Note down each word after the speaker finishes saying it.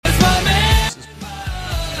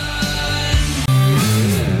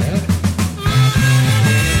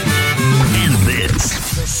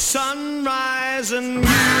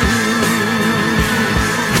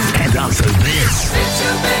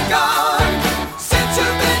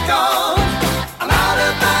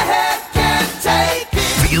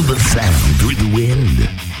sound through the wind.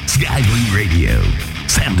 Sky Blue Radio,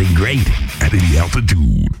 sounding great at any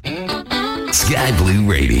altitude. Sky Blue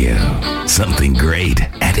Radio, something great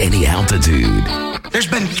at any altitude. There's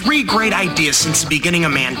been 3 great ideas since the beginning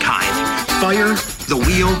of mankind. Fire, the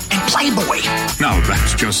wheel, and Playboy. Now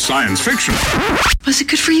that's just science fiction. Was it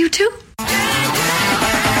good for you too?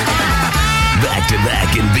 Back to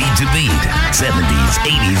back and beat to beat. 70s,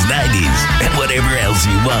 80s, 90s, and whatever else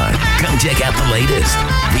you want. Come check out the latest.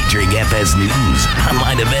 Featuring FS News,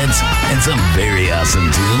 online events, and some very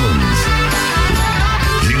awesome tunes.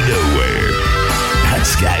 You know where. On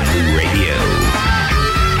Sky Blue Radio.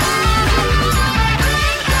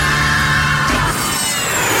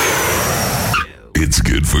 It's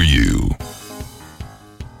good for you.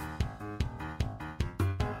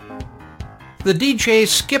 The DJ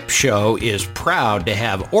Skip Show is proud to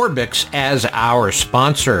have Orbix as our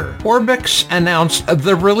sponsor. Orbix announced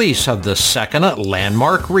the release of the second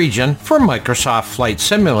landmark region for Microsoft Flight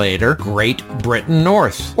Simulator, Great Britain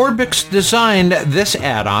North. Orbix designed this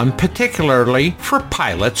add-on particularly for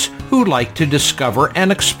pilots who like to discover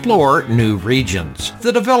and explore new regions.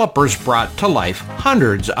 The developers brought to life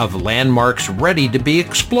hundreds of landmarks ready to be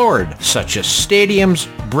explored, such as stadiums,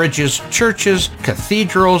 bridges, churches,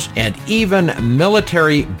 cathedrals, and even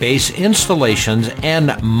military base installations,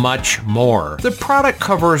 and much more. The product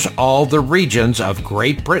covers all the regions of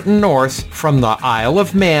Great Britain North, from the Isle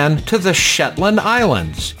of Man to the Shetland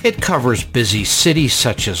Islands. It covers busy cities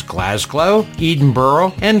such as Glasgow,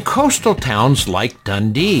 Edinburgh, and coastal towns like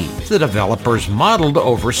Dundee. The developers modeled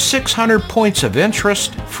over 600 points of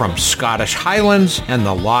interest, from Scottish Highlands and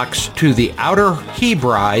the Lochs to the Outer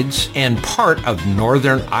Hebrides and part of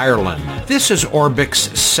Northern Ireland. This is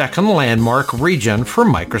Orbix's second landmark region for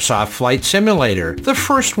Microsoft Flight Simulator. The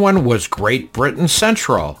first one was Great Britain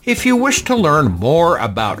Central. If you wish to learn more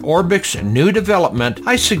about Orbix's new development,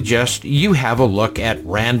 I suggest you have a look at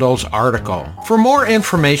Randall's article. For more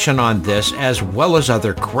information on this as well as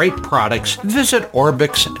other great products, visit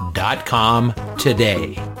Orbix.com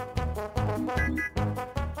today.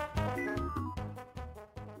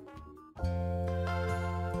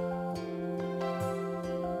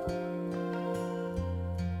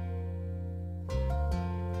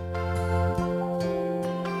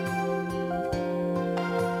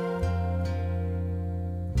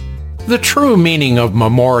 The true meaning of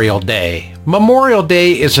Memorial Day. Memorial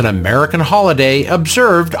Day is an American holiday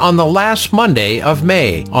observed on the last Monday of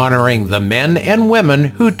May, honoring the men and women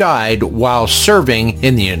who died while serving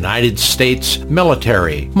in the United States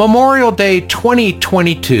military. Memorial Day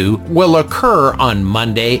 2022 will occur on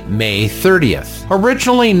Monday, May 30th.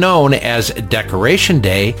 Originally known as Decoration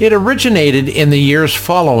Day, it originated in the years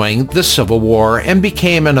following the Civil War and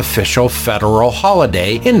became an official federal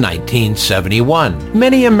holiday in 1971.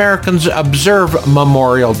 Many Americans observe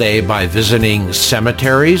Memorial Day by visiting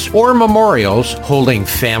cemeteries or memorials, holding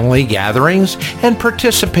family gatherings, and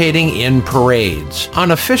participating in parades.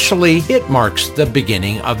 Unofficially, it marks the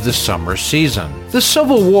beginning of the summer season. The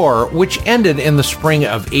Civil War, which ended in the spring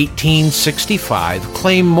of 1865,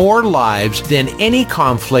 claimed more lives than any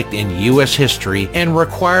conflict in U.S. history and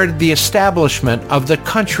required the establishment of the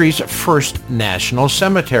country's first national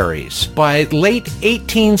cemeteries. By late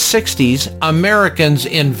 1860s, Americans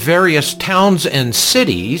in various towns and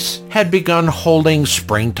cities had begun holding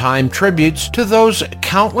springtime tributes to those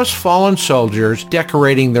countless fallen soldiers,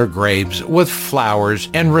 decorating their graves with flowers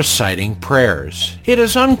and reciting prayers. It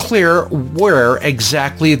is unclear where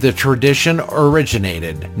exactly the tradition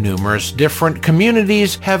originated. Numerous different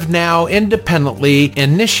communities have now independently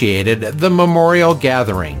initiated the memorial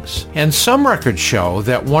gatherings, and some records show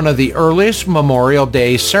that one of the earliest Memorial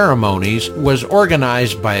Day ceremonies was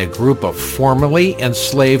organized by a group of formerly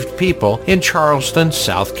enslaved people in Charleston,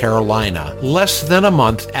 South Carolina, less than a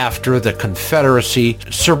month after the Confederacy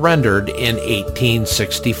surrendered in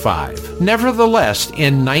 1865. Nevertheless,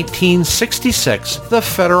 in 1966, the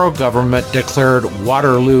federal government declared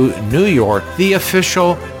Waterloo, New York, the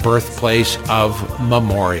official birthplace of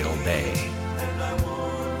Memorial Day.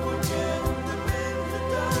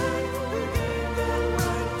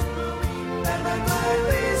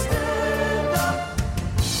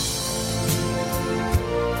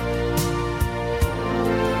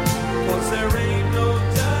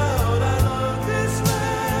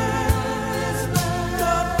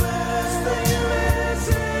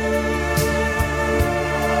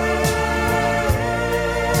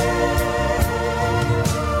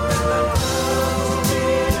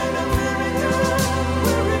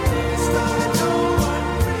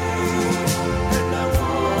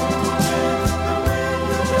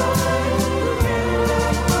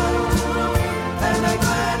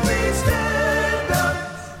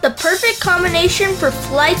 nomination for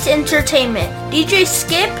Flight's Entertainment. DJ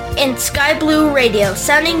Skip and Sky Blue Radio,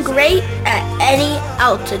 sounding great at any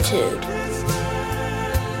altitude.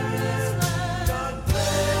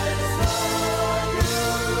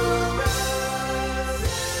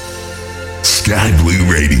 Sky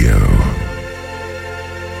Blue Radio.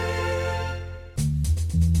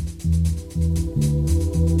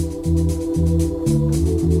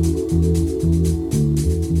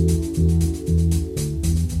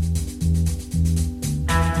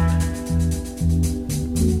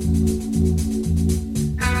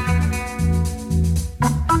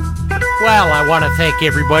 Well, I want to thank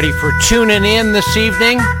everybody for tuning in this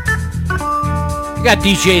evening. We got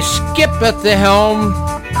DJ Skip at the helm.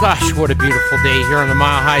 Gosh, what a beautiful day here in the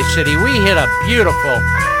Mile High City. We hit a beautiful,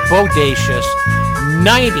 bodacious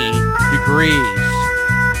 90 degrees.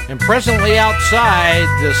 And presently outside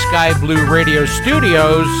the Sky Blue Radio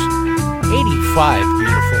Studios, 85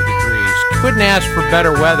 beautiful degrees. Couldn't ask for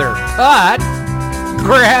better weather. But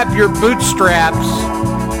grab your bootstraps.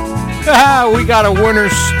 We got a winter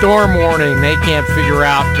storm warning. They can't figure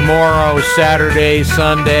out tomorrow, Saturday,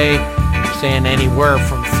 Sunday, saying anywhere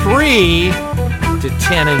from 3 to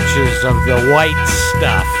 10 inches of the white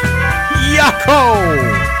stuff. Yucko!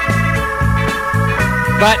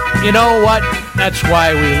 But you know what? That's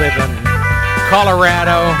why we live in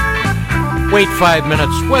Colorado. Wait 5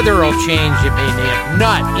 minutes. Weather will change. It may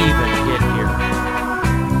not even get here.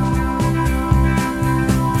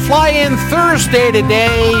 Fly-In Thursday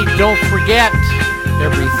today. Don't forget,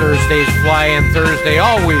 every Thursday's Fly-In Thursday.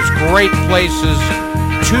 Always great places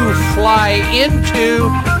to fly into.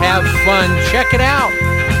 Have fun. Check it out.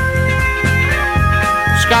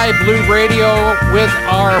 Sky Blue Radio with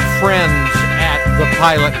our friends at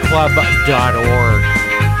thepilotclub.org.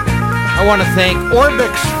 I want to thank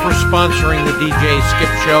Orbix for sponsoring the DJ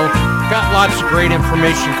Skip Show. Got lots of great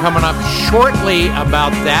information coming up shortly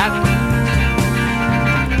about that.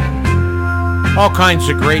 All kinds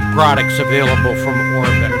of great products available from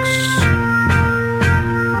Orbix.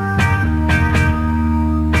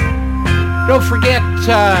 Don't forget,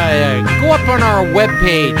 go up on our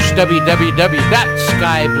webpage,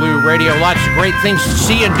 www.skyblueradio. Lots of great things to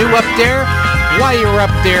see and do up there. While you're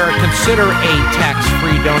up there, consider a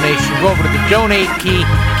tax-free donation. Go over to the donate key,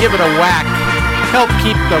 give it a whack, help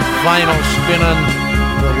keep the vinyl spinning,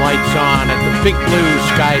 the lights on at the Big Blue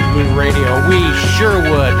Sky Blue Radio. We sure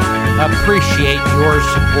would appreciate your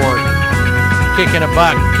support. Kick in $1,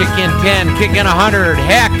 kick in 10, kick in 100,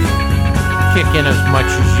 heck, kick in as much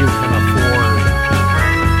as you can afford.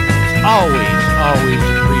 It's always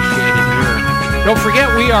appreciated here. Don't forget,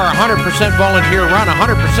 we are 100% volunteer run,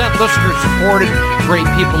 100% listener supported. Great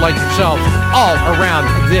people like yourselves all around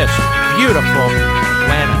this beautiful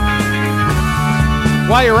planet.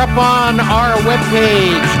 While you're up on our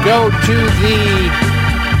webpage, go to the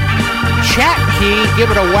chat key, give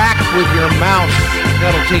it a whack with your mouse.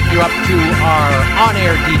 That'll take you up to our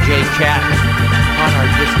on-air DJ chat on our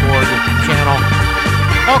Discord channel.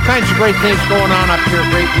 All kinds of great things going on up here.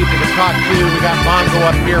 Great people to talk to. We got Mongo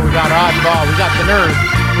up here. We got Oddball. We got the Nerd.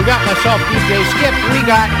 We got myself, DJ Skip. We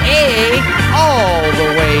got A all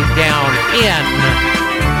the way down in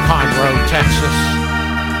Conroe, Texas.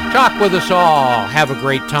 Talk with us all. Have a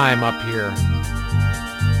great time up here.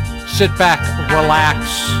 Sit back,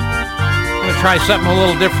 relax. I'm going to try something a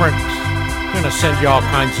little different. I'm going to send you all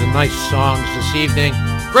kinds of nice songs this evening.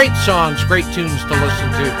 Great songs, great tunes to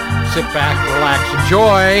listen to. Sit back, relax,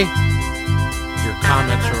 enjoy. Your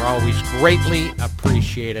comments are always greatly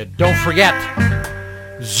appreciated. Don't forget,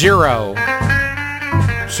 0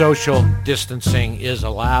 social distancing is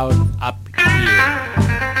allowed up here.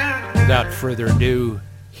 Without further ado,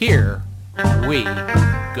 here we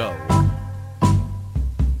go.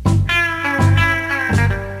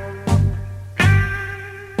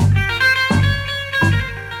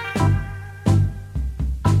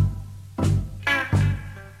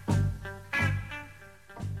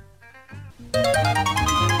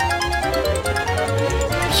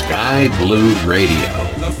 Sky Blue Radio.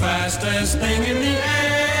 The fastest thing in the air.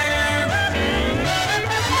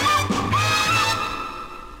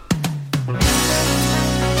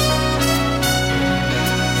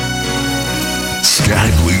 Sky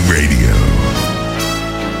Blue Radio.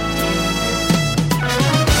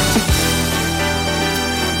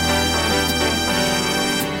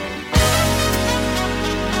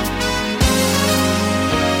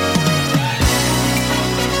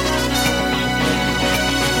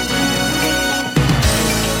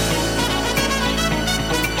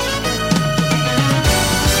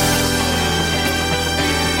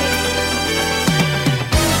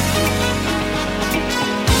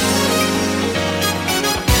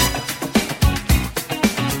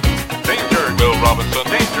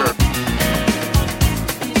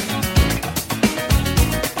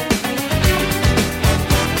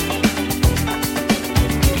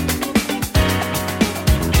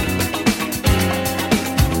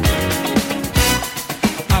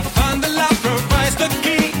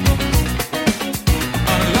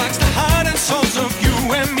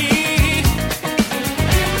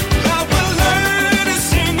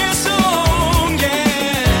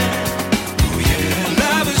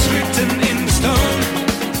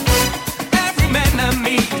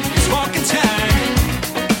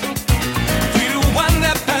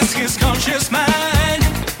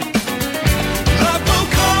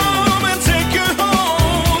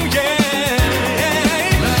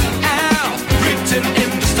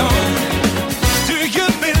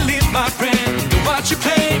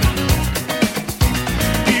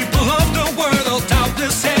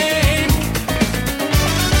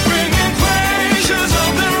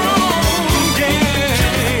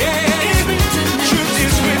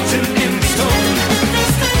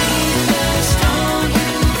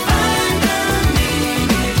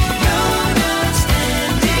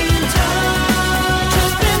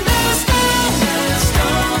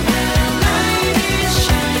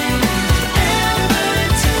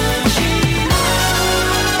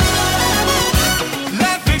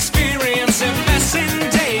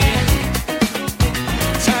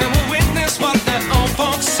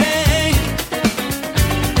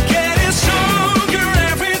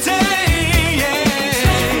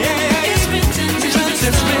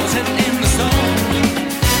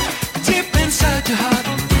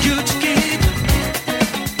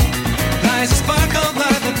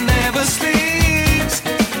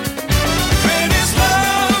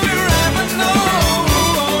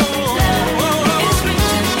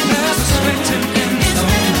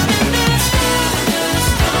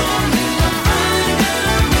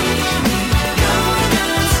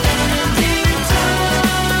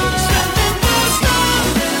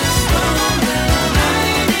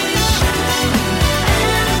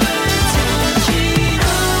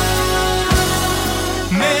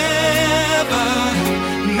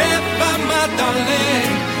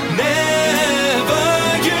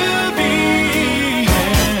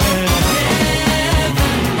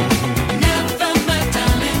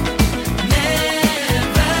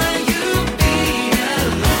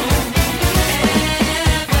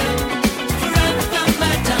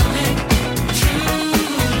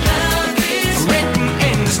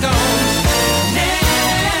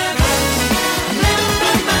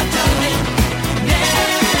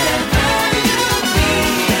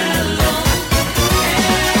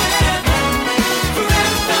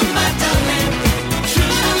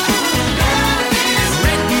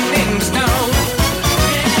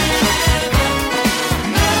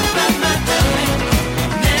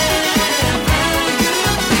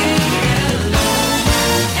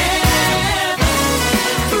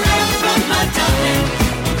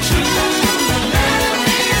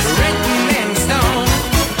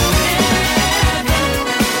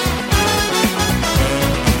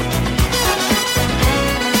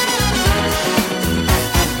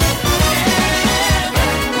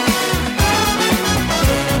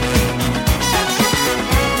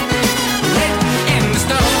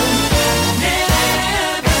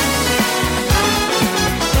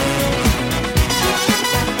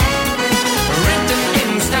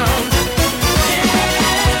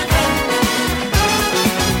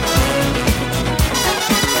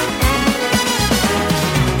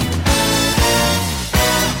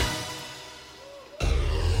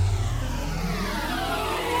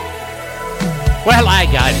 Well, I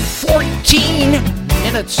got 14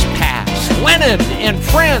 minutes past. Lennon and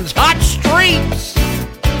Friends, Hot Streets.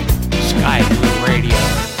 Sky Blue Radio.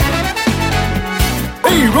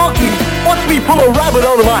 Hey, Rocky, watch me pull a rabbit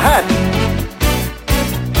out of my hat.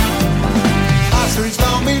 Hot streets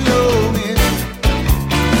found me lonely.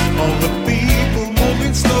 All the people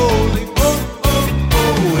moving slowly. Oh, oh,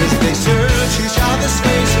 oh, as they search each other's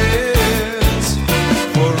faces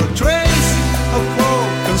for a trace of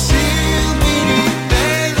hope concealed beneath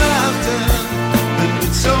their laughter. And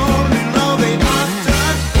it's only love they after.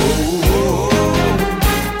 Oh, oh,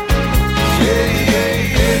 oh, yeah, yeah,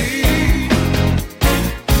 yeah.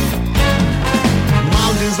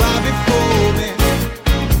 Mountains lie before me.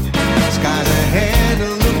 Skies ahead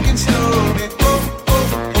are looking stormy. Oh, oh,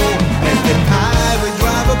 oh, and the highway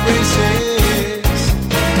driver braces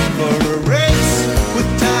for a race with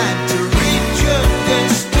time to reach your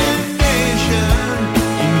destination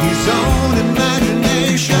in his own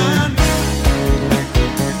imagination.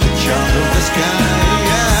 The child of the sky,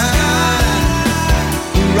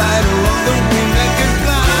 rider on the wing that can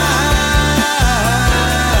fly.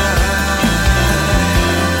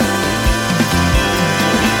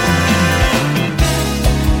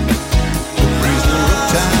 Prisoner of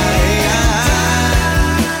time,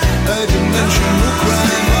 a dimensional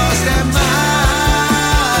crime lost their mind.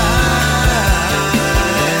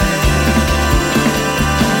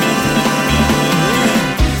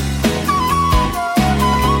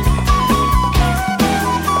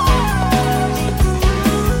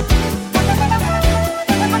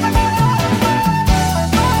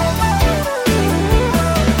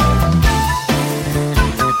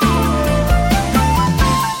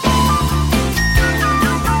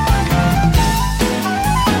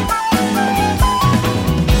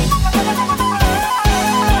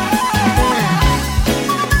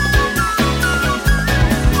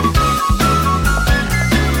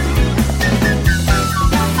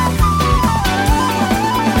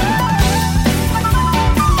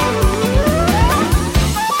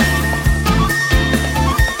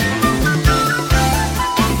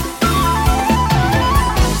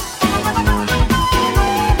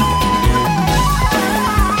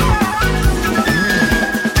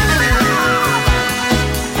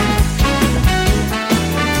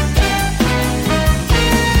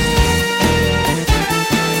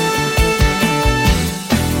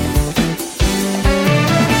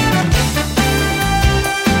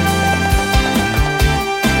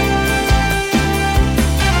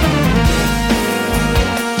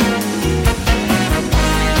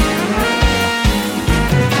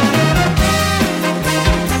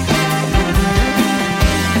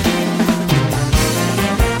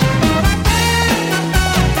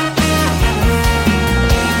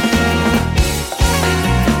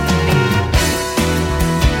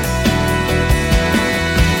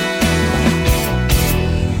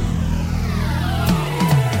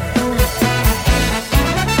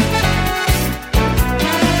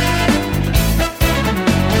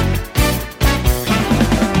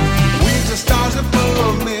 With the stars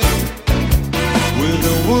above me, with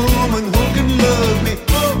a woman who can love me.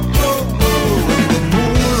 Oh, oh, oh, and the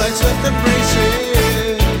moonlight set the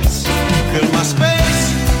braces. Fill my space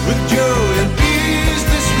with joy and peace,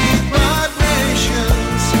 the sweet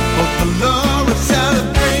vibrations of the love of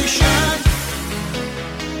celebration.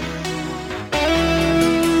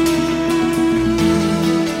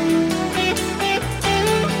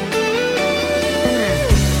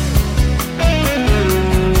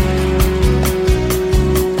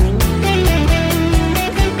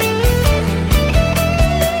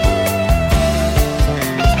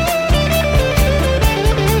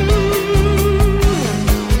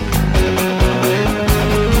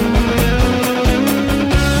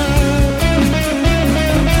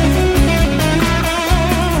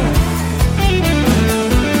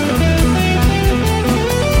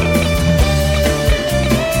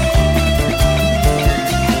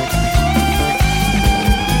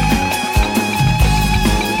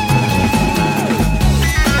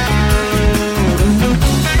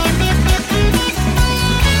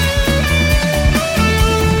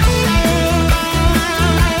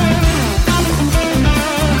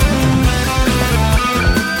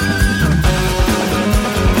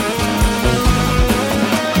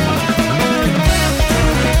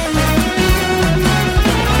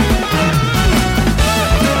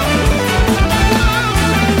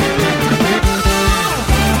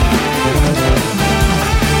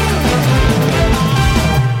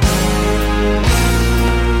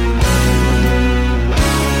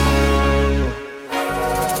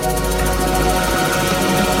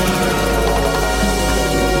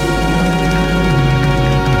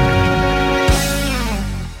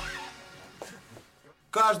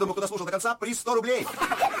 Каждому, кто дослушал до конца, приз 100 рублей.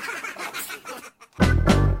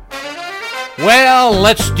 Well,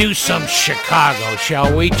 let's do some Chicago,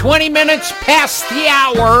 shall we? 20 minutes past the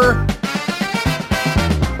hour.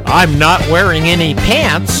 I'm not wearing any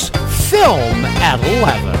pants. Film at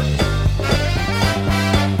 11.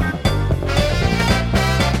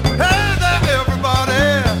 Hey there,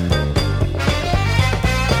 everybody.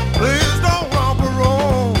 Please don't romp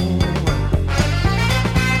around.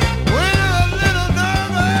 When you're a little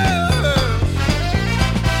nervous,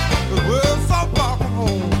 'cause we're so far from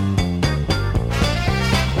home.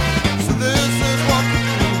 So this is what we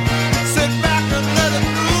do. Sit back and let it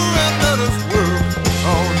through and let us work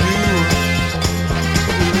on you.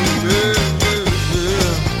 Yeah, yeah,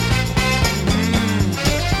 yeah.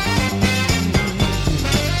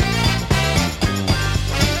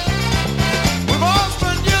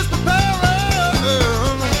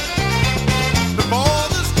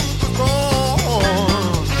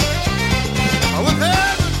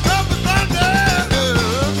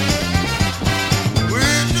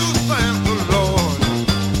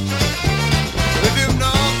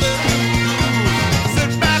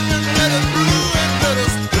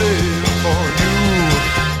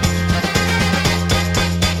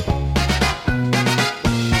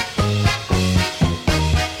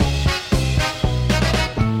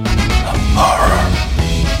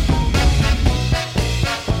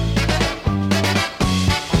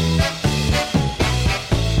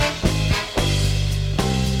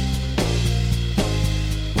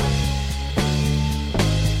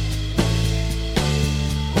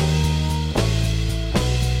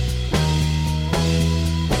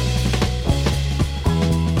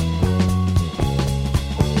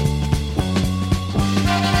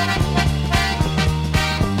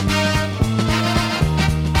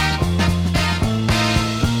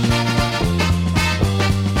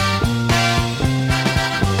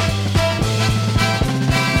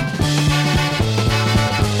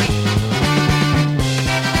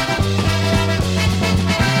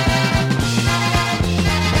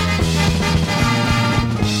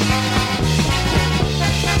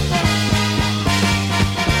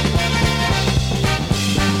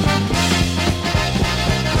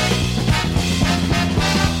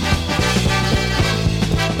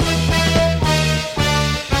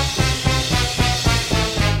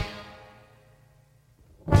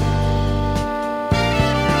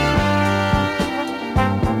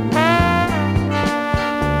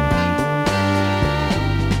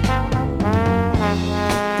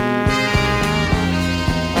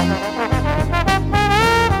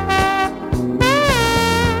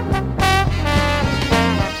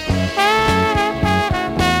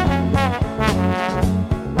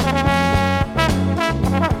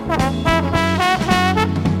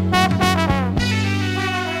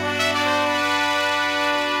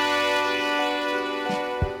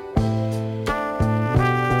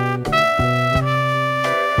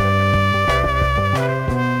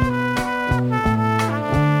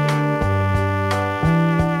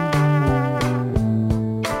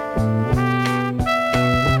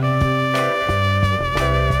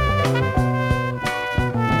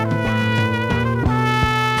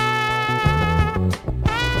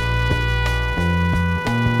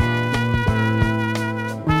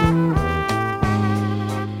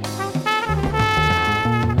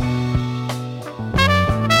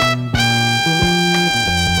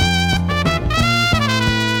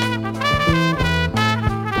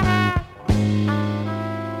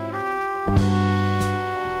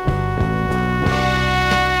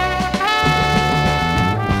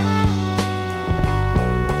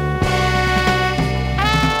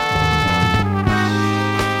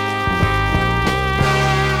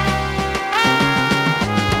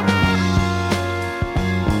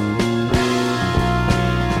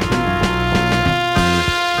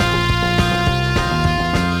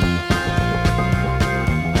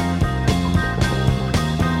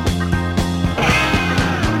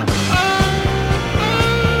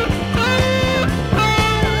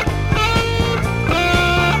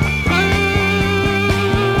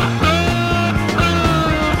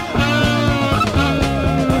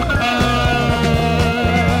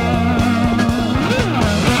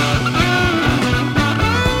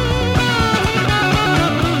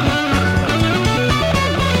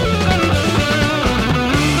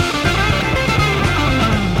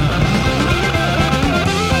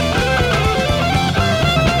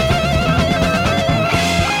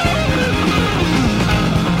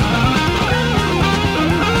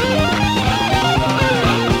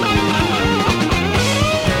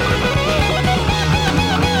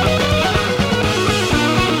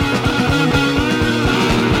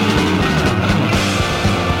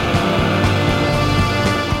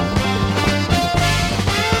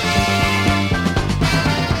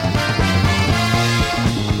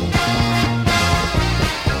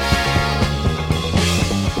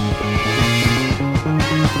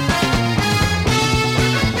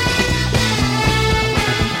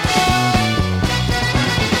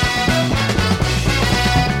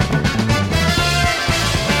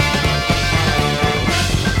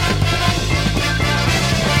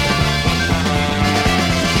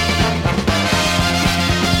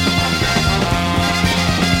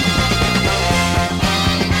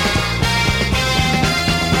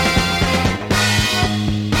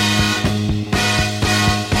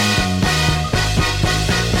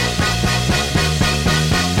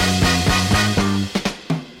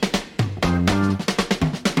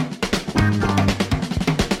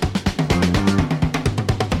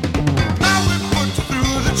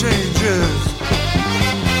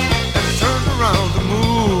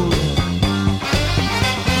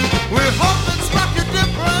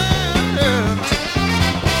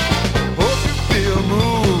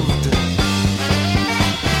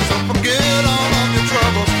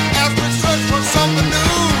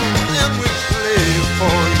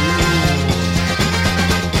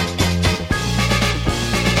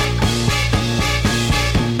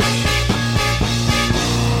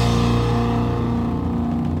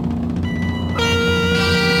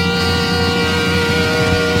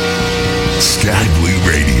 Sky Blue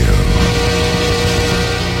Radio.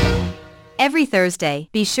 Every Thursday,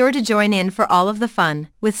 be sure to join in for all of the fun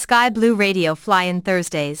with Sky Blue Radio Fly-In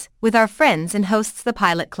Thursdays with our friends and hosts the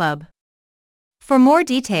Pilot Club. For more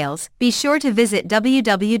details, be sure to visit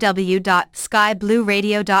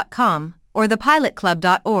www.skyblueradio.com or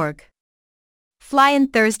thepilotclub.org. Fly-In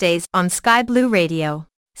Thursdays on Sky Blue Radio.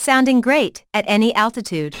 Sounding great at any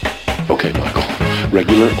altitude. Okay, Michael.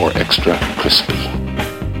 Regular or extra crispy?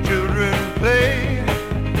 Children play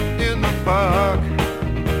in the park.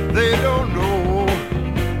 They don't know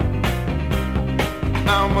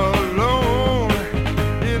I'm alone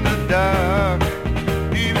in the dark.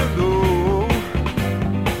 Even though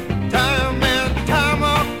time and time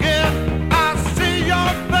again I see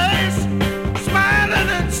your face smiling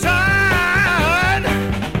inside.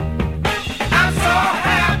 I'm so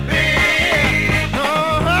happy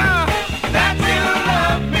that you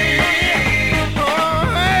love me.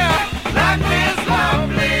 Life is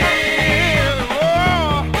lovely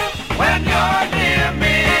when you're near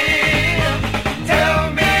me.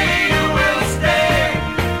 Tell me you will stay,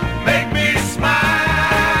 make me smile.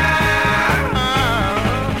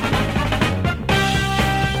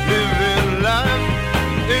 Living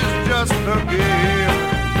life is just a game,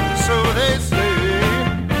 so they say.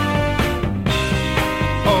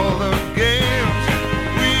 All the games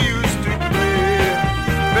we used to play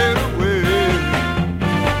fade away.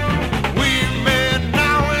 We may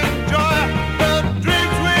now enjoy the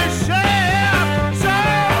dreams we shared so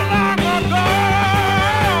long ago.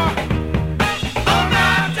 Oh,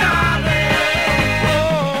 now, darling,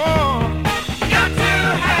 got to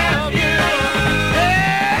have you.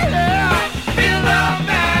 Yeah, feel the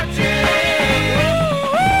magic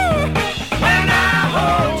when I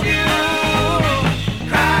hold you.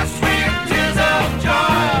 Cry sweet tears of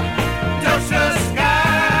joy, touch the sky.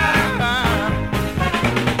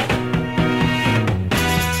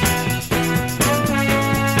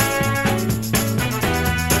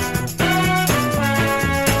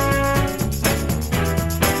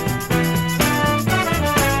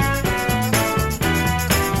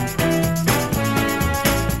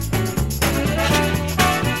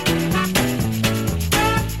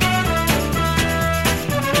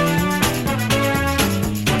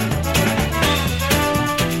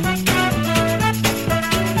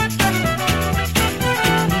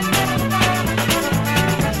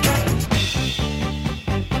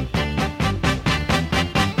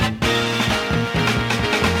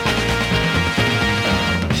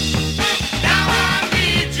 Now I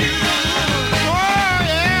need you, oh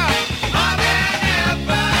yeah, more than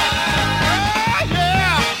ever. Oh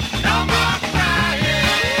yeah, no more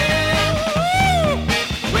crying.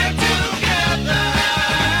 We're together.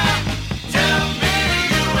 Tell me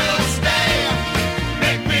you will stay,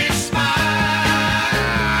 make me smile.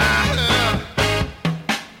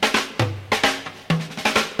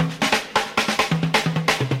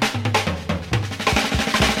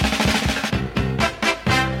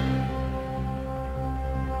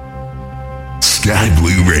 Sky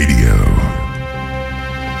Blue Radio.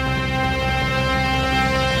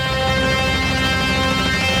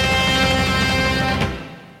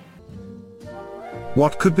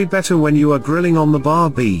 What could be better when you are grilling on the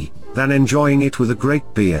barbie than enjoying it with a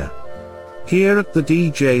great beer? Here at the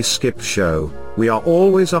DJ Skip Show, we are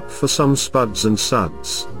always up for some spuds and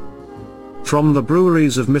suds. From the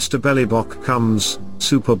breweries of Mr. Bellybock comes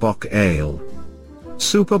Superbock Ale.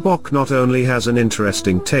 Superbock not only has an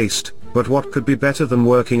interesting taste, but what could be better than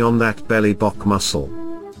working on that bellybock muscle?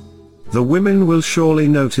 The women will surely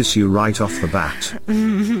notice you right off the bat.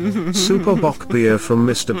 Superbock beer from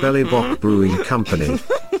Mr. Bellybock Brewing Company.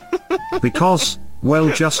 Because, well,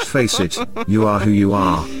 just face it, you are who you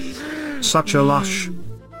are. Such a lush.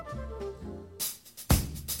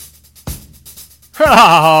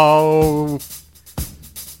 Oh,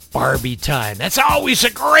 Barbie time. That's always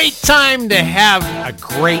a great time to have a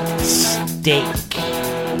great steak.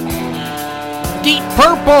 Deep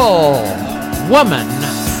Purple, Woman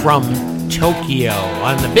from Tokyo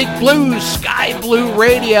on the Big Blue Sky Blue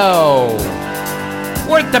Radio.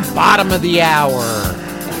 We're at the bottom of the hour.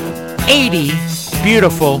 80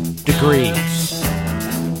 beautiful degrees.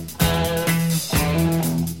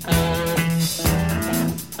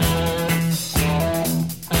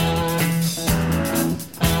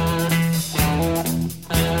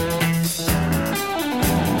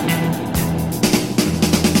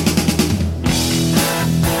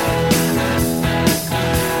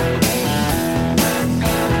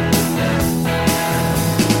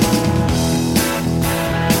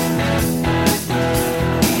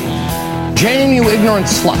 Jane, you ignorant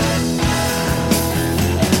slut.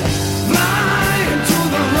 Fly into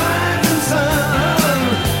the rising sun.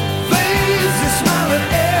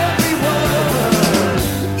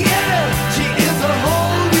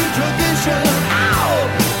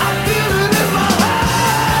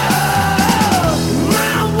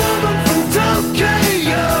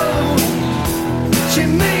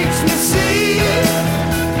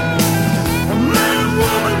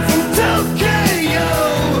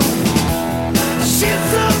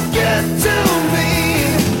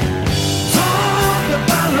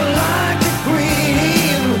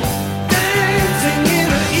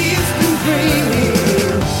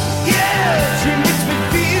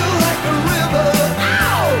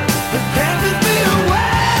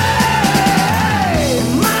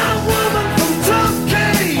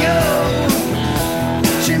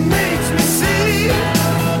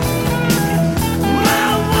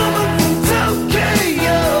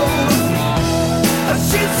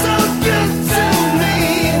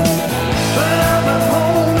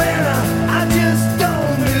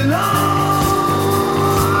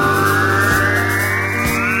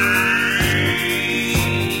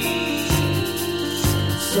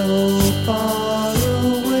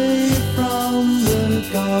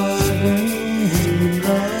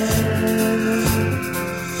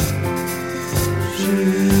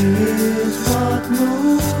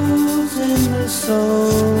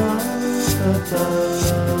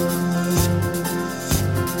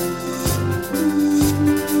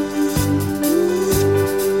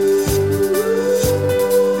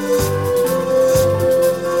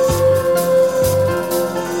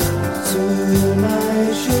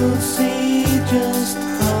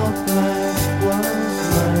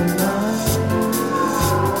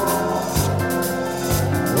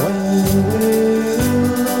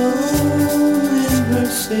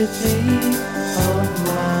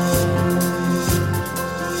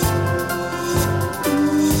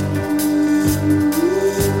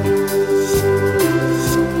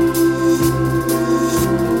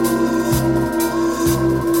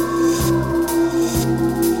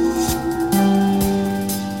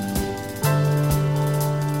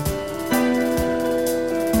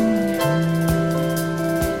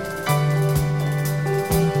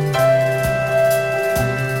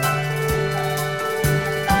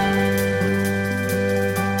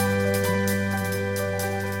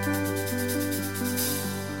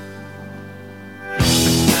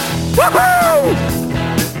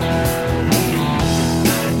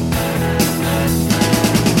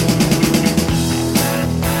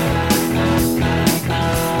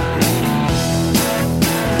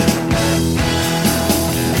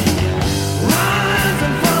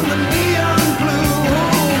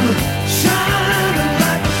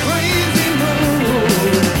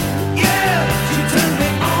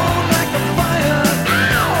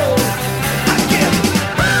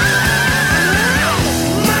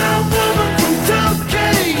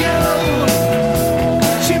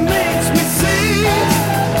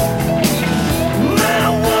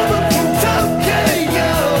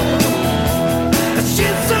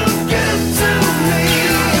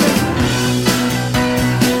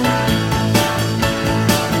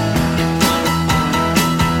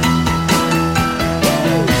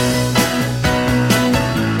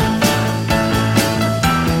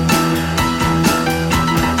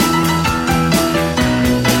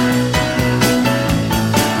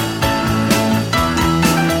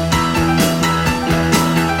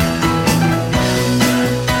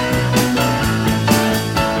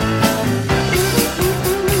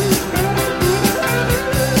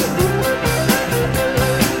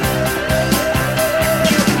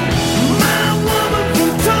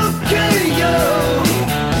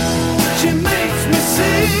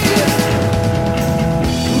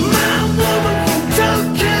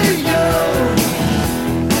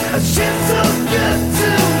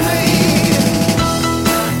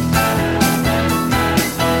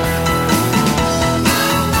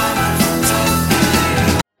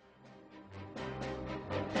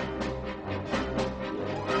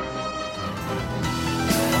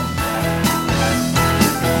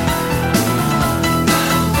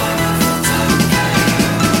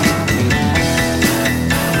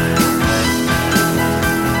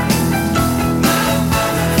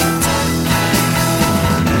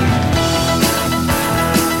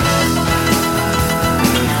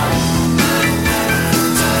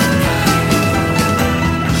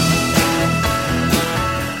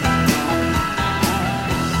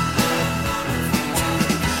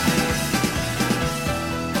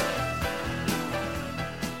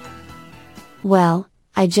 Well,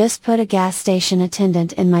 I just put a gas station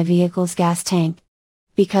attendant in my vehicle's gas tank.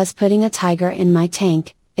 Because putting a tiger in my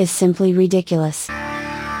tank is simply ridiculous.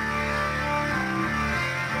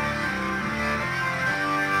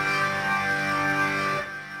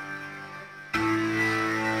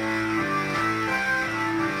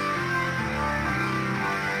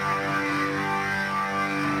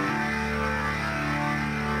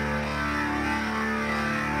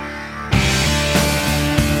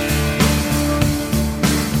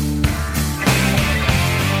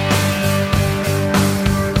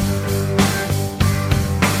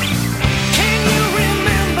 Can you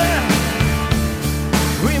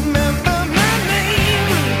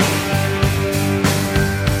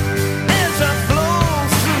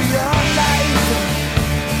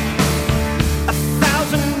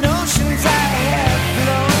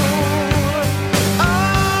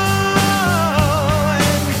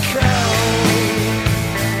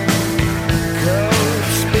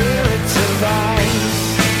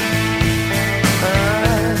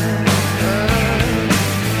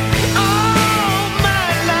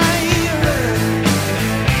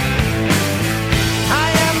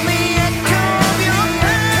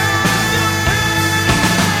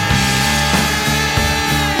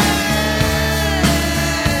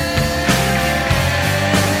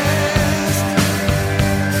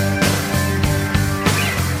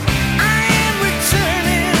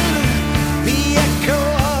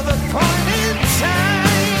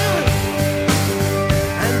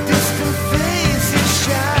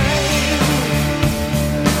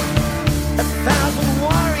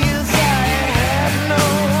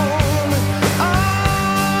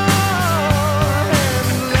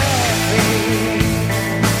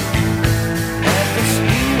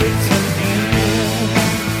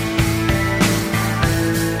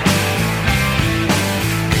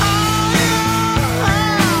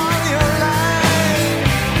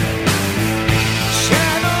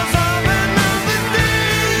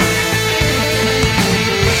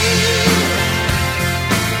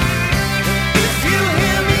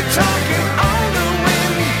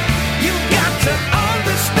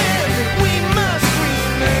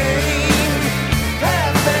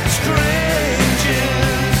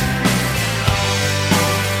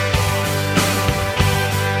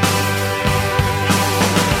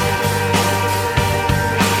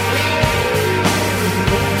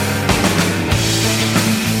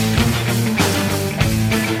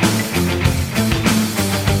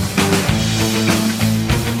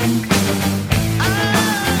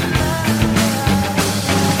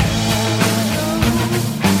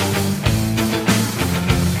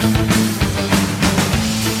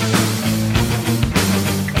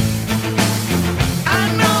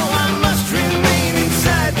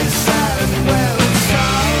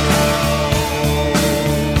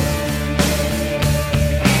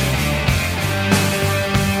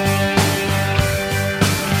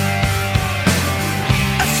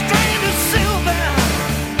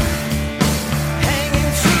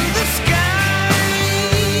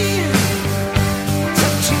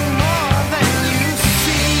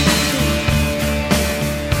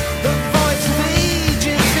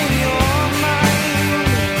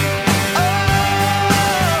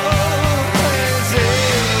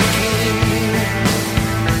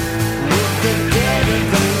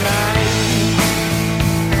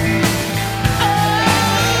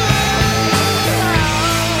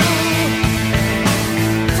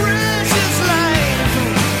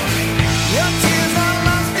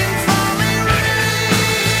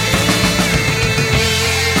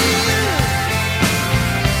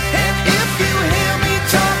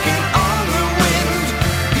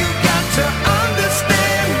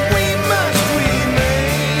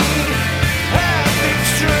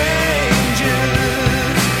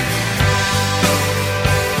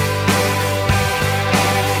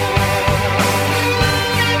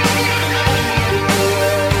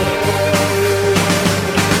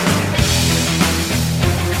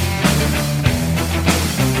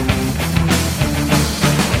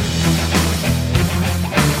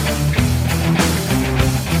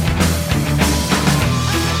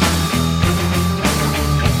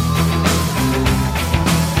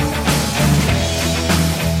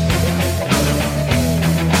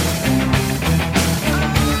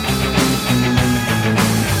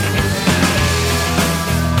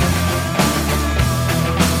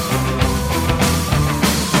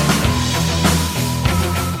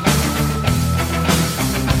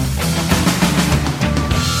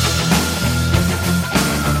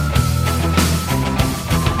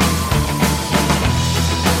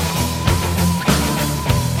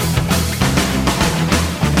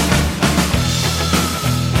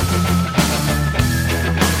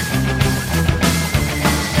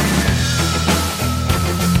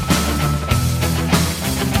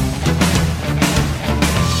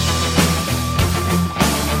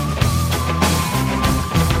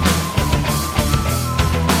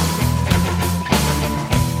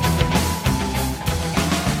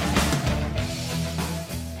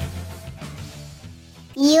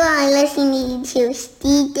You are listening to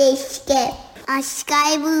DJ Skip on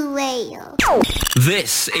Sky Blue Radio.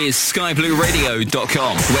 This is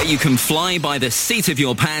skyblueradio.com, where you can fly by the seat of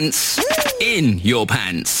your pants, in your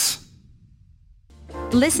pants.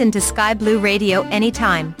 Listen to Sky Blue Radio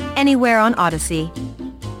anytime, anywhere on Odyssey.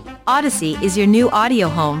 Odyssey is your new audio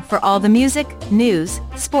home for all the music, news,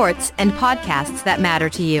 sports, and podcasts that matter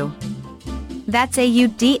to you. That's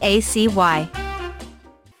AUDACY.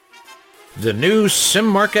 The new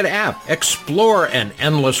SimMarket app. Explore an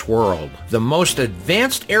endless world. The most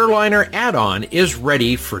advanced airliner add-on is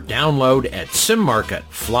ready for download at SimMarket.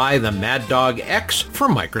 Fly the Mad Dog X for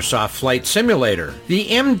Microsoft Flight Simulator. The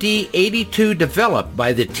MD-82 developed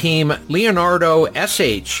by the team Leonardo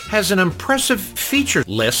SH has an impressive feature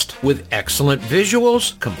list with excellent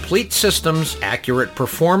visuals, complete systems, accurate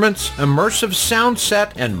performance, immersive sound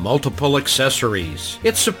set, and multiple accessories.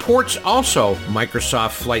 It supports also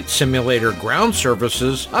Microsoft Flight Simulator your ground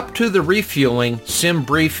services up to the refueling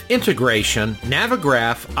SimBrief integration,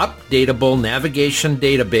 Navigraph updatable navigation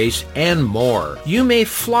database, and more. You may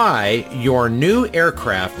fly your new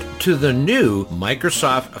aircraft to the new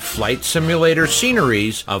Microsoft Flight Simulator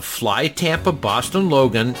sceneries of Fly Tampa Boston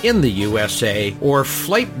Logan in the USA or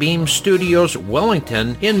Flightbeam Studios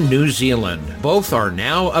Wellington in New Zealand. Both are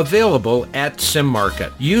now available at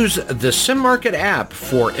SimMarket. Use the SimMarket app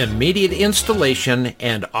for immediate installation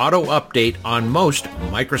and auto update on most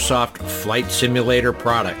Microsoft Flight Simulator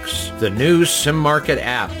products. The new SimMarket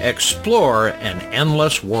app. Explore an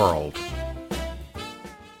endless world.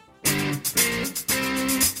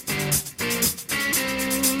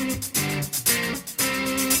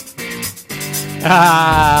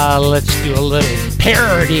 Let's do a little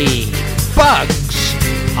parody. Bugs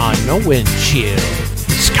on the windshield.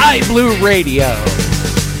 Sky Blue Radio.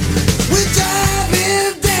 We're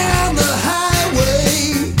driving down the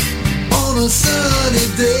highway on a sunny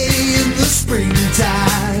day in the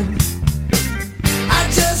springtime. I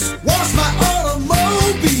just washed my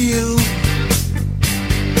automobile,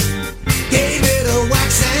 gave it a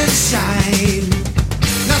wax and shine.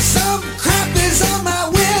 Now some crap is on my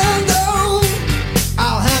window,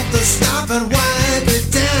 I'll have to stop and wipe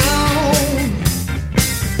it down.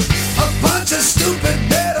 A bunch of stupid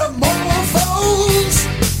metamorphos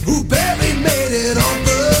who barely made it on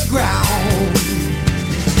the ground.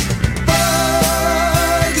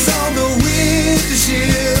 Bugs on the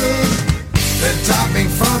windshield, they're dropping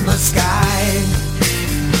from the sky.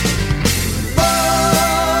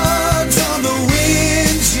 Bugs on the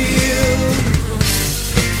windshield.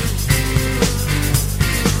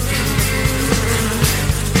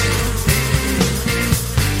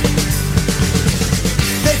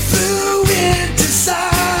 They flew into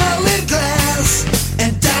solid glass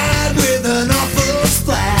and died with an awful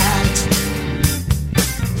splat.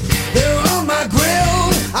 They're on my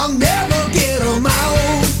grill, I'll never get them out.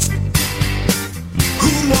 Who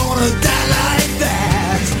wanna die like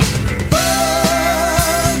that?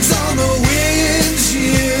 Bugs on the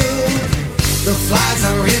windshield, the flies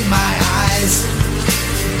are in my eyes.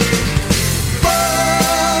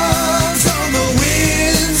 Bugs on the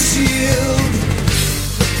windshield.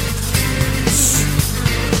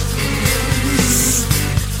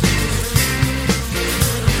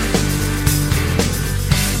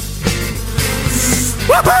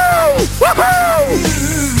 Woohoo! Woohoo!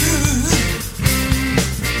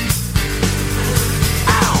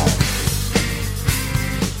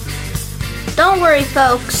 Don't worry,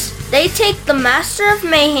 folks. They take the Master of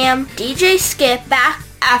Mayhem, DJ Skip, back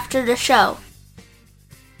after the show.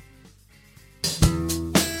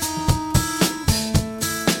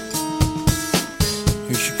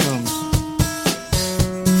 Here she comes.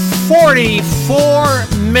 44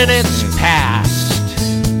 minutes past.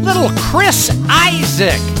 Little Chris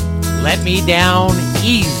Isaac, let me down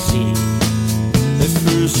easy. At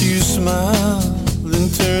first you smile, then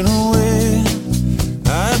turn away.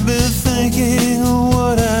 I've been thinking of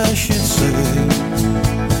what I should say.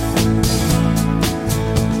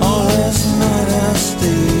 All last night I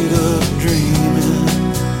stayed up dreaming.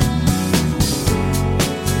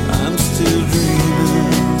 I'm still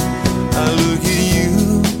dreaming. I look at you,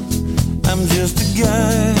 I'm just a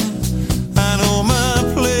guy. I know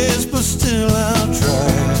my place, but still I'll try.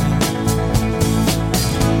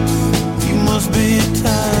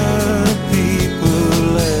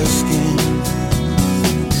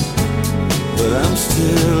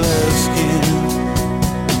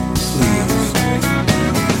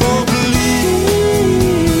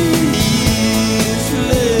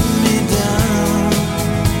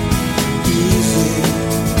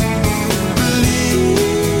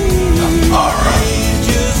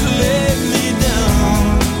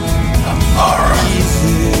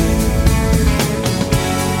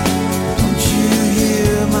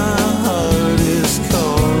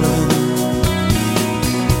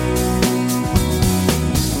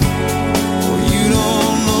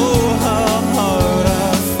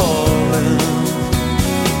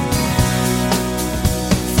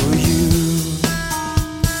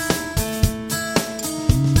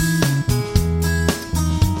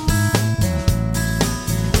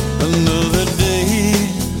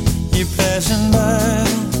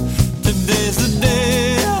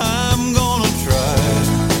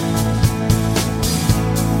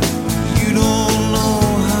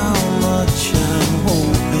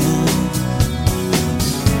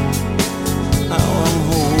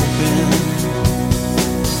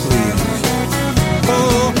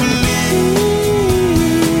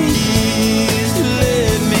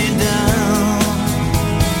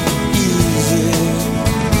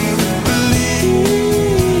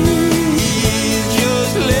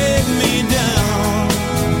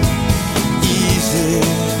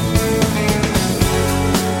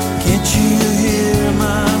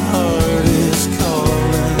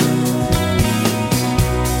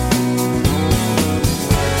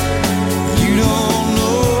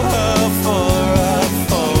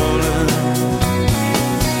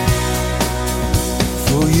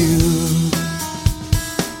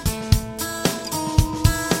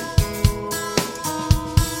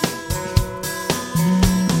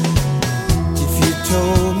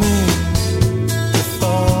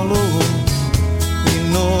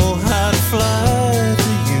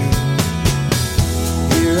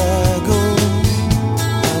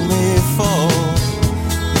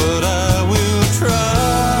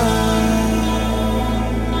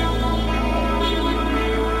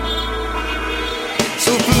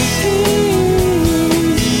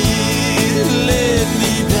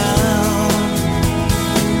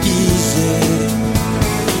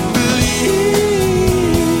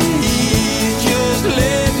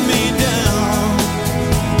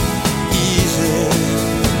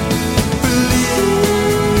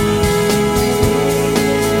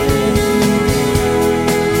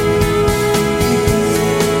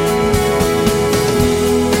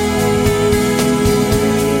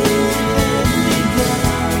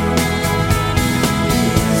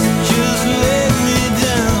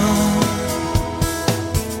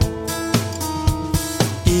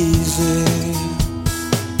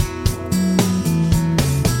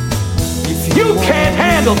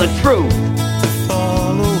 handle the truth.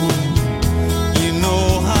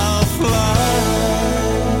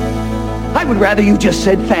 I would rather you just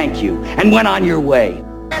said thank you and went on your way.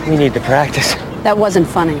 We need to practice. That wasn't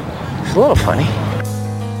funny. It's a little funny.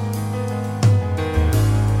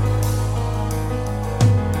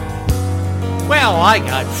 Well, I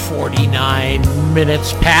got 49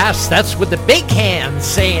 minutes past. That's what the big hand's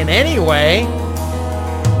saying anyway.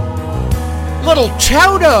 Little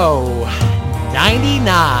Toto,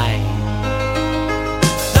 99.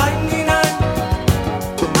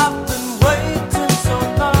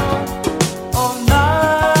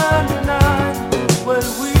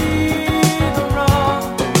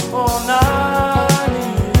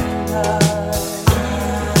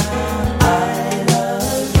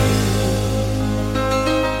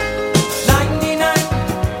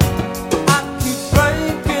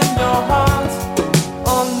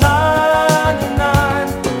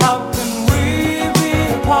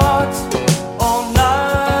 Apart.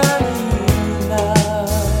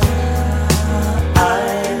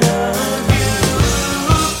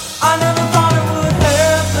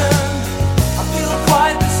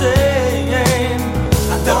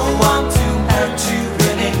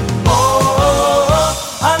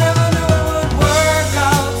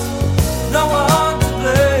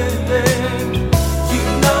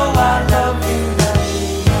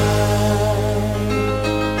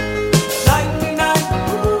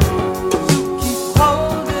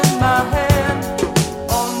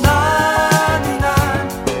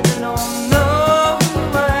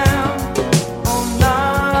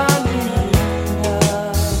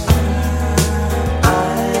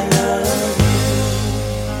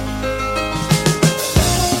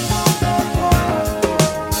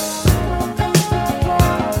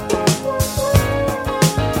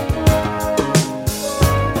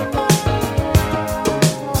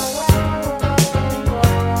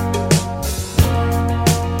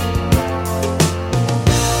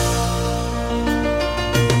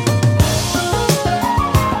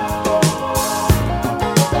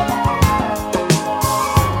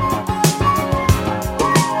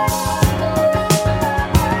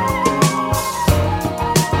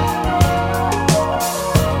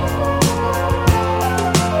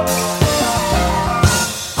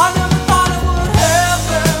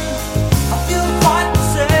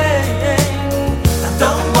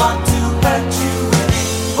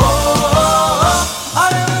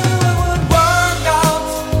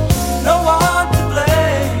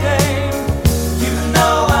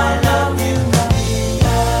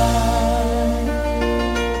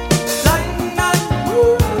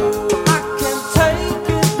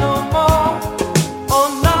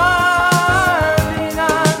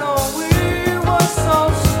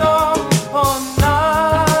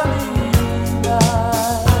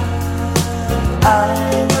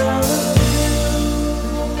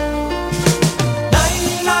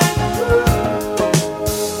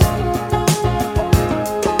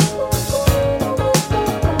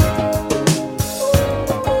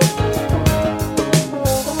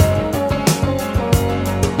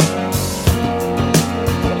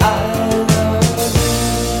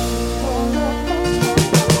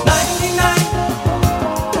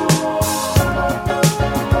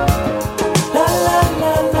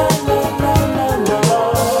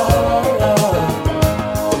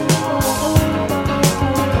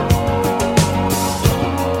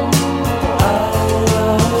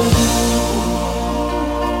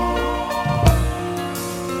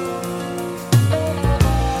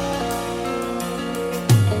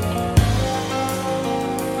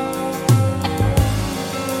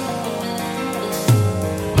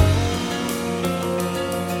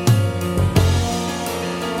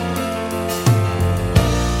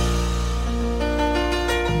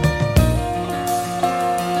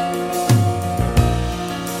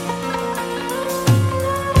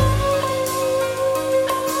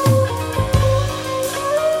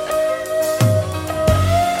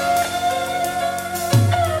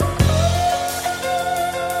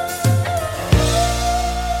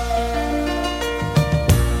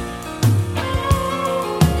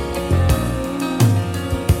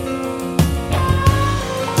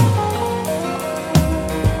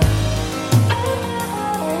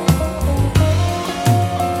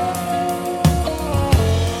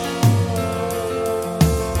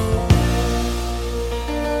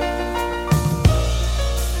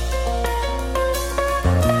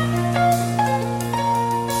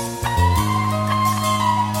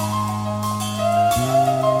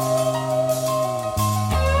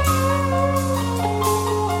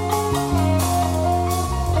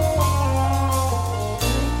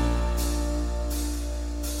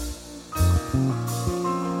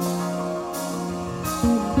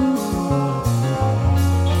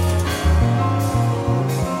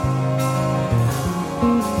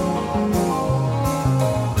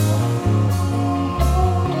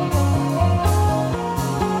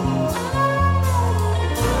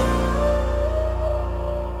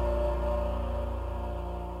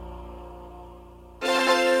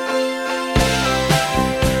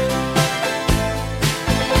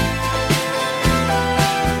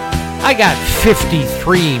 I got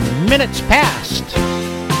 53 minutes past.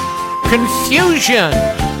 Confusion.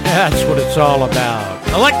 That's what it's all about.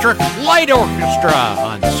 Electric Light Orchestra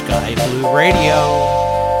on Sky Blue Radio.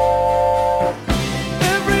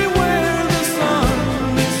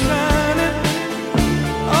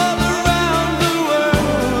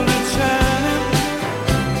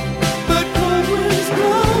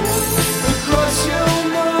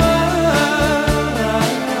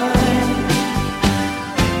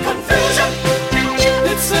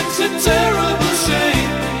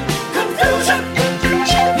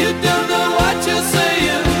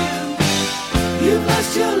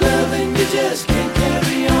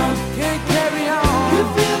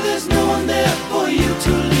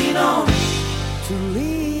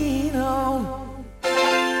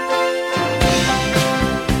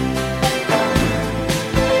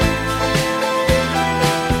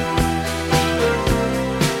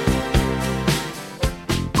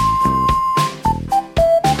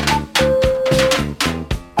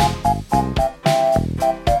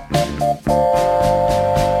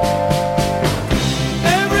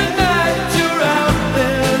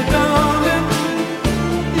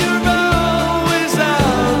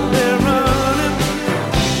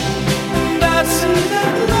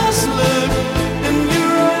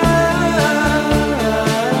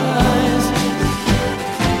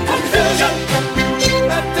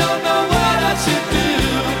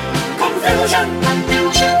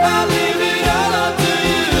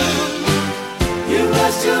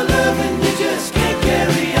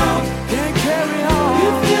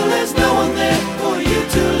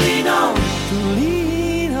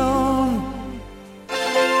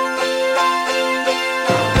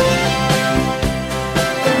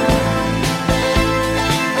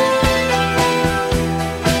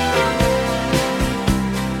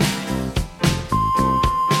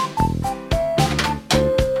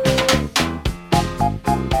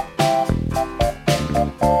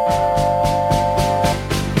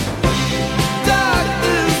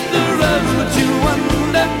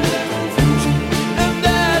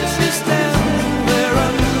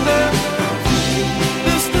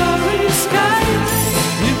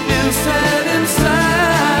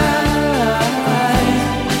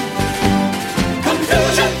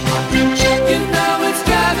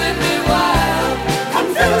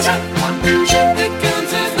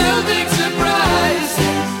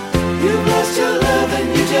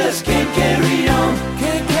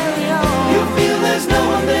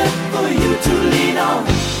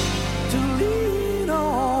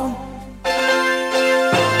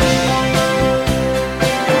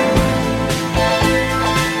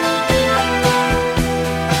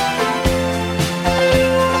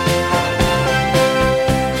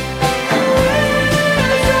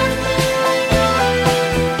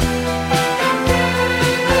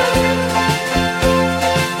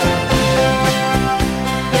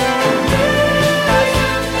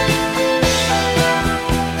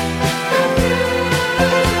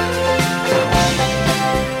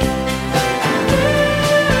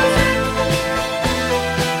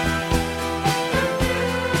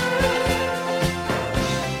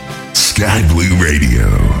 Sky Blue Radio.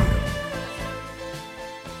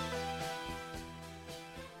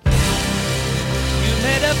 You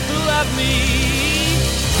made a fool of me,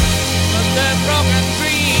 but the broken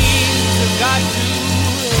dreams have got to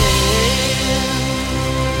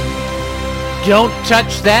end. Don't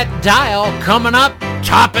touch that dial. Coming up,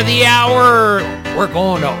 top of the hour, we're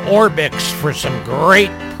going to Orbix for some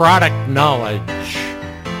great product knowledge.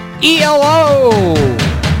 ELO,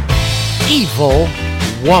 Evil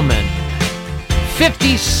Woman.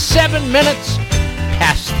 57 minutes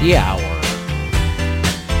past the hour.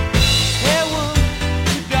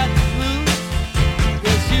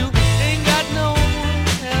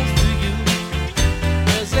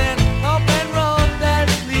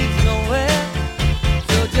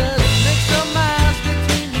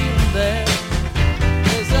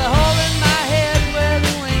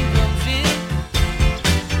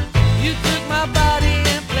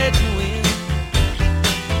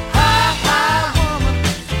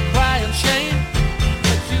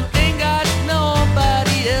 Ain't got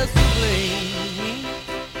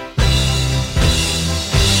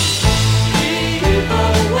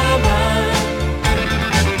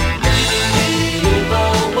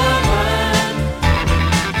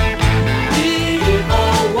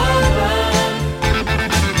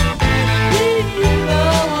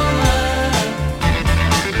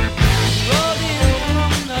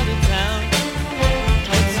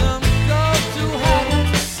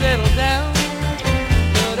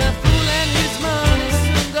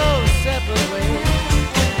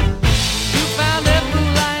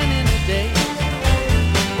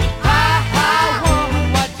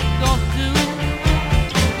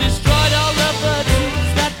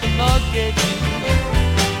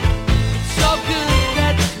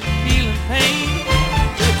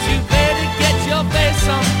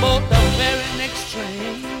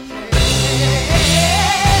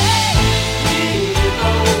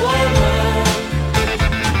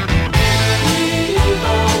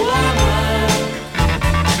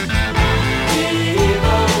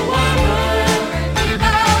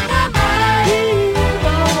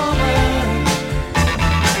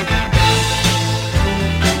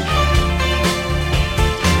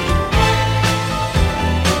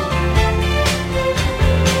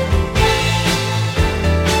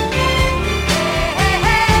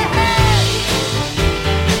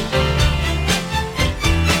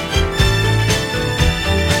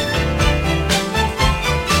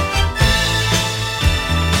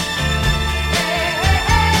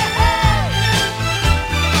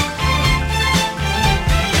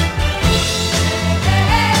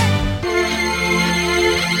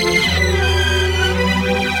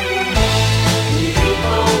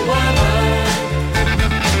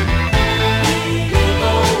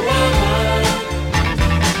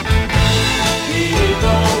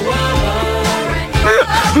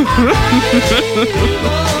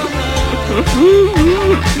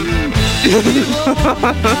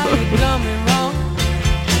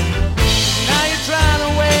you're trying to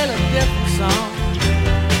wail a different song.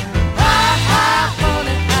 Hi,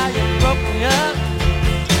 honey, how you broke me up.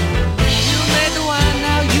 You made the wine,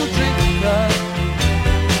 now you drink the blood.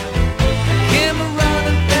 Came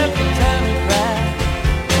running every time you cried.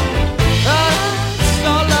 Oh,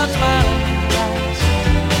 so love's smiling in your eyes.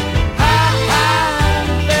 Hi,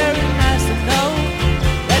 very nice to know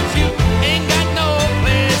that you ain't got no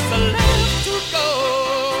place left to go.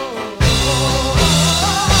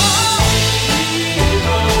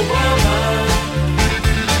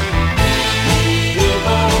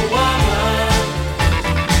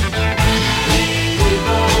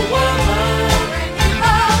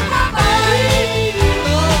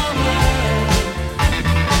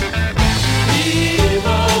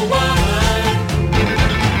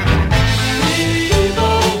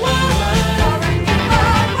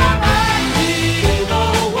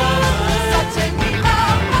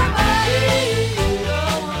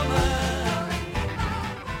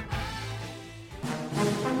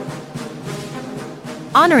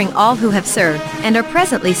 Honoring all who have served and are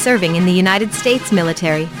presently serving in the United States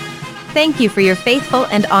military. Thank you for your faithful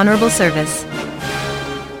and honorable service.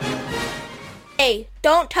 Hey,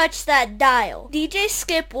 don't touch that dial. DJ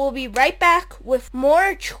Skip will be right back with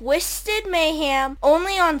more Twisted Mayhem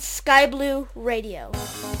only on Sky Blue Radio.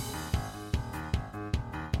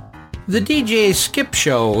 The DJ Skip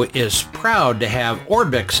Show is proud to have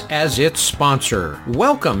Orbix as its sponsor.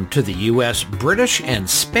 Welcome to the U.S., British, and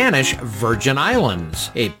Spanish Virgin Islands,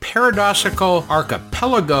 a paradoxical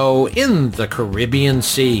archipelago in the Caribbean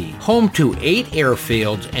Sea. Home to 8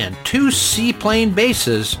 airfields and 2 seaplane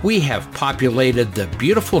bases, we have populated the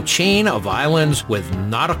beautiful chain of islands with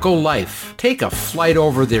nautical life. Take a flight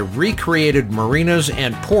over the recreated marinas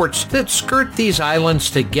and ports that skirt these islands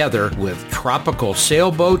together with tropical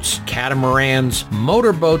sailboats, catamarans,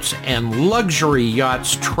 motorboats, and luxury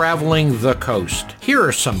yachts traveling the coast. Here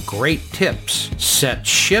are some great tips. Set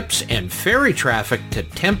ships and ferry traffic to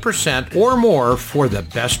 10% or more for the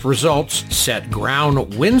best results. Set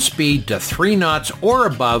ground wind speed to 3 knots or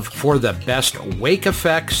above for the best wake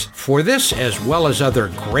effects. For this as well as other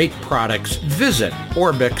great products, visit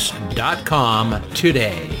Orbix.com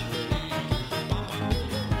today.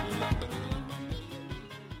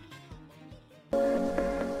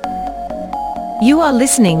 You are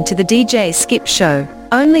listening to the DJ Skip Show,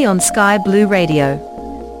 only on Sky Blue Radio.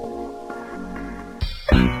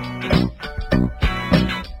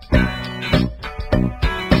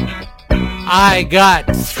 I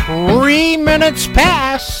got 3 minutes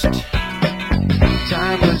past.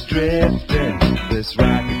 Time was drifting, this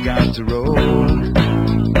rocket got to roll.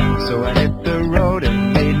 So I hit the road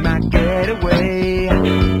and made my getaway.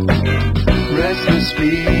 Restless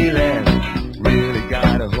feeling really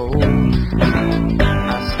got a hold.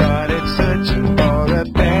 I started searching for a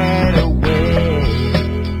better way.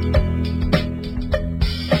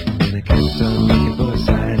 And I kept on looking for a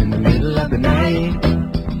sign in the middle of the night,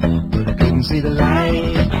 but I couldn't see the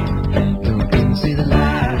light. No, I couldn't see the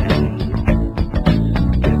light.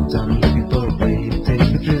 Kept on looking for a way to take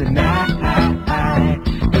me through the night.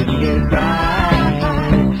 Couldn't get it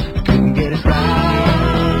right. Couldn't get it right.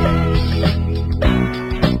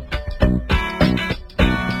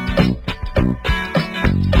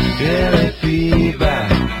 Feeling fever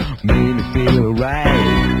made me feel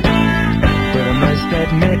alright, but I must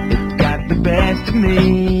admit it got the best of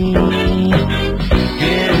me.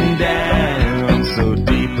 Getting down so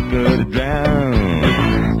deep I could drown.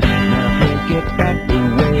 Now I can't get back the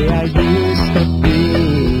way I used to be.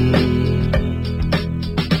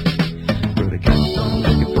 But I kept on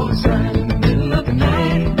looking for a sign in the middle of the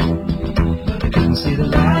night, but I couldn't see the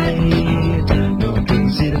light. No, I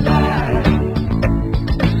couldn't see the light.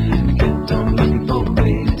 Kept on looking for a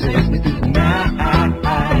way to take me through the night.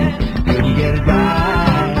 Couldn't get it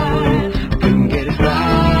right. Couldn't get it right.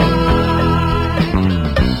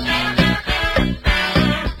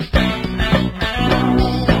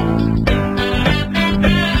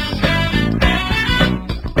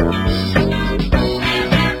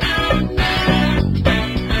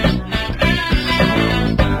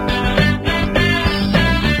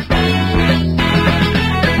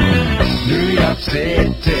 New York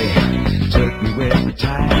City took me with the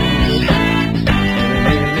tide, and I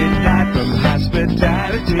nearly died from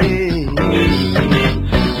hospitality.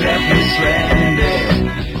 Left me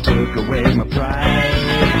stranded, took away my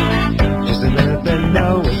pride, just another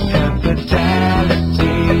low of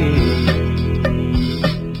fatality.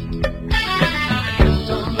 Kept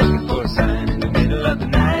on looking for a sign in the middle of the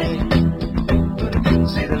night, but I couldn't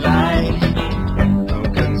see the light.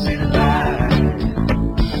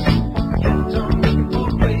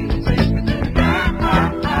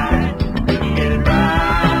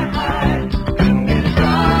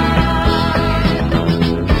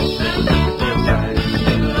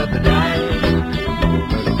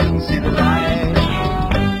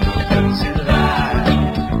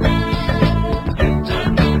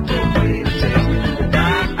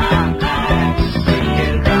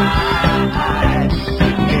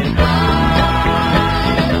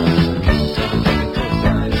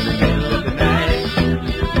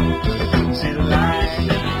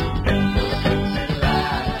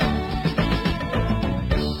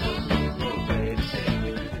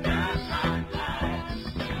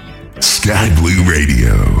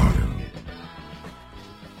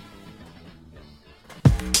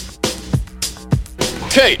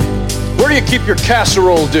 Kate, where do you keep your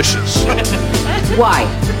casserole dishes? Why?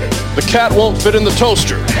 The cat won't fit in the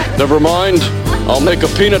toaster. Never mind. I'll make a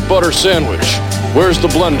peanut butter sandwich. Where's the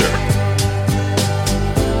blender?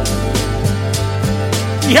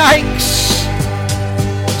 Yikes!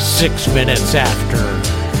 6 minutes after.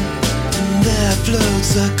 There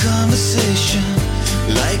floats a conversation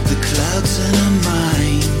like the clouds in our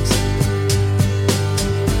minds.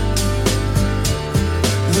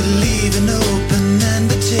 We're leaving open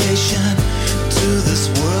invitation to this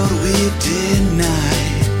world we've denied.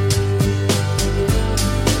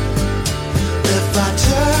 If I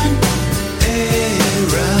turn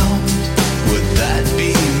around, would that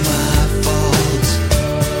be my fault?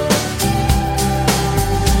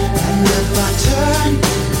 And if I turn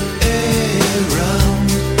around,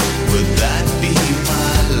 would that be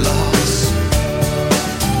my loss?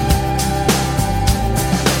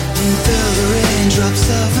 And feel the raindrops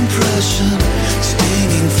of impression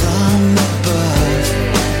stinging from above.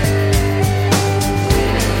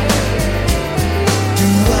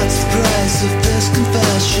 And what's the price of this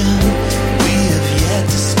confession we have yet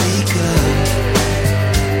to speak of?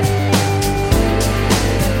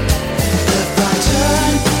 If I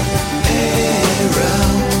turn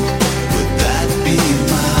around, would that be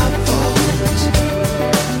my fault?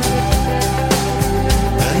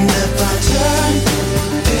 And if I turn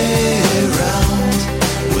around,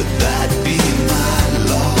 would that be my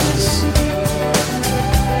loss?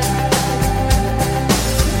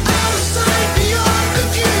 Out of sight, beyond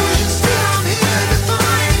confusion, still I'm here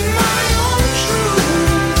defining my own truth.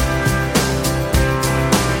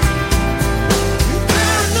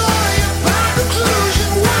 Paranoia about conclusion,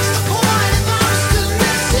 what's the point if I'm still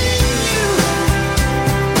missing you?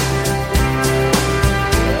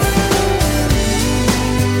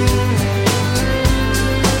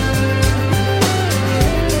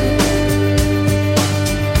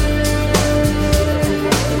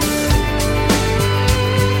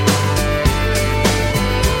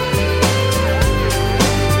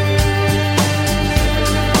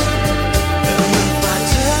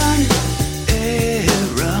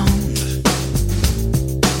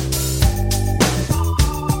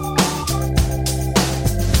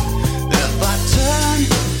 If I turn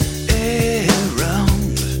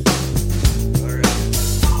around,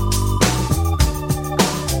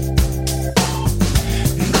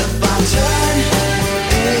 if I turn around, if I turn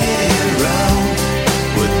around,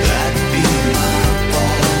 would that be my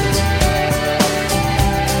fault?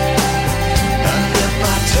 And if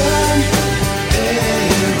I turn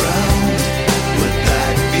around, would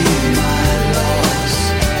that be my loss?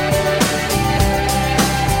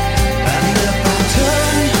 And if I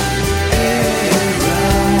turn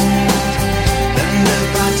around, and if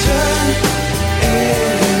I turn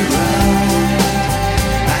around,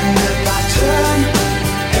 and if I turn around.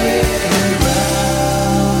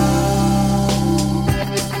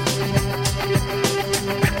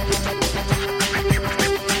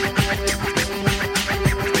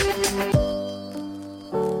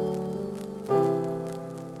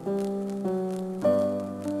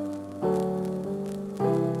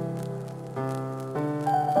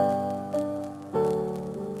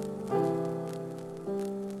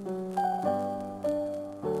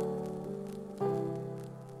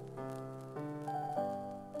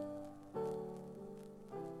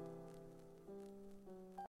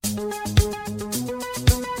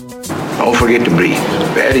 Don't forget to breathe.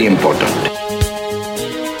 Very important.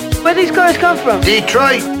 Where these cars come from?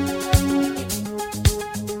 Detroit.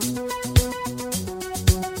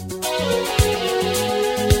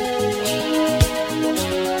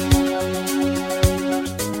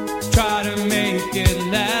 Try to make it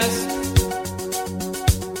last.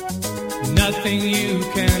 Nothing you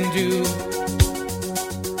can do.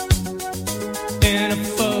 In a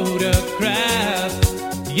photograph,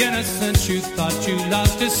 the innocence you thought you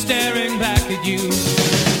lost is staring back at you.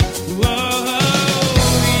 Whoa,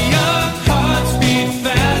 your hearts beat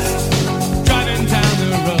fast, driving down the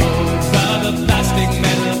road of a plastic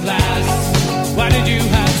metal glass. Why did you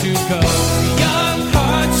have to go? Young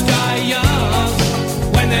hearts die young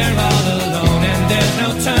when they're all alone, and there's no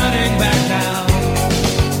turning back now.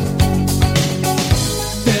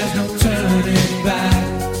 There's no turning back.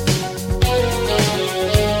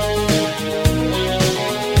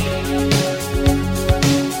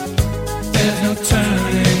 There's no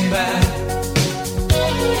turning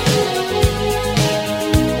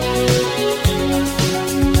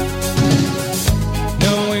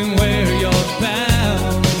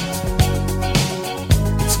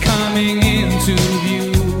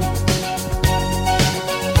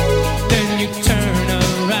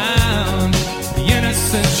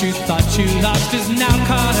thought you lost is now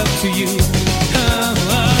caught up to you.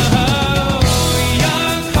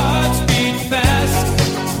 Young hearts beat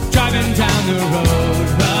fast, driving down the road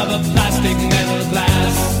of a plastic metal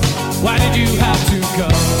glass. Why did you have to go?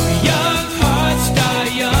 Young hearts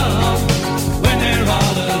die young when they're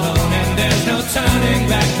all alone and there's no turning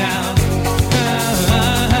back now.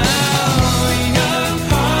 Young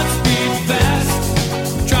hearts beat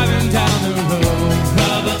fast, driving down the road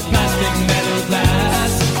of a plastic metal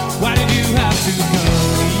glass. Why did you have to go?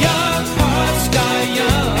 Young hearts die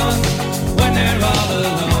young when they're all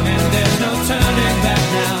alone and there's no turning back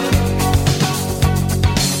now.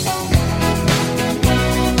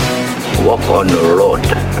 Walk on the road.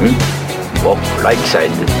 Walk right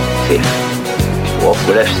side, safe. Walk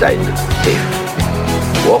left side, safe.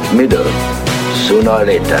 Walk middle. Sooner or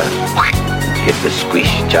later, hit the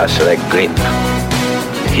squish just like grape.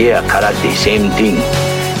 Here, karate, same thing.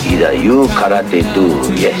 Either you karate do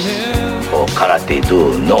yes, or karate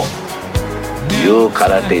do no. You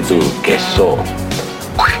karate do guess so.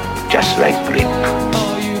 Just like grape.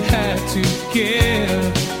 All you had to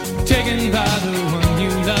give, taken by the one you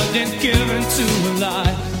loved and given to a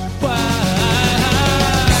lie. Why?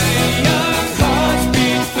 Young hearts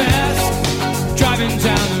beat fast, driving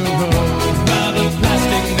down the road of a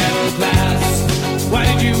plastic metal glass. Why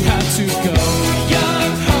did you have to go?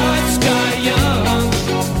 Young hearts die young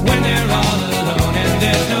when they're all alone and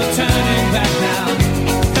there's no turning back now.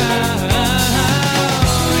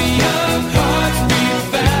 Young hearts beat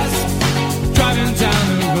fast, driving down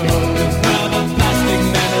the road of a plastic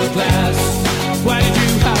metal glass. Why did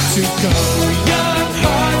you have to go? Young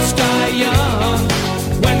hearts die young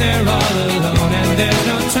when they're all alone and there's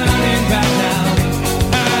no turning back now.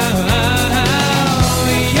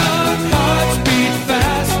 Young hearts beat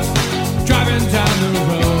fast, driving down the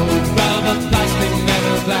road of a plastic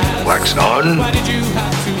metal glass. Wax on, Why did you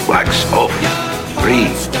have to wax off.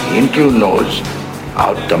 Breathe into nose,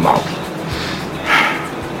 out the mouth.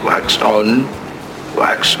 Wax on,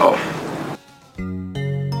 wax off.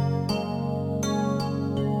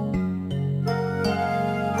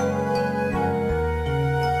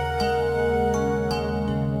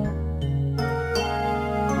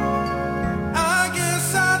 I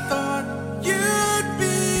guess I thought you'd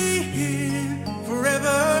be here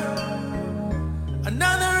forever.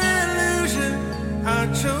 Another illusion I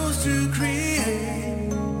chose to create.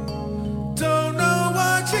 Don't know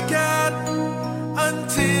what you got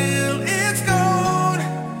until it's gone.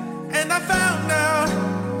 And I found out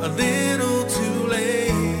a little too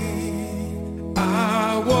late.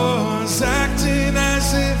 I was acting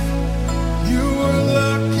as if you were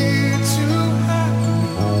lucky to have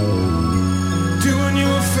doing you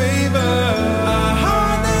a favor. I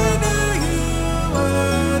hardly knew you were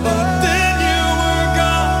there. But then you were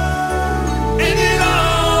gone, and it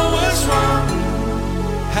all was wrong.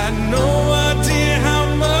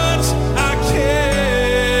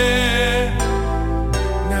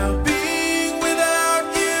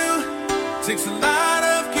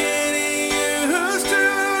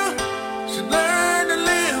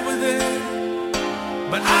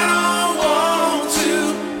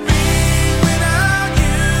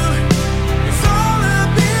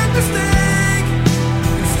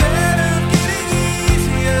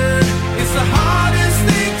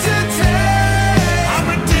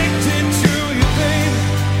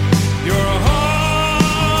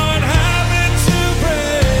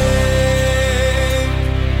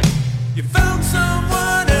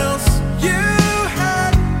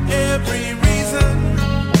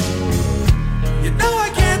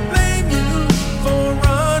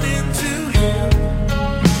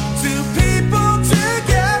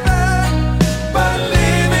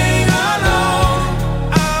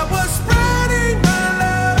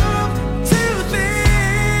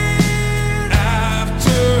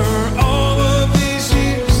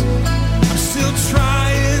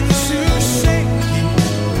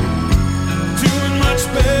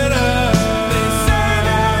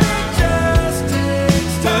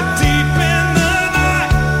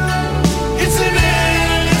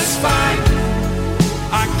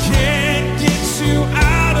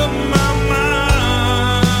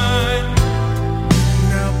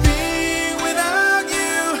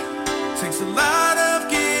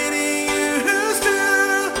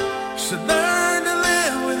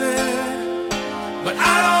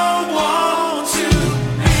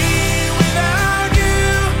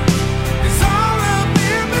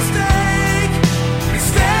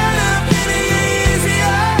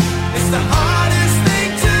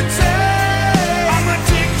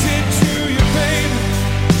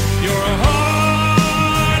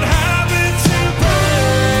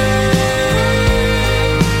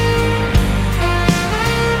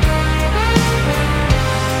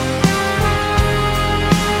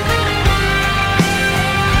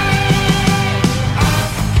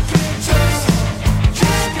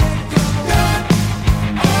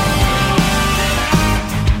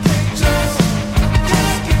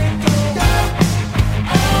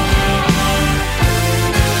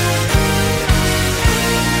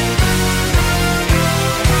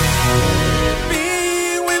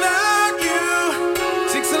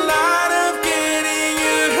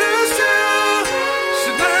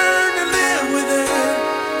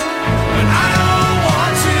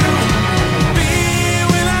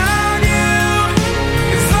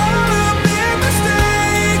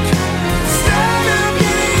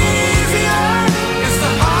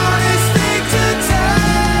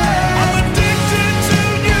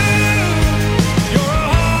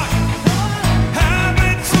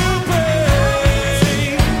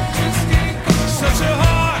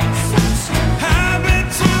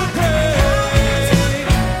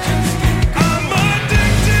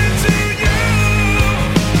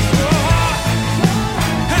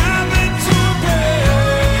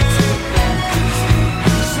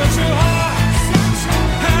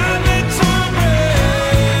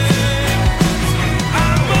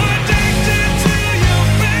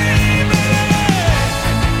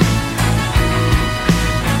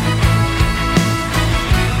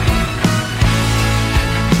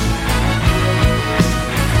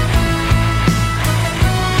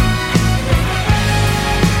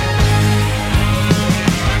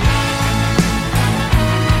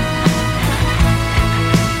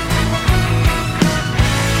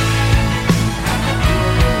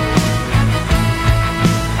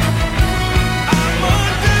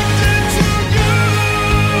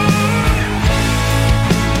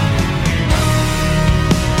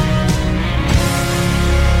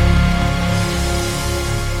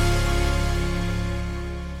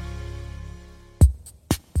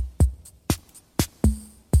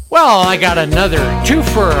 Well, I got another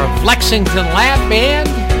twofer of Lexington Lab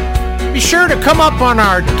Band. Be sure to come up on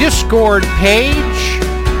our Discord page.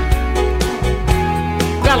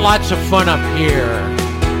 Got lots of fun up here.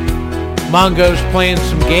 Mongo's playing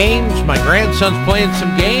some games. My grandson's playing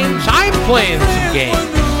some games. I'm playing some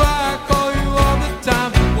games.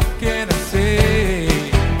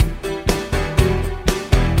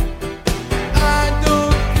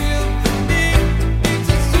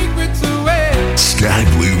 Sky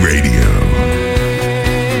Blue Radio.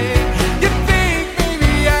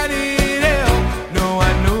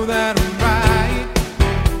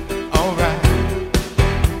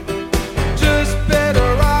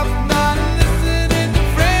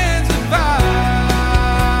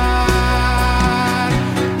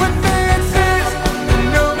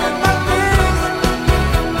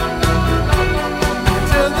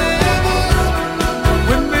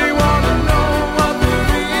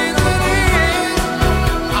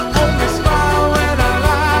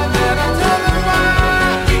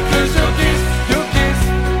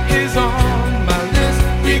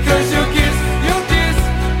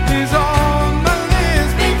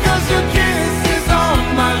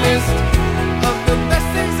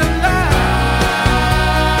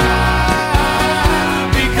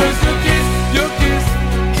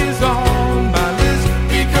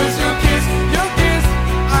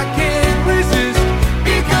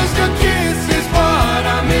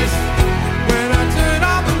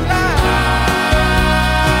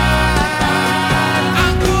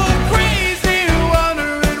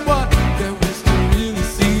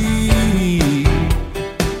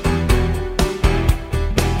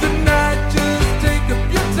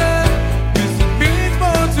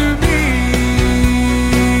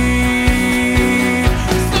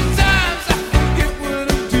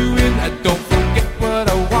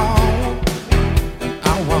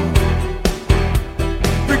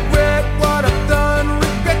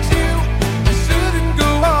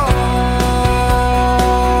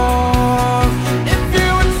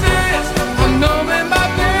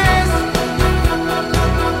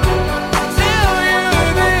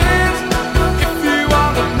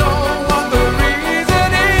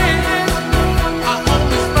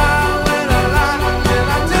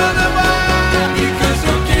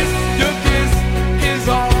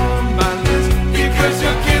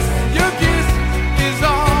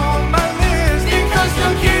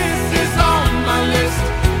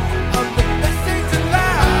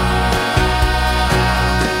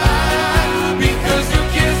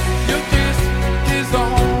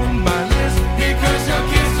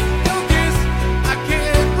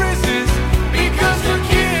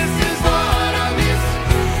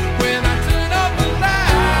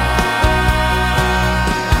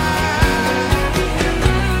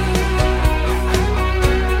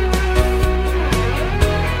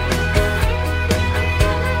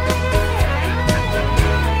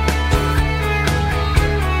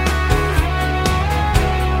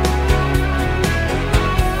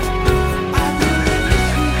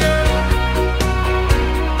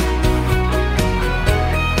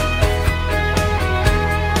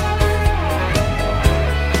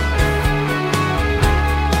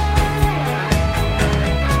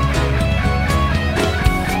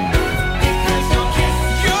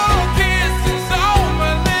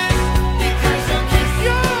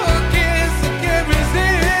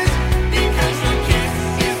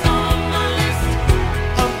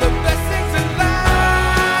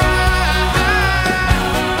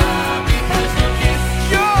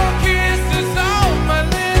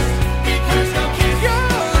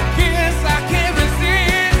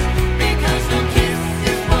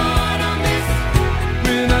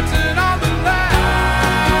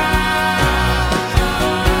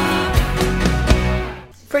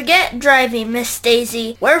 Forget driving, Miss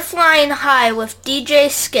Daisy. We're flying high with DJ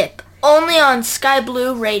Skip, only on Sky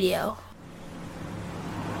Blue Radio.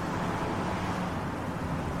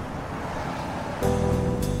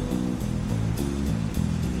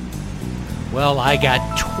 Well, I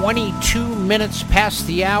got 22 minutes past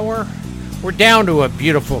the hour. We're down to a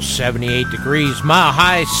beautiful 78 degrees, Mile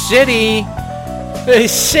High City. They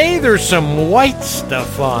say there's some white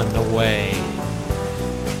stuff on the way.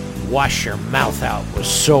 Wash your mouth out with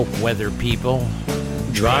soap, weather people.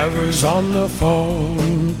 Drivers on the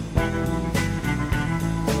phone.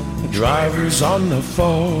 Drivers on the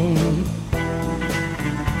phone.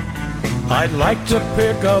 I'd like to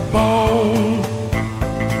pick a bone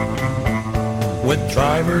with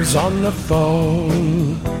drivers on the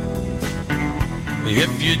phone.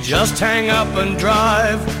 If you just hang up and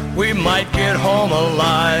drive, we might get home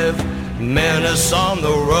alive. Menace on the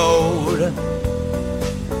road.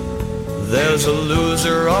 There's a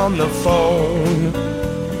loser on the phone.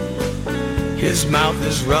 His mouth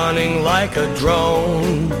is running like a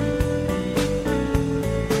drone.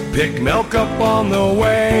 Pick milk up on the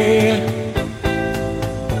way.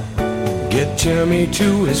 Get Jimmy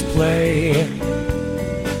to his play.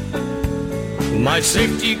 My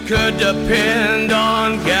safety could depend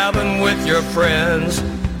on gabbing with your friends,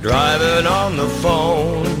 driving on the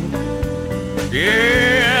phone.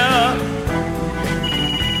 Yeah.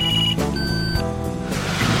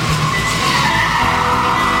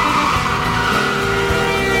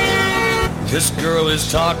 This girl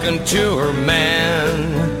is talking to her man.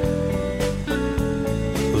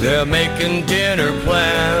 They're making dinner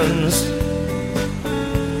plans.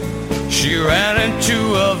 She ran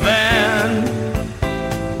into a van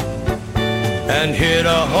and hit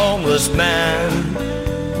a homeless man.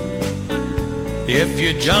 If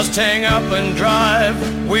you just hang up and drive,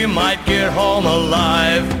 we might get home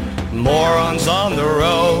alive. Morons on the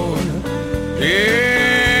road.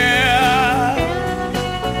 Yeah.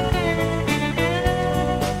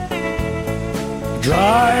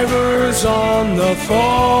 Drivers on the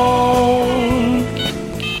phone.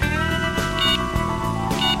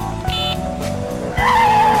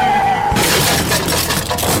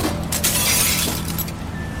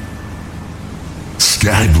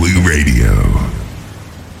 Sky Blue Radio.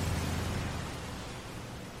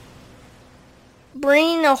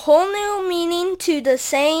 Bringing a whole new meaning to the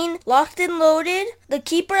saying, locked and loaded, the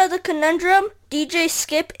keeper of the conundrum, DJ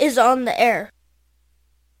Skip is on the air.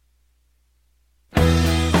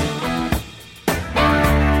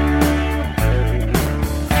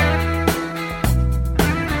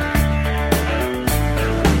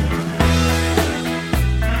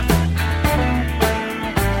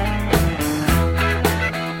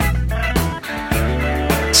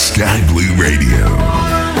 Sky Blue Radio.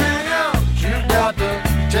 You got to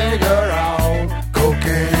take her out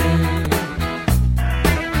cocaine.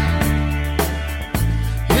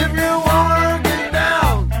 If you wanna get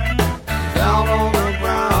down on the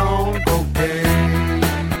ground, cocaine.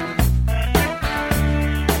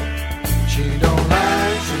 She don't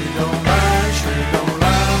like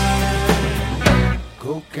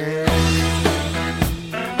cocaine.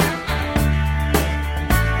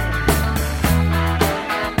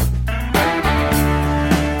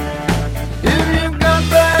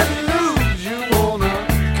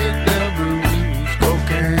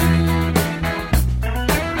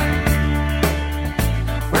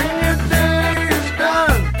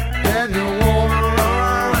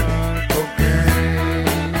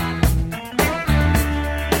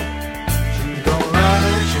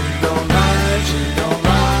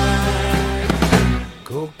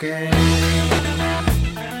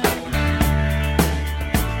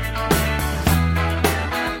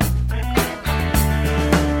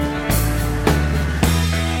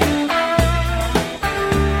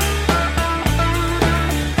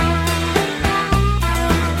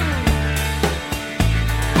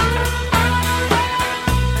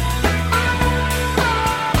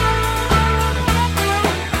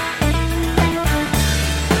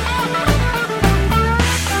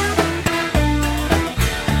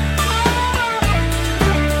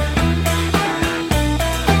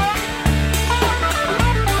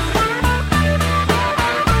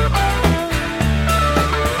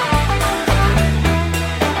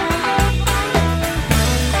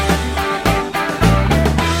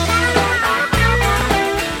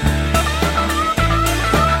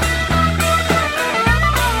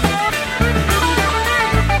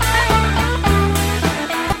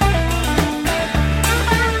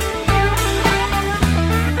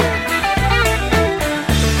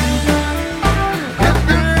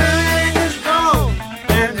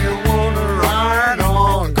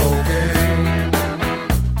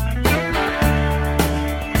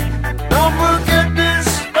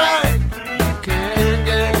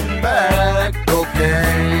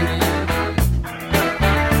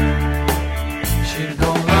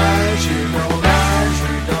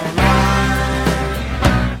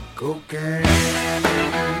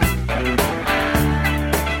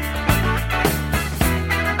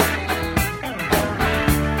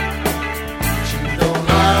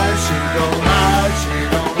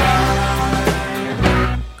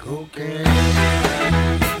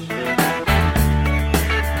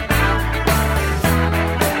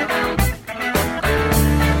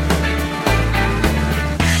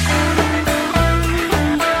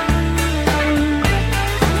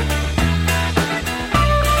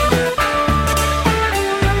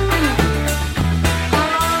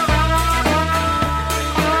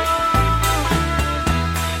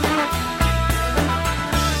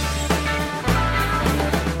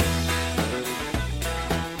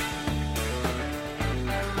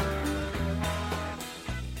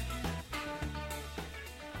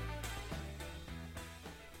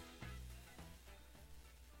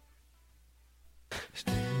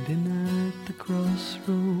 Standing at the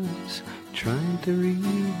crossroads, trying to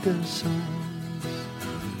read the signs,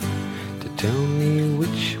 to tell me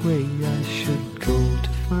which way I should go to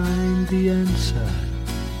find the answer.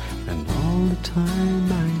 And all the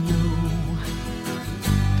time I know,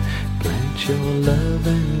 plant your love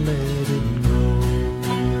and let it grow.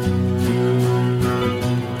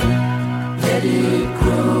 Let it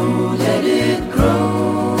grow, let it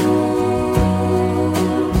grow.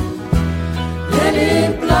 Let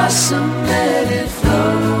it blossom, let it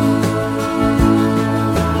flow.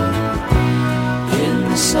 In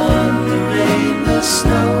the sun, the rain, the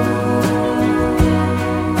snow.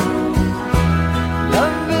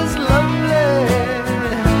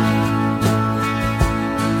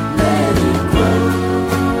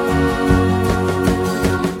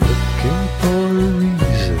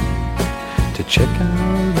 Check out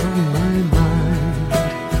on my mind.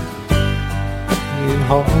 It's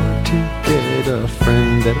hard to get a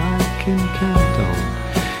friend that I can count on.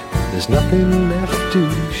 There's nothing left to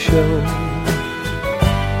show.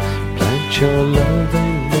 Plant your love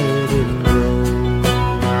and let it grow.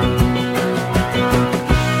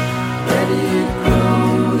 Let it grow,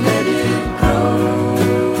 let it grow.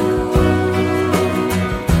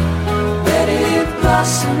 Let it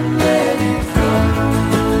blossom, let it flow.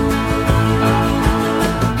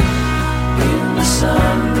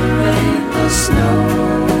 Sun, the rain, the snow.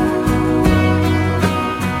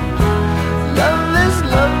 Love is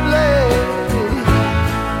lovely,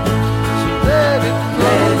 so let it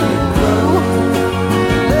grow,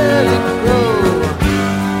 let it grow.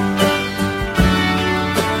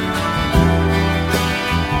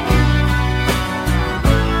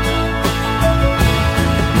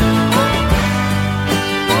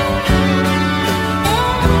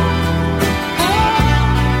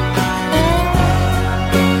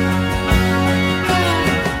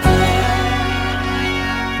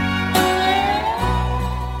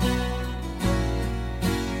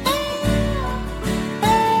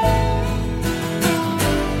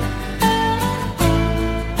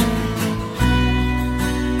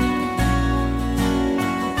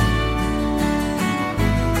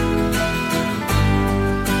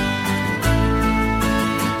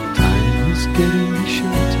 Getting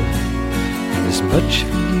shorter, there's much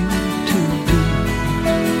for you to do.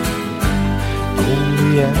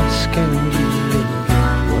 Only ask and you will get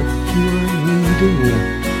what you are needing.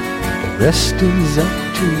 The rest is up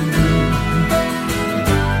to you.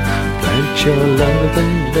 Plant your love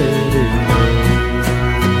and let it grow.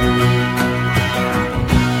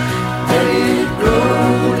 Let it grow,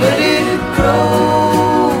 let it grow.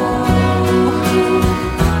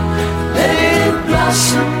 Let it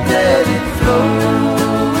blossom, let it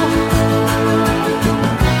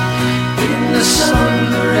in the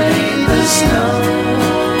sun, the rain, the snow.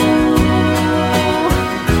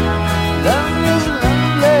 Love is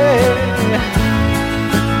lovely,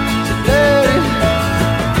 so let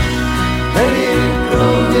it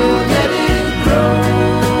grow, let it grow.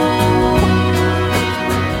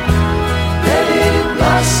 Let it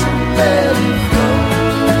blossom, let it flow.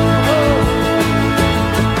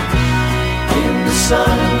 In the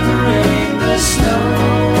sun, the rain, the snow.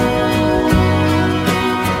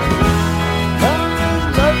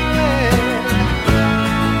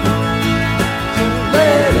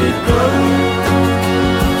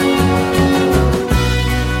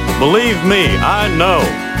 Believe me, I know.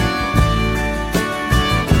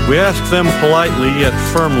 We ask them politely yet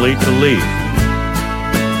firmly to leave.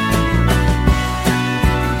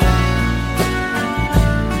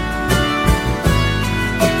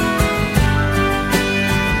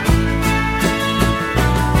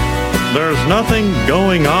 There's nothing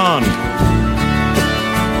going on.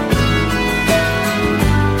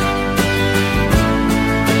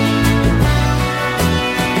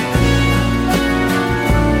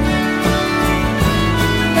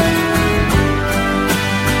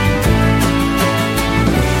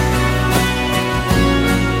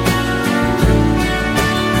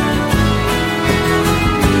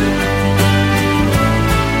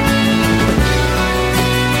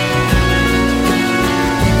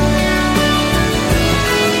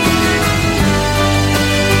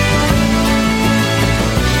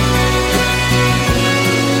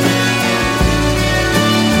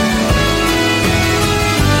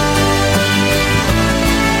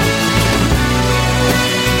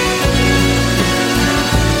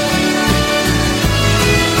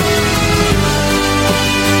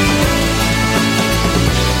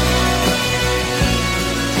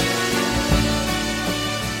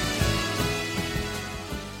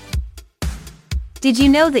 Did you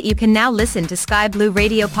know that you can now listen to Sky Blue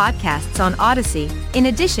Radio podcasts on Odyssey, in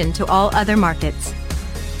addition to all other markets?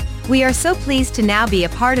 We are so pleased to now be a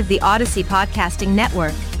part of the Odyssey Podcasting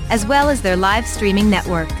Network, as well as their live streaming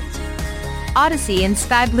network. Odyssey and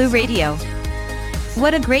Sky Blue Radio.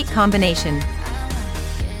 What a great combination.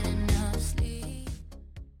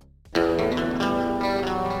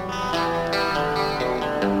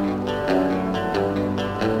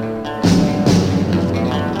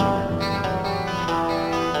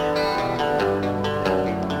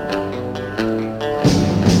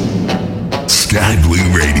 Sky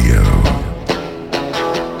Blue Radio.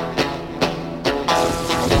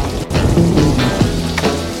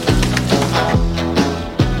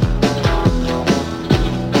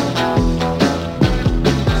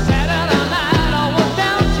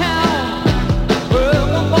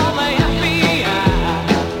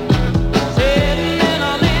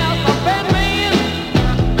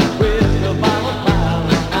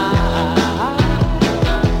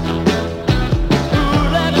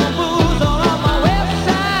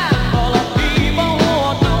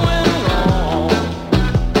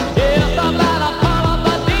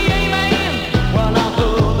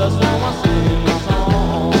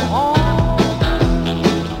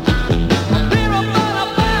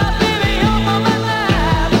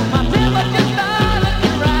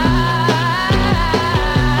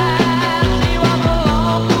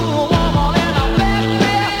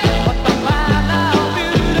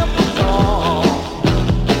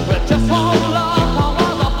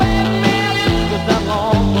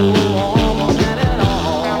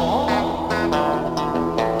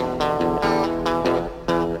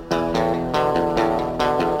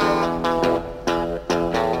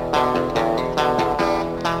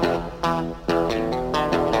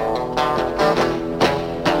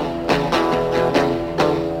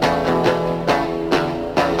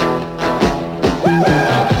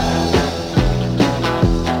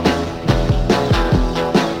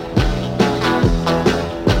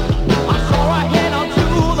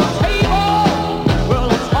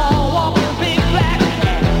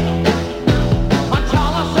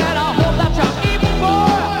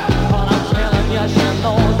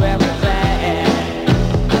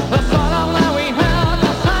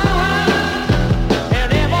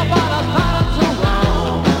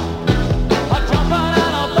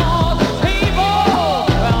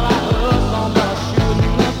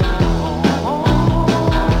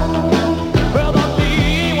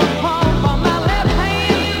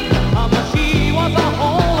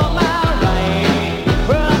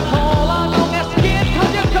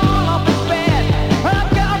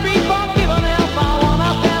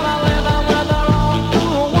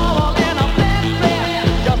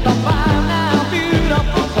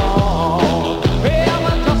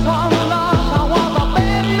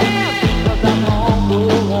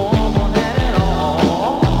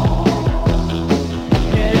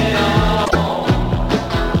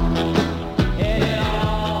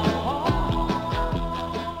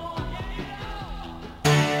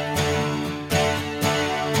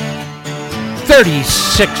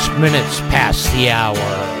 "36 minutes past the hour.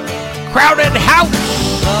 Crowded house."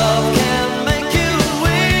 Love can make you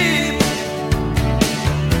weep,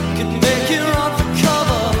 can make you run for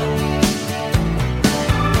cover.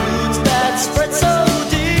 Roots that spread so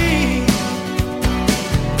deep,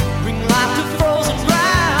 bring life to frozen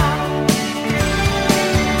ground.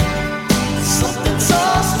 Something so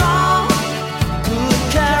strong could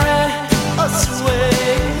carry us away.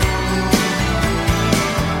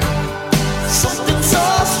 Something so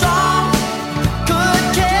strong could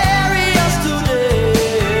carry us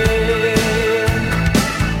today.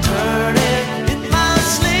 Turning in my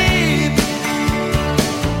sleep,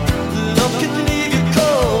 love can leave you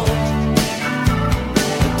cold.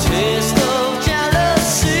 The taste of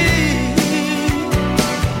jealousy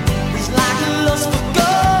is like a lust for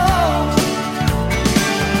gold.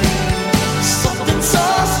 Something so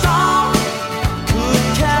strong could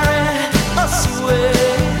carry us away.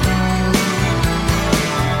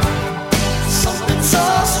 Something so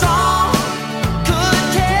strong could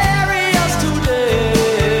carry us today.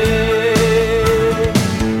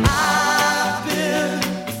 I've been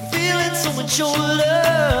feeling so much your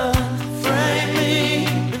love, frame me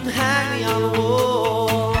and hang me on the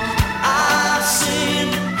wall. I've seen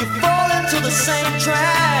you fall into the same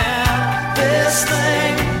trap. This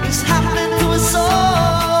thing is happening to us all.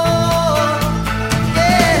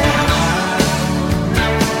 Yeah.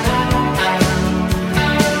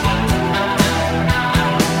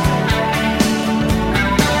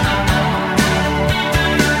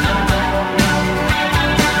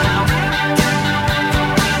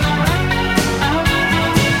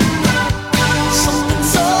 Something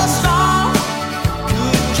so strong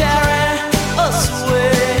could carry us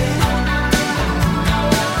away.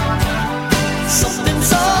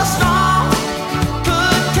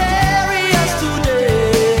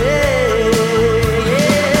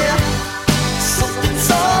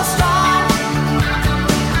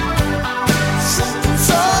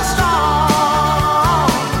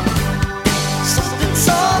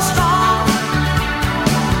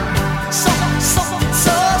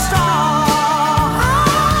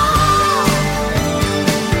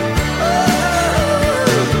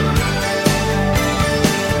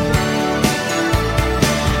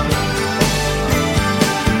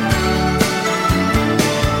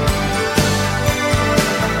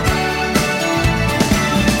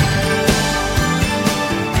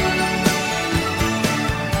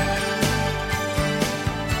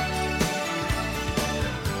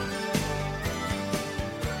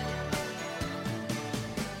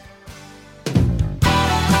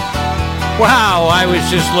 Wow, I was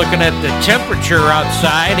just looking at the temperature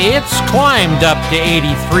outside. It's climbed up to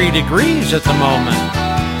 83 degrees at the moment.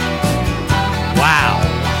 Wow.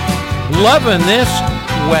 Loving this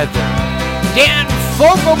weather. Dan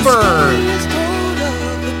Fogelberg.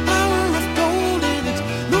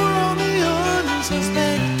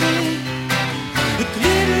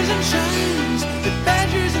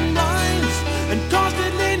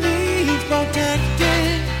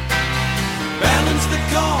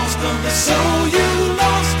 So you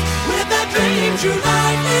lost with the dreams you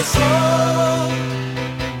lightly sold.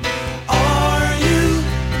 Are you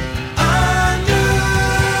under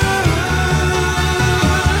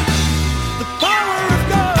the power of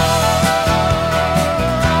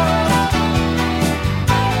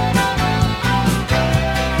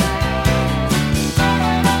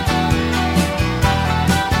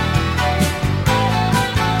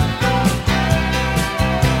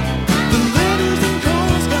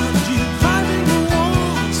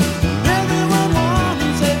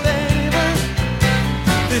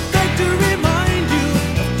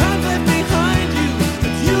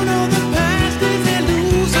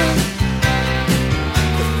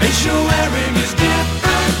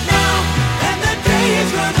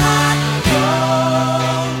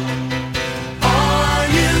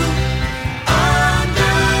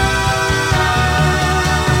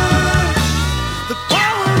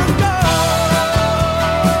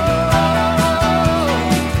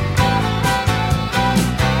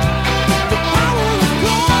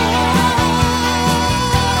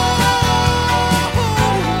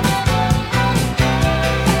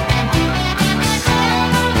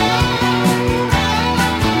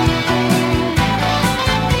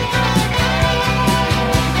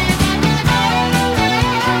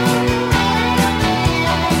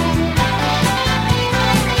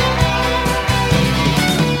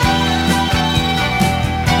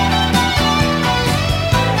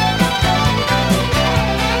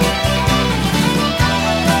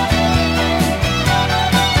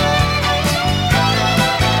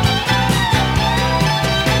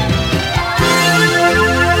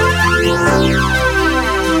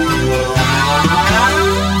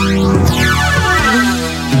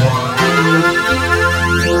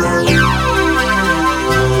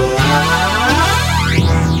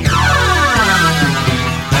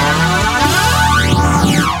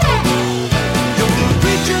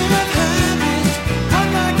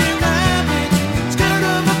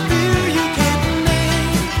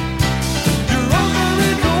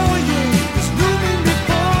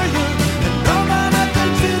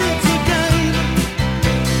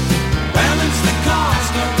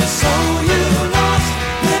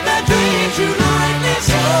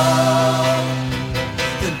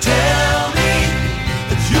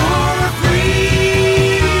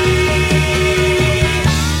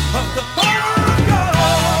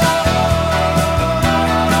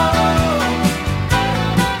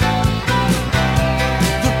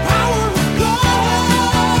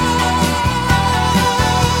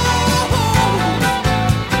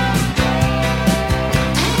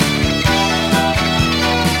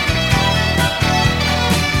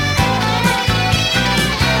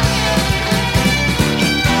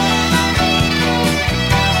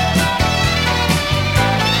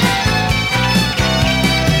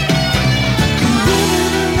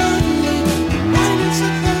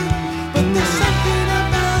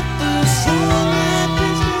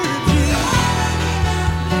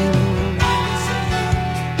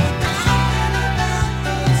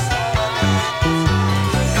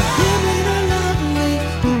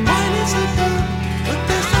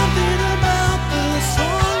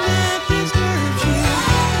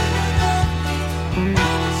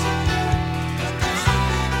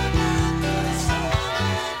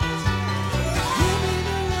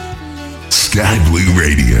Sky Blue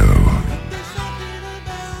Radio.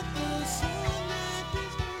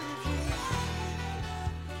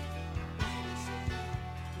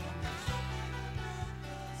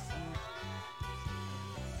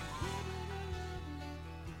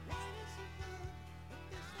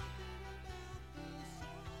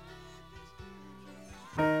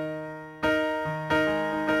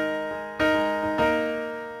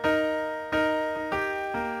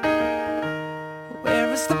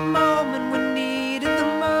 Where is the moment we need it the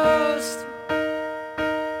most?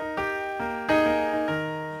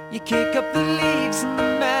 You kick up the leaves and the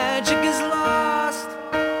magic is lost.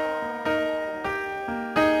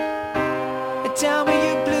 Tell me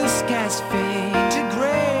your blue skies fade to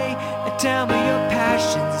gray. Tell me your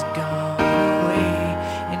passion's gone away.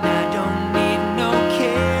 And I don't need no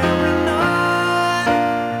carrying on.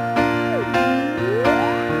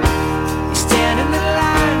 You stand in the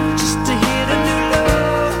line just to hear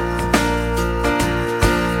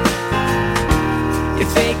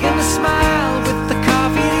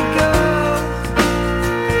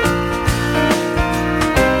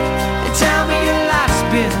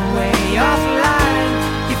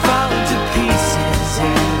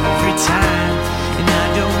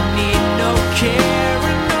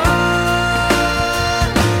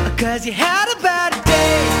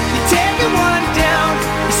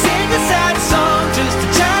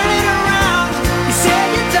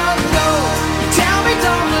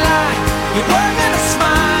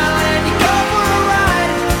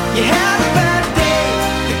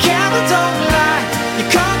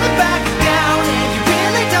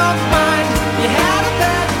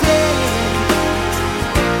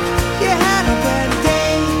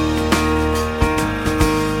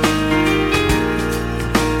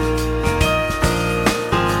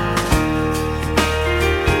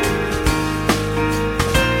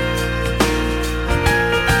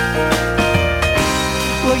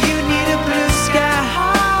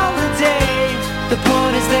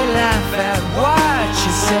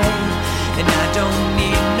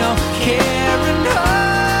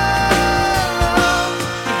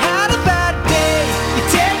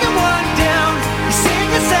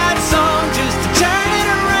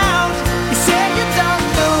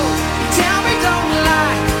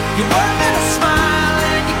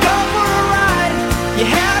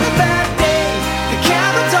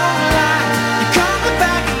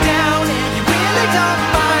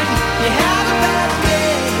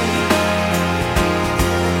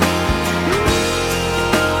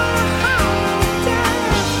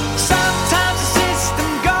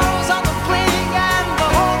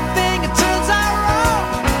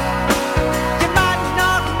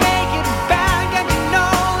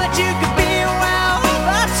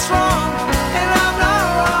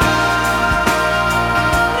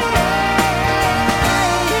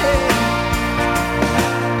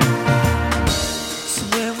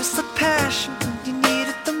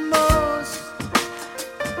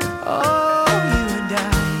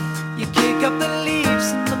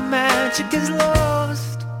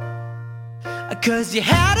 'Cause you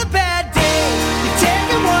had a bad day, you're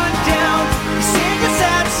taking one down, you sing a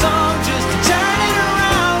sad song just to turn it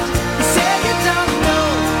around. You say you don't know,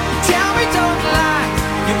 you tell me don't lie,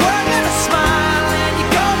 you weren't gonna smile and you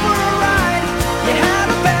go for a ride. You had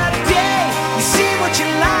a bad day, you see what you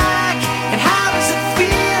like, and how does it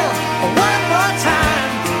feel? One more time,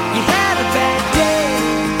 you had a bad day,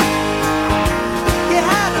 you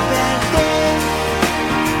had a bad day.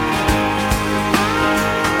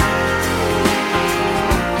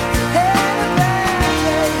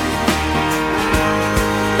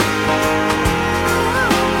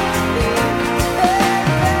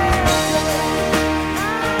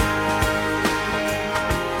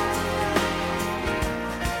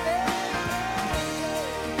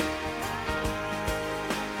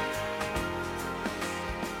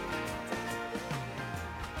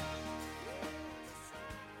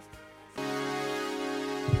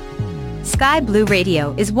 Sky Blue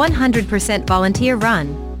Radio is 100% volunteer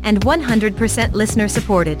run and 100% listener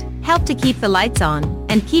supported. Help to keep the lights on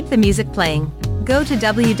and keep the music playing. Go to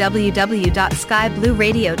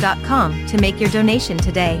www.skyblueradio.com to make your donation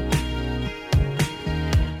today.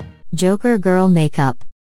 Joker Girl Makeup.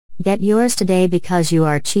 Get yours today because you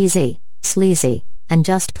are cheesy, sleazy, and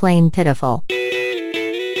just plain pitiful.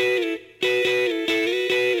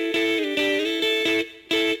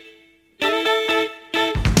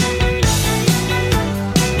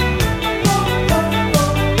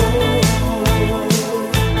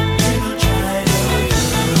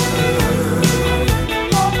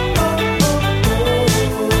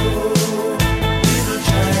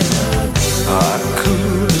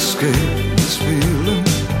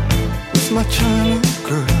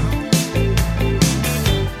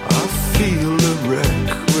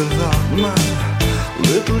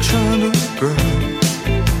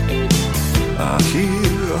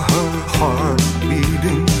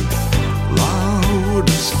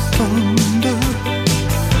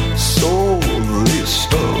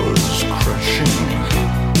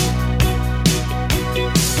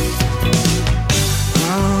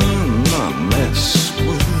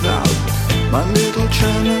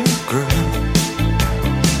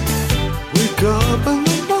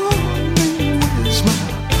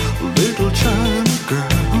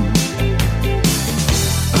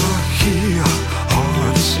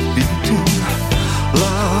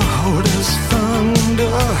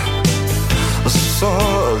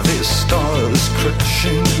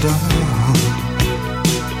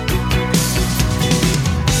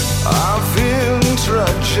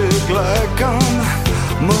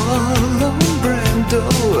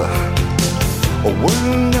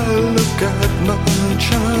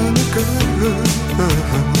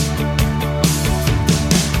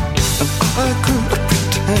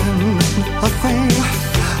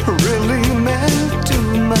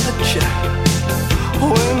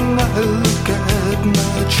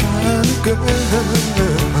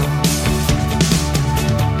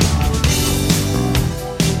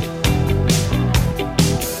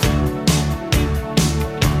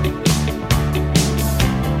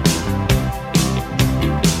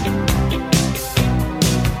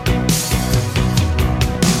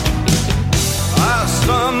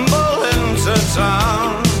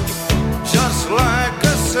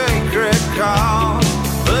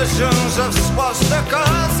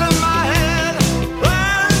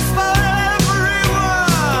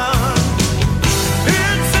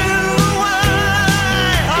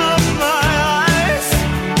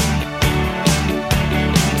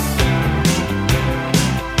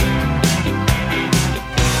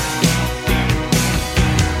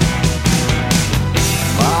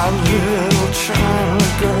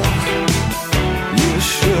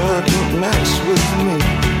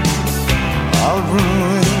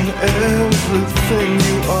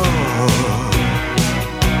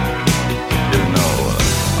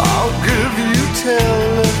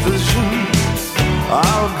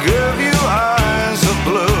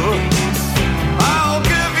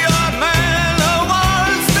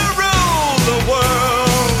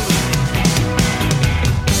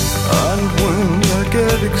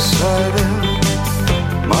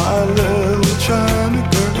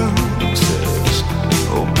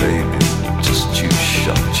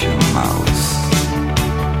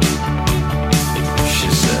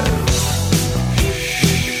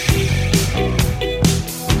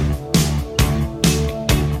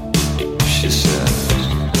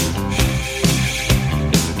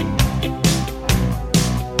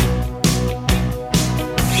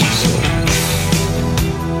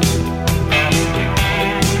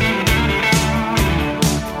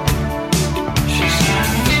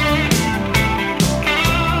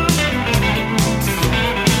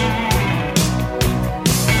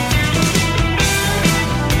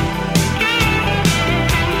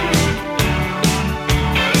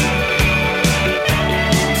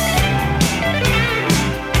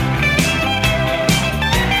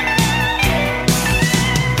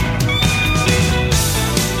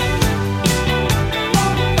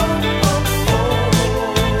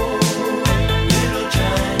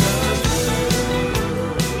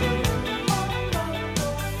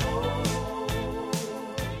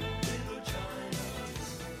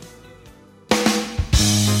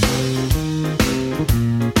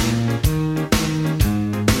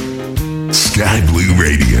 Sky Blue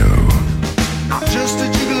Radio. I'm just a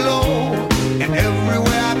gigolo, and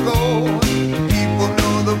everywhere I go, people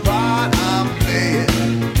know the part I'm playing.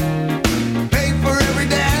 Pay for every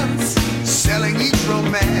dance, selling each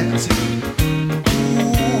romance.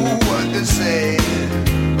 Ooh, what they say.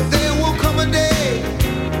 But there will come a day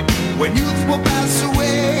when youth will pass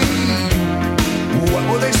away. What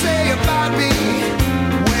will they say about me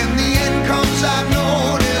when the end comes? I've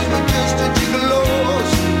noticed we're just a gigolos.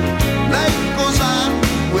 Life goes on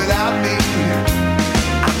without me.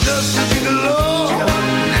 I'm just a gigolo,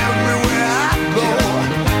 and everywhere I go,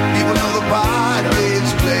 people know the part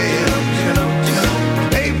it's playing.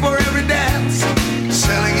 Pay for every dance,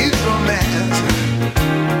 selling each romance.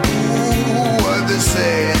 Ooh, what they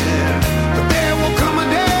say. But there will come a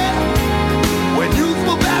day when youth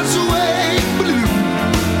will pass away.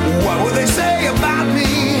 What will they say about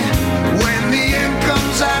me when the end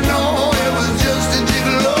comes? I know it was just a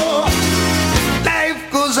gigolo. Life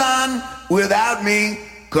goes on without me,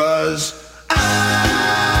 'cause I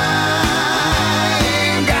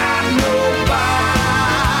ain't got nobody.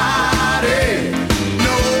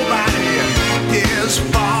 Nobody cares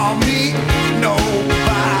for me.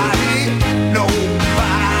 Nobody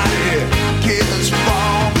cares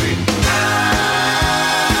for me.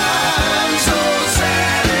 I'm so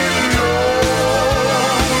sad and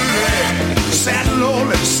lonely. Sad and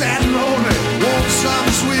lonely. Want some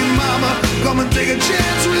sweet mama come and take a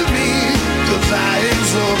chance with me, 'cause I ain't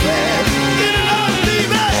so bad. Get it on,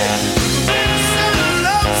 baby. Send a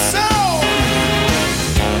love song.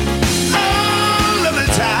 All of the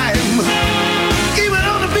time. Keep it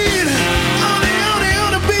on the beat. On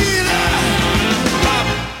the beat. Bop.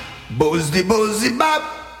 Bozzy, bozzy, bop.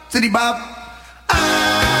 City bop. I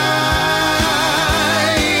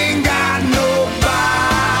ain't got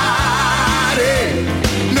nobody.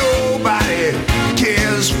 Nobody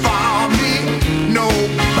cares for me.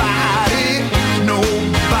 Nobody.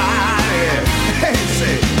 Hey,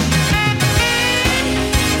 say.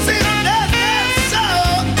 See that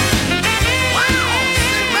song. Wow.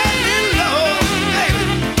 See my little love, baby.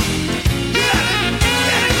 You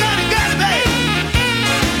got it, baby.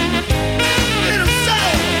 Little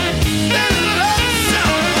soul. Little love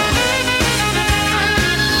song.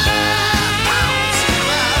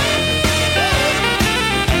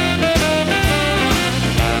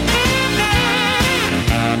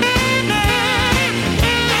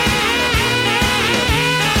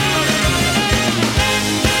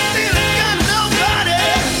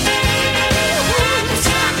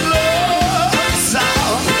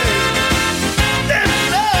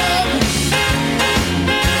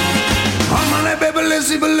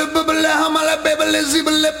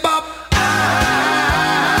 I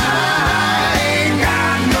ain't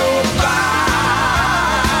got nobody.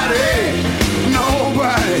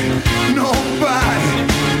 Nobody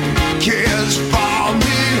cares for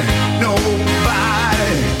me.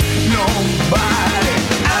 Nobody.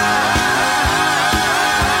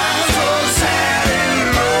 I'm so sad and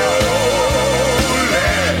lonely.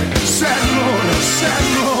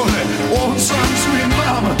 Want some sweet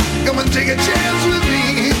mama come and take a chance with me,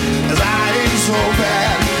 'cause I ain't so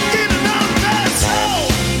bad. Get enough that soul.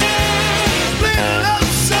 Little love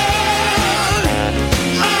song.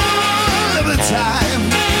 All of the time.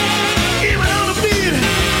 Keep it on the beat.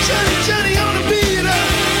 Johnny on the beat.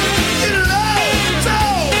 Get love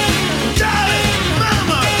soul. Darling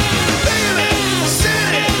mama. Baby.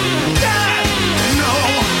 City. Got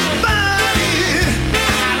nobody. I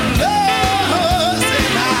love. Say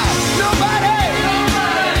now. Nobody.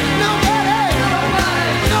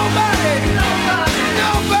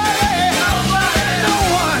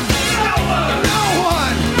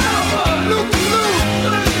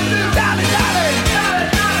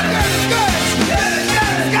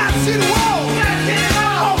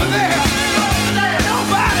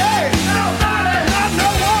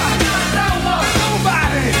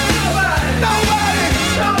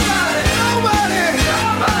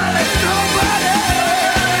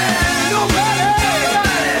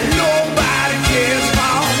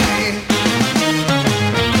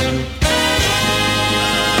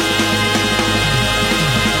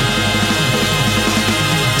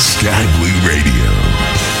 Sky Blue Radio.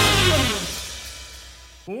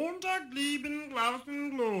 Montag, lieben,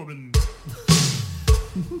 glauben, globen.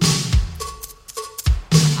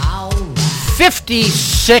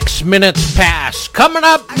 56 minutes past. Coming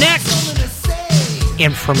up next,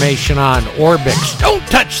 information on Orbix. Don't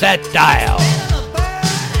touch that dial.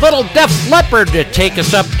 Little Def Leppard to take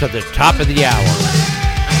us up to the top of the hour.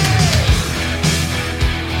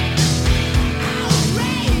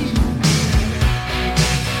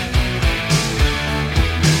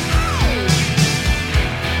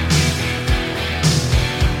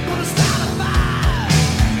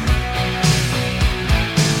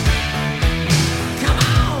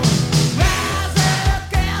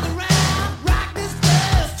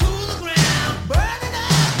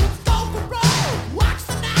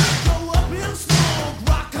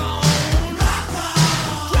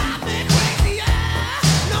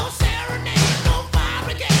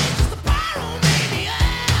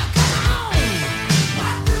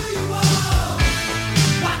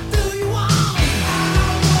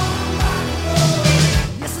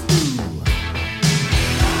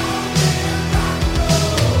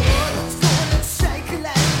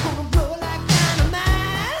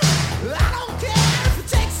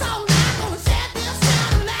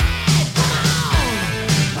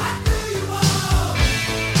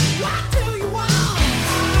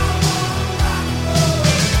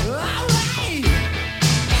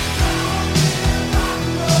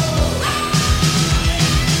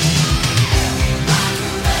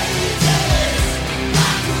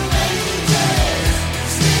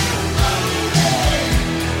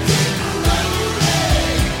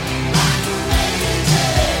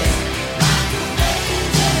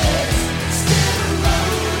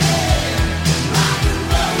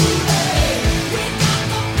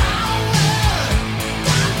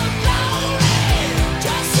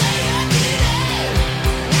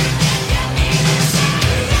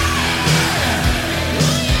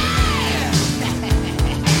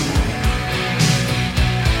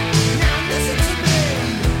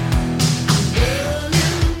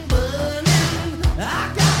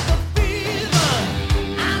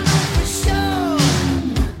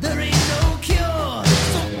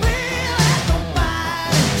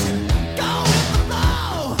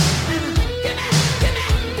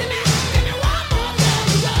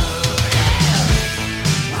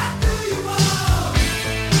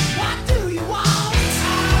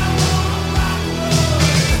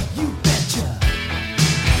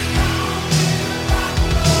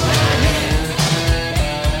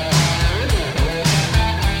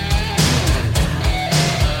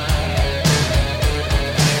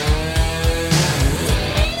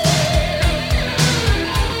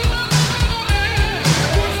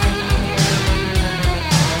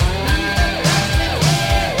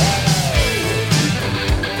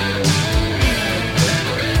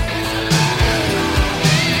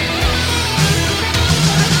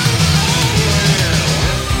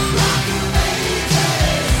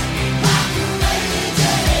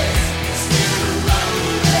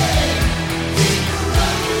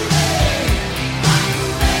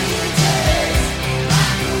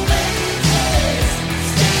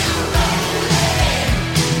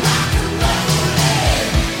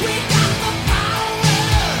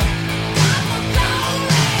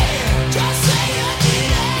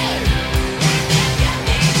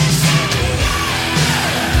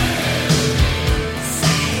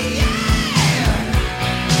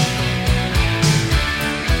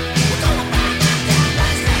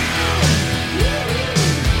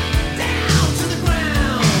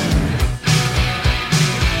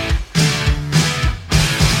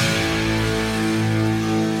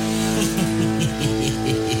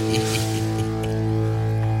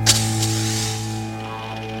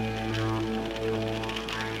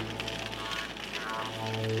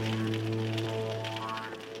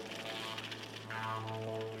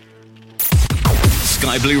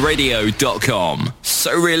 skyblueradio.com.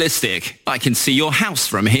 So realistic, I can see your house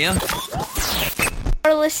from here.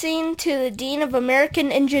 You're listening to the Dean of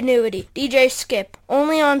American Ingenuity, DJ Skip,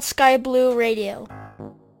 only on Sky Blue Radio.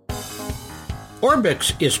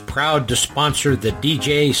 Orbix is proud to sponsor the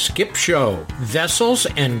DJ Skip Show. Vessels,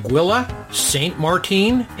 Anguilla, St.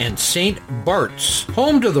 Martin, and St. Bart's.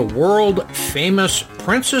 Home to the world-famous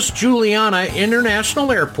Princess Juliana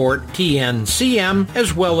International Airport, TNCM,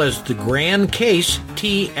 as well as the Grand Case,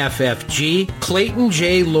 TFFG, Clayton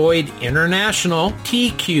J. Lloyd International,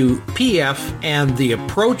 TQPF, and the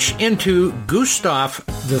approach into Gustav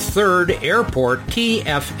III Airport,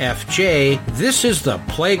 TFFJ. This is the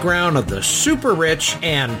playground of the super rich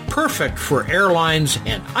and perfect for airlines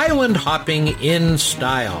and island hopping in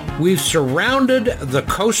style. We've surrounded the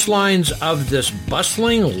coastlines of this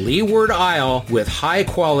bustling leeward isle with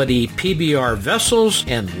high-quality PBR vessels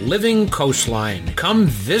and living coastline. Come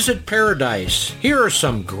visit paradise. Here are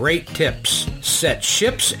some great tips. Set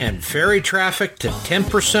ships and ferry traffic to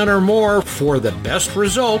 10% or more for the best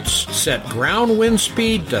results. Set ground wind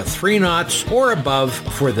speed to 3 knots or above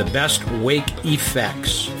for the best wake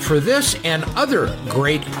effects. For this and other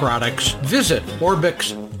great products, visit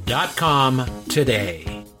Orbix.com today.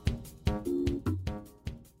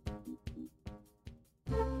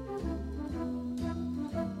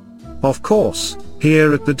 Of course,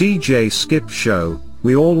 here at the DJ Skip Show,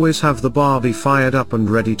 we always have the Barbie fired up and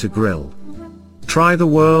ready to grill. Try the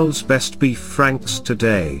world's best beef franks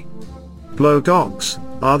today. Blow Dogs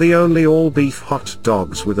are the only all-beef hot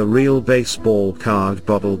dogs with a real baseball card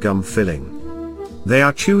bubblegum filling. They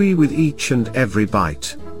are chewy with each and every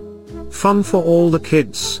bite. Fun for all the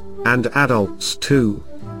kids, and adults too.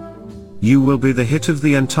 You will be the hit of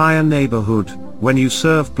the entire neighborhood when you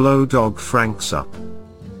serve Blow Dog Franks up.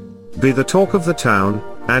 Be the talk of the town,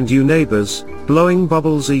 and you neighbors, blowing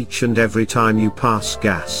bubbles each and every time you pass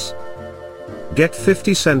gas. Get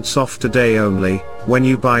 50 cents off today only, when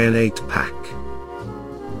you buy an 8-pack.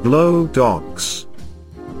 Blow Dogs.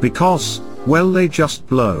 Because, well, they just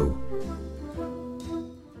blow.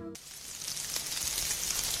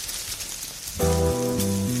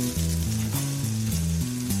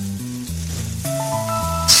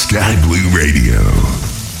 Sky Blue Radio.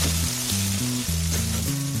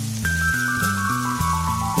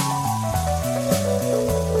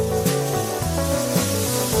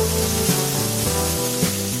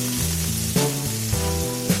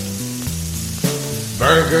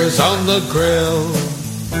 Burgers on the grill.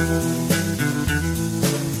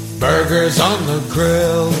 Burgers on the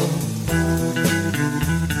grill.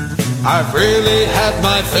 I've really had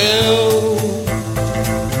my fill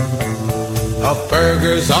of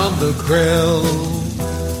burgers on the grill.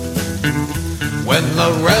 When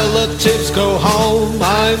the relatives go home,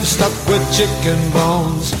 I'm stuck with chicken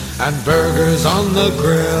bones and burgers on the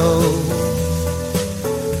grill.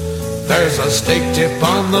 There's a steak tip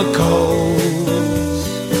on the coals.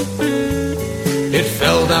 It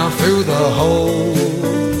fell down through the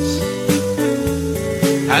holes,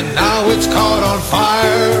 and now it's caught on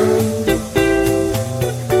fire.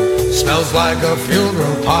 Smells like a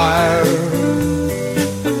funeral pyre.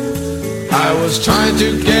 I was trying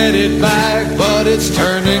to get it back, but it's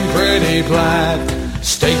turning pretty black.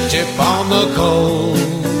 Steak tip on the coals.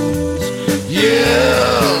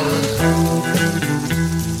 Yeah.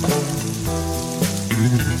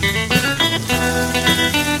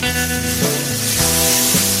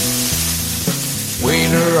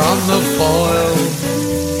 Wiener on the foil.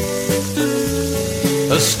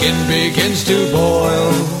 The skin begins to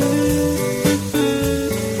boil.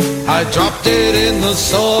 I dropped it in the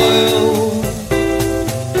soil.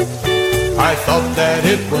 I thought that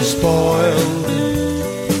it was spoiled.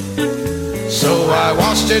 So I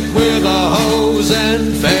washed it with a hose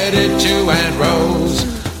and fed it to Aunt Rose.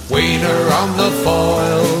 Wiener on the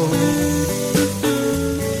foil.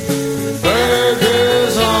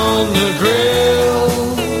 Burgers on the grill.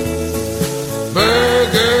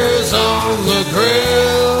 Burgers on the grill.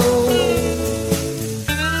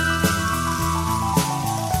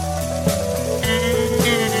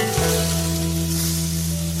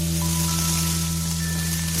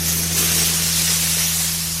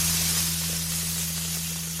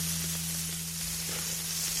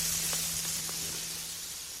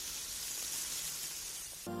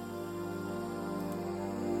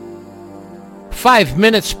 Five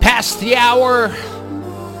minutes past the hour.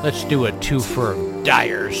 Let's do a two for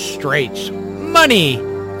Dire Straits. Money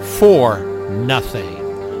for Nothing.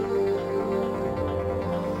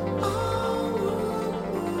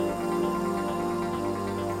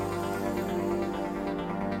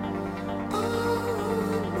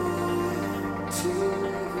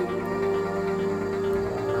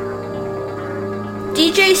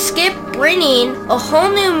 DJ Skip bringing a whole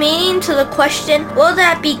new meaning to the question, will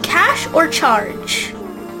that be cash or charge?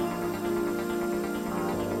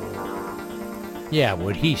 Yeah,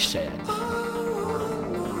 what he said.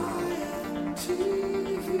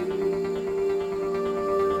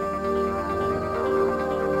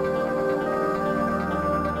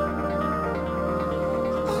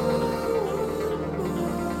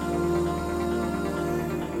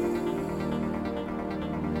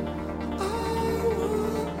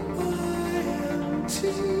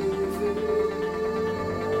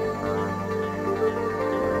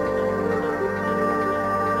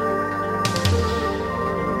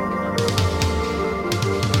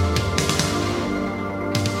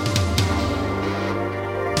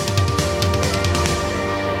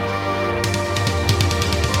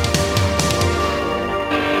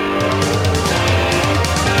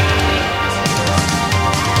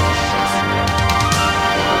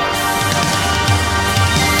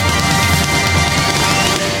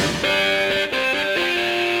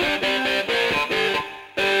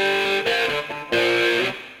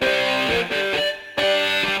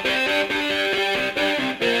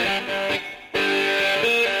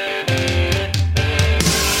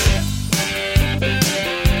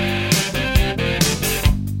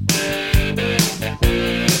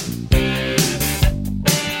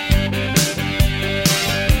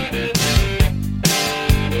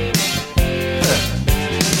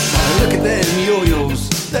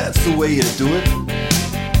 way you do it.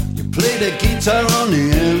 You play the guitar on the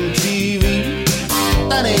MTV.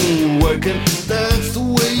 That ain't working, that's the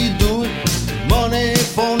way you do it. Money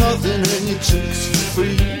for nothing and your chicks for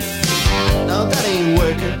free. Now that ain't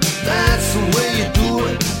working, that's the way you do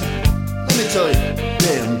it. Let me tell you,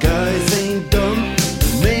 damn guys ain't dumb.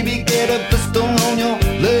 Maybe get a blister on your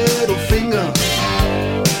little finger.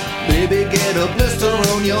 Maybe get a blister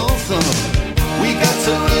on your thumb. We got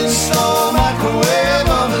to install microwave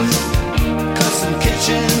ovens, custom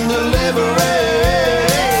kitchen deliveries.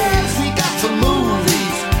 We got to move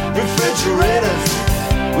these refrigerators.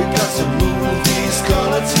 We got to move these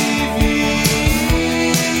color TVs.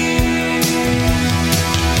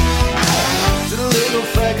 To the little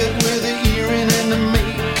faggot with the earring and the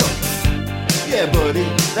makeup. Yeah, buddy,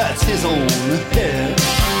 that's his own hair.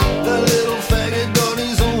 The little faggot got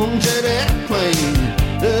his own jet airplane.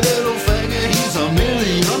 The little faggot, he's a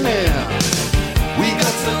millionaire. We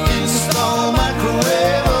got to install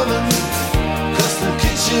microwave oven, custom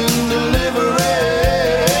kitchen deliveries.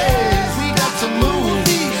 We got to move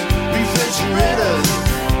these refrigerators.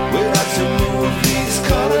 We got to move these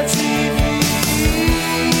color TVs.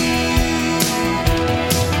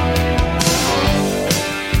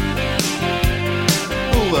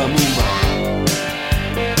 Move on, move on.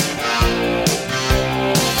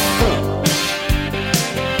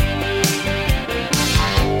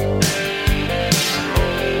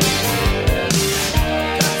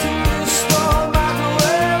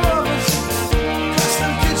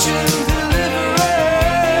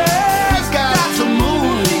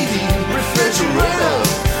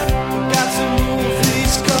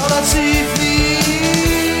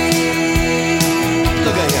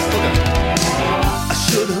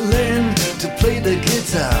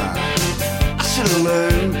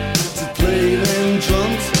 Learn to play them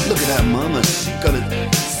drums. Look at that mama, she got it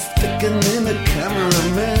sticking in the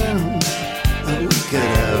cameraman. We could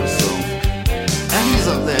have some. And he's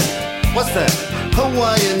up there. What's that?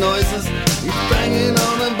 Hawaiian noises. He's banging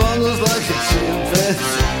on the bongos like a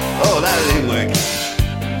chimpanzee. Oh, that ain't working.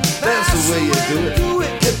 That's the way you do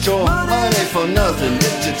it. Get your money for nothing.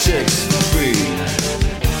 Get your chicks for free.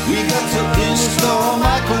 We got to install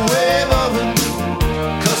microwave oven,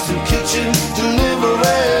 custom kitchen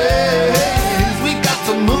deliveries. We got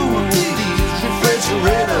to move these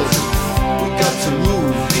refrigerators. We got to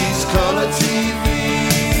move these color TVs.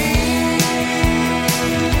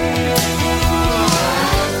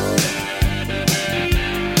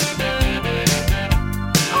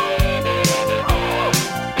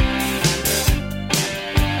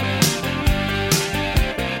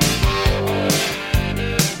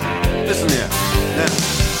 Listen here, now,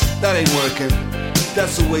 that ain't working.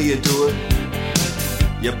 That's the way you do it.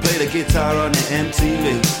 You play the guitar on the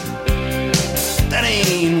MTV. That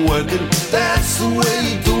ain't working. That's the way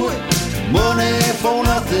you do it. Money for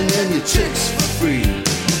nothing and your chicks for free.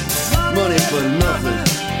 Money for nothing,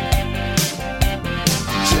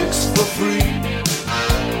 chicks for free.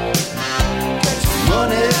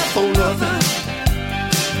 Money for nothing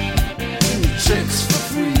and your chicks for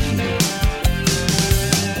free.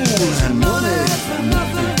 Ooh, and money for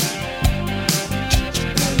nothing,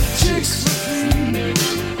 chicks for free.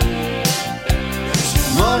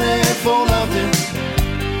 Money for nothing,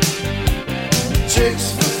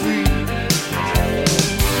 chicks for free.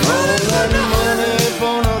 All that money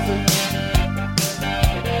for nothing.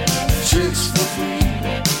 Chicks for free.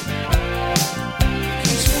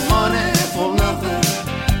 Some money for nothing.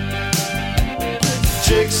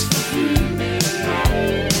 Chicks for free.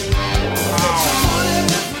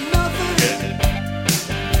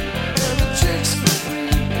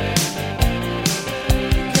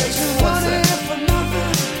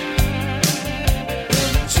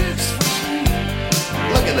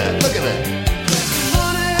 Look at that.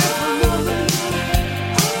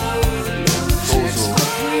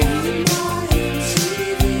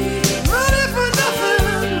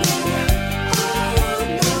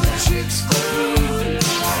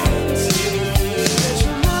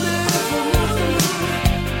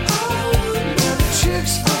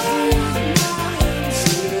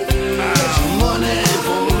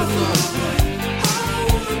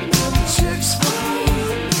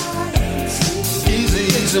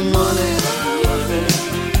 Easy money,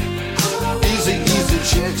 easy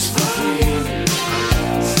chicks for free.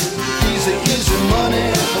 Easy money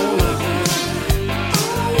for nothing.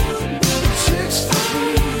 Chicks for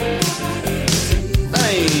free. That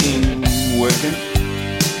ain't working.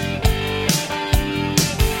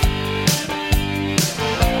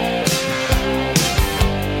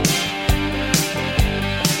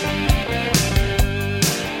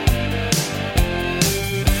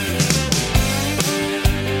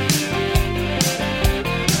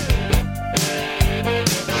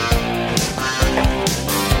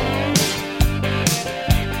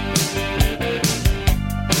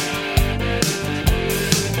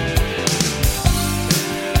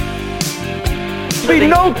 Be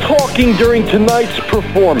no talking during tonight's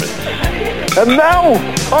performance. And now,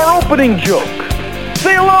 our opening joke.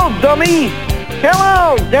 Say hello, dummy.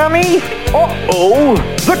 Hello, dummy. Uh-oh,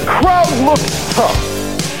 the crowd looks tough.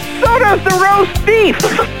 So does the roast beef.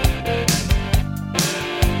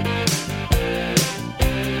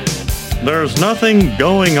 There's nothing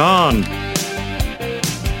going on.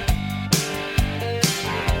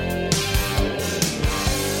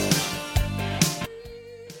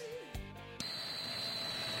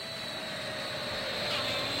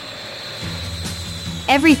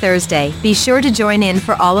 Every Thursday, be sure to join in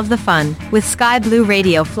for all of the fun with Sky Blue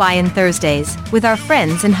Radio Fly-In Thursdays with our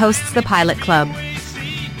friends and hosts the Pilot Club.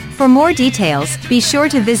 For more details, be sure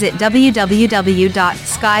to visit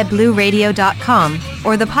www.skyblueradio.com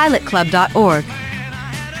or thepilotclub.org.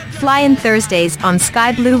 Fly-In Thursdays on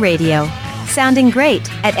Sky Blue Radio, sounding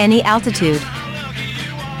great at any altitude.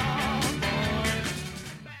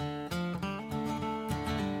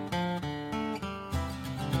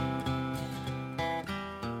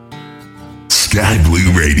 Sky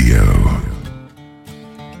Blue Radio.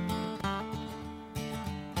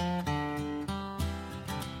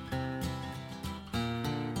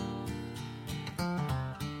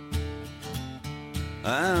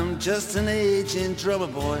 I'm just an aging drummer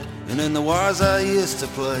boy, and in the wars I used to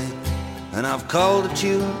play, and I've called a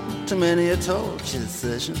tune to many a torture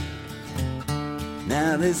session.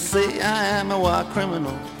 Now they say I am a war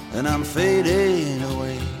criminal, and I'm fading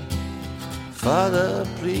away. Father,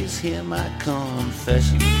 please hear my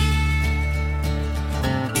confession.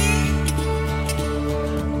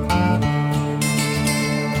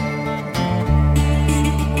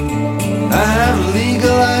 I have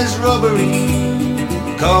legalized robbery,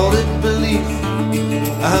 called it belief.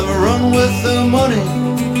 I have run with the money,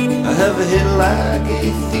 I have hit like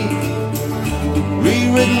a thief.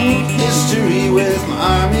 Rewritten history with my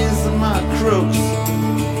armies and my crooks,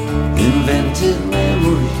 invented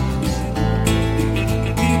memories.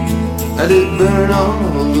 I did burn all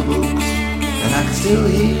the books, and I can still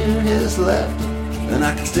hear his laughter, and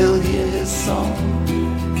I can still hear his song.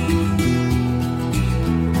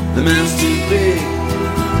 The man's too big,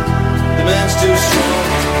 the man's too strong.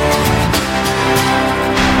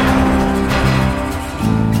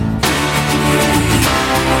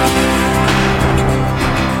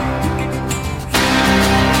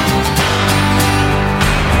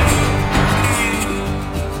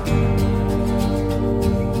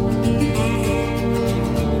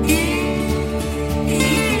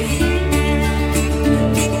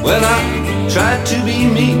 Well, I tried to be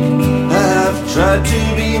me, I have tried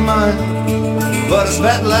to be mine, but I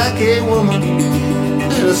spat like a woman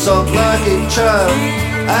and assault like a child.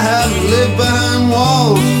 I have lived behind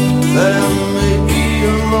walls that have made me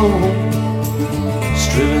alone,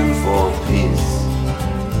 striven for peace,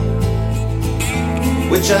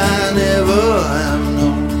 which I never have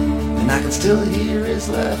known. And I can still hear his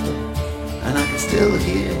laughter, and I can still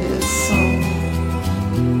hear his song.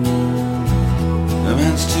 The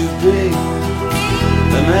man's too big,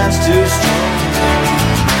 the man's too strong.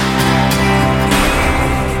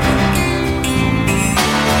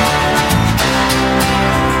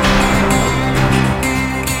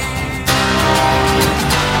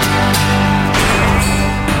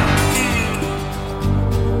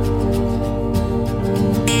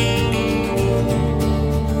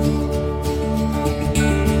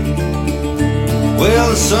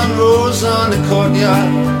 sun rose on the courtyard,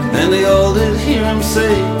 and they all did hear him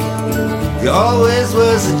say, "You always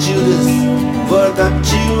was a Judas, but I got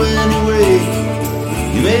you anyway.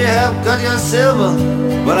 You may have got your silver,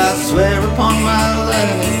 but I swear upon my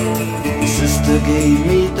life, sister gave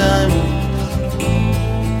me diamonds,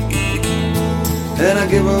 and I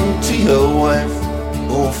give them to your wife.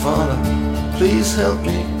 Oh Father, please help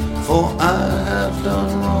me, for I have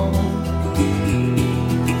done wrong.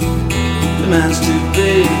 The man's too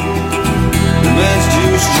big, the man's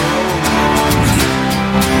too strong."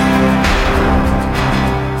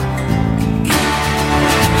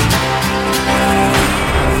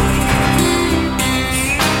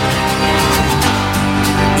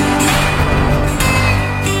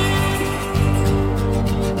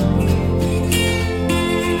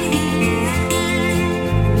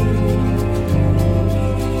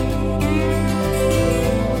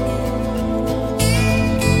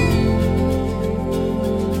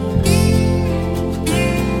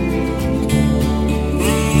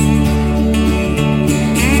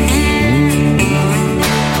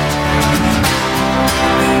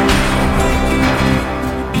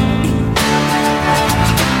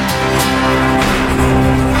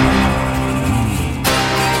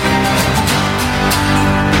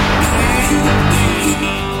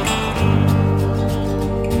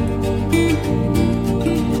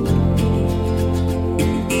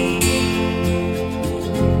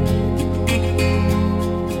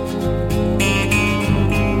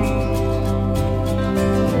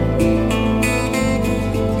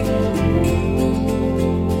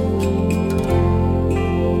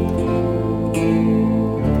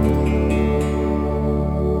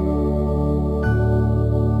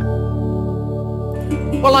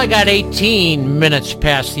 Well, I got 18 minutes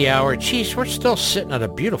past the hour. Geez, we're still sitting at a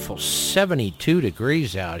beautiful 72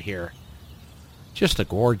 degrees out here. Just a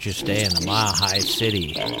gorgeous day in the Mile High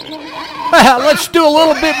City. Let's do a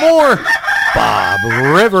little bit more. Bob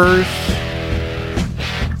Rivers.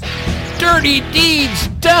 Dirty Deeds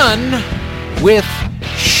Done with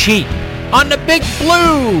Sheep on the Big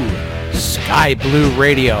Blue Sky Blue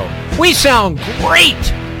Radio. We sound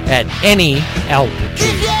great at any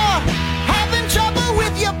altitude.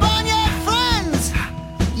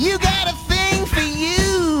 You got a thing for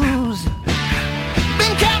use.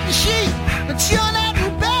 Been counting sheep, but you're not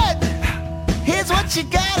in bed. Here's what you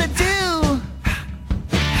gotta do.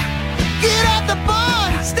 Get off the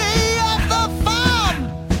barn, stay off the farm.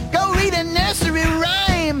 Go read a nursery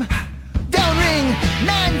rhyme. Don't ring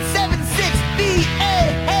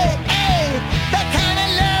 976-BAAA. That kind of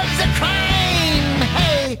love's a crime.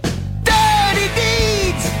 Hey, dirty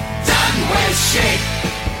deeds done with sheep.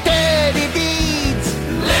 Dirty deeds,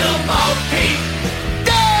 little Bo Peep.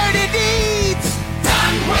 Dirty deeds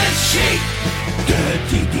done with sheep.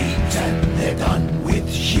 Dirty deeds and they're done with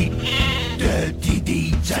sheep. Dirty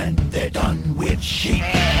deeds and they're done with sheep.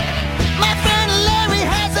 My friend Larry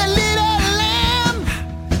has a little lamb.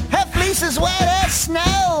 Her fleece is white as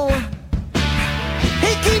snow.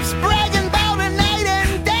 He keeps bragging about her night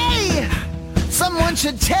and day. Someone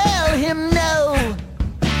should tell him no.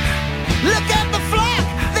 Look at the flock,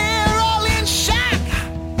 they're all in shock.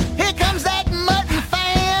 Here comes that mutton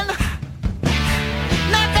fan.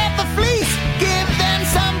 Knock out the fleece, give them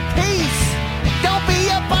some peace. Don't be a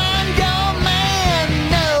your man,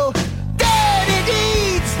 no. Dirty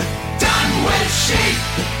deeds done with sheep.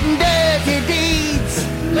 Dirty deeds,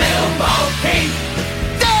 little Bo Peep.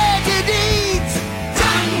 Dirty deeds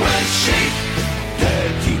done with sheep.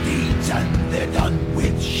 Dirty deeds and they're done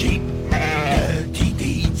with sheep. Dirty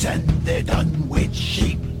deeds and they're done with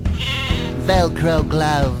sheep. Velcro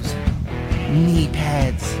gloves, knee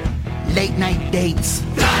pads, late night dates.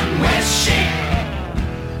 Done with sheep.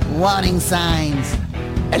 Warning signs,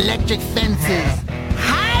 electric fences,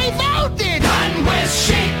 high voltage. Done with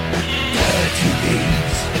sheep. Dirty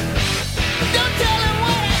deeds. Don't tell them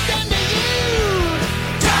what I've done to you.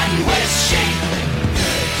 Done with sheep.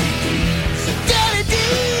 Dirty deeds. Dirty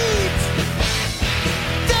deeds.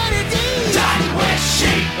 Dirty deeds. Done with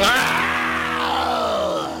sheep.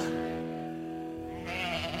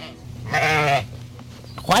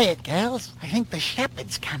 Quiet, girls. I think the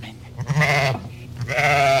shepherd's coming.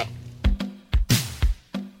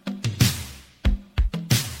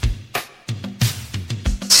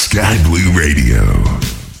 Sky Blue Radio.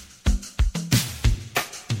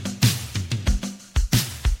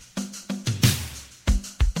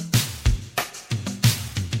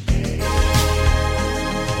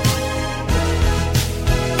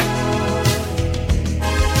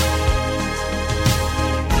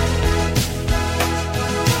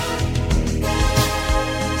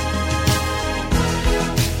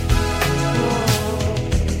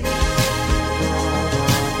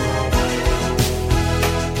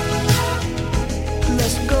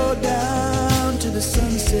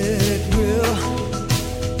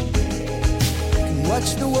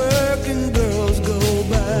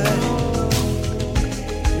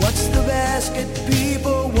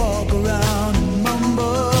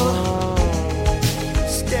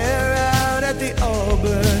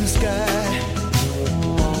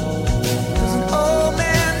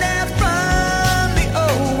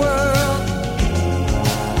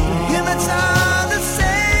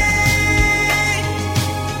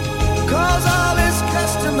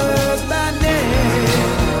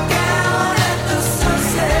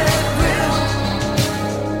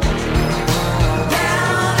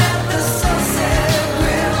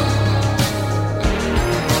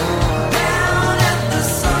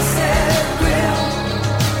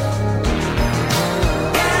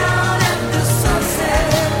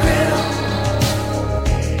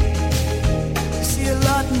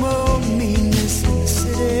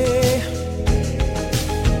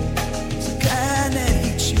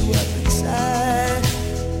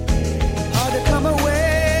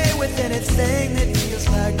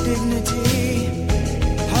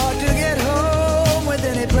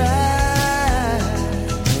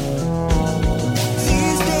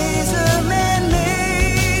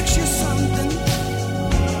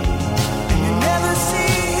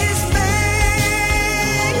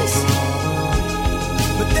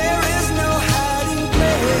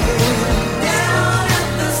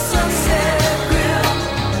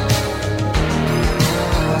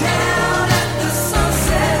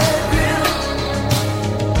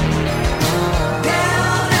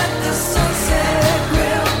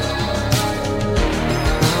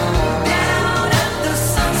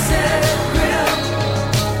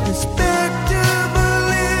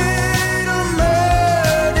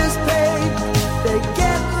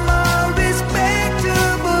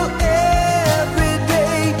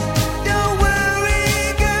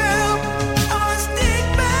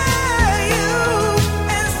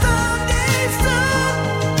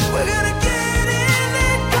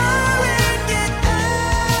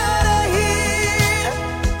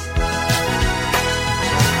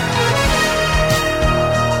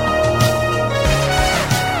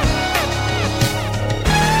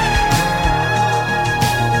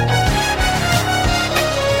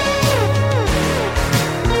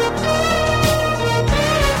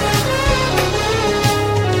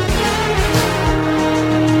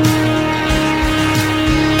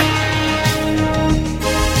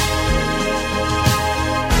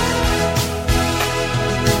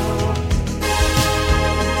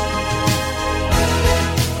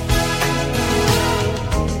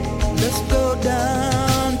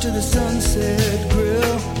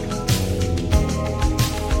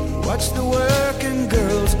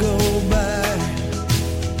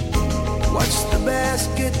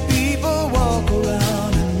 casket, people walk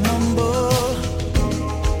around and mumble,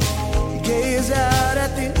 gaze out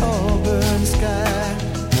at the auburn sky.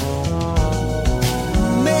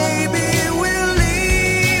 Maybe we'll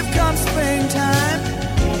leave come springtime.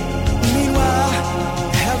 Meanwhile,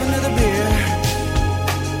 have another beer.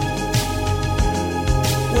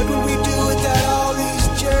 What would we do without all these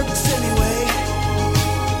jerks anyway?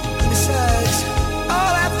 Besides,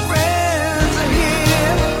 all our friends are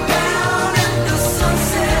here. Down at the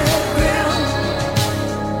Sunset Grill.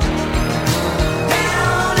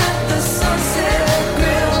 Down at the Sunset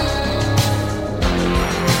Grill.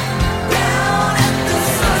 Down at the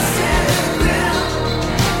Sunset Grill.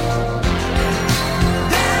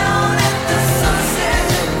 Down at the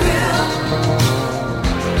Sunset Grill.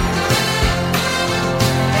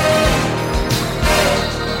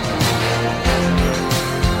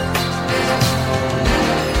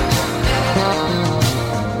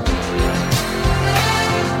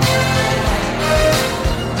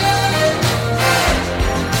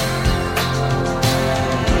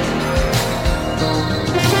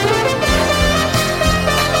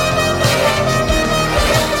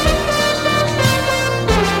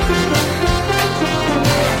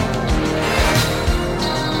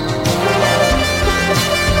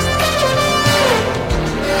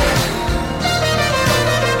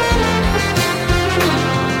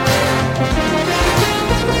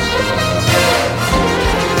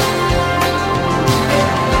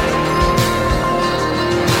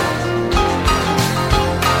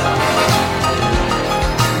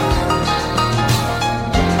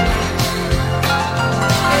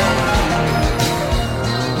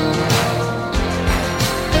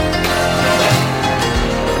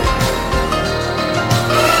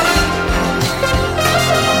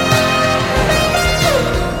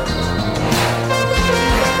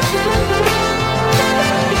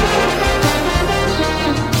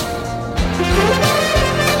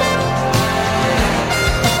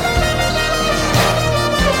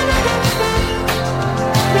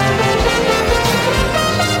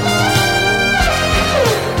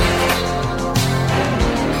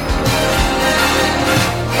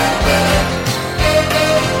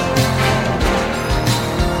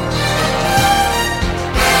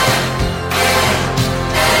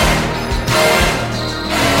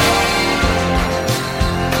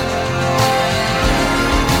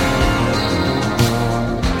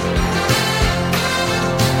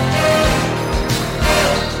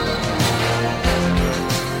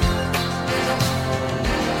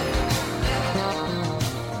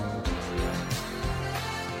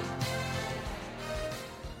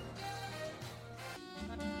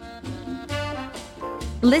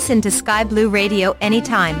 Listen to Sky Blue Radio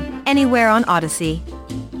anytime, anywhere on Odyssey.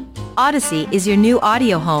 Odyssey is your new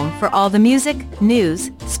audio home for all the music,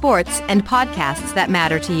 news, sports, and podcasts that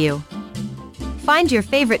matter to you. Find your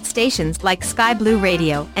favorite stations like Sky Blue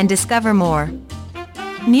Radio and discover more.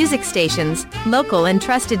 Music stations, local and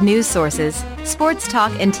trusted news sources, sports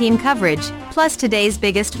talk and team coverage, plus today's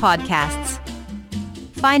biggest podcasts.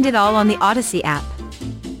 Find it all on the Odyssey app.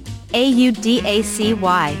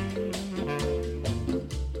 AUDACY.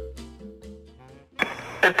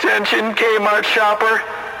 Attention Kmart shopper,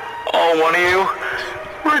 all one of you.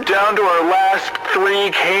 We're down to our last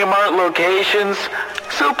 3 Kmart locations,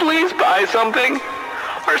 so please buy something.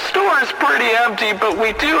 Our store is pretty empty, but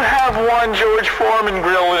we do have one George Foreman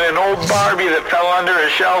grill and an old Barbie that fell under a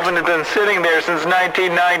shelf and has been sitting there since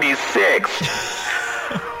 1996.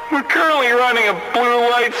 We're currently running a blue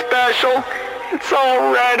light special. It's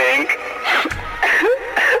all red ink.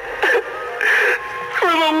 For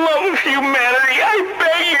the love of humanity, I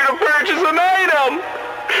beg you to purchase an item.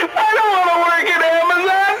 I don't want to work at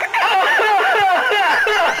Amazon.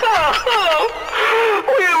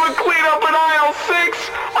 We have a clean up in aisle 6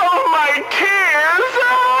 of my tears.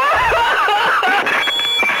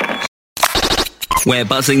 Where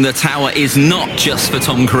buzzing the tower is not just for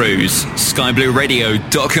Tom Cruise.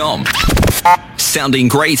 SkyBlueRadio.com. Sounding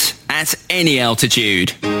great at any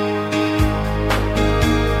altitude.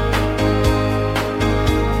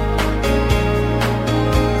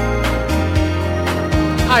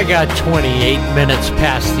 I got 28 minutes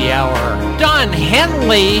past the hour. Don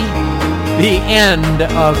Henley, The End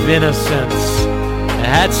of Innocence.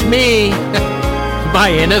 That's me. My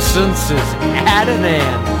innocence is at an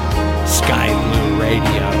end. Sky Blue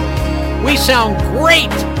Radio. We sound great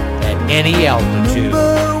at any altitude.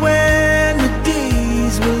 Remember when the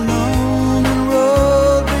days were long and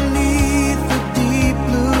rolled beneath the deep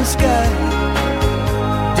blue sky?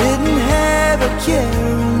 Didn't have a care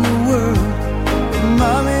in the world.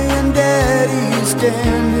 Mommy and Daddy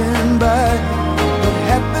standing by, but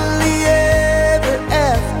happily ever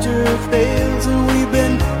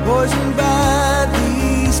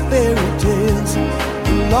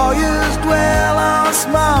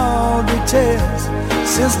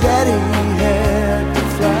since Daddy had to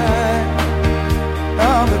fly.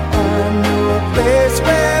 Oh, but I know a place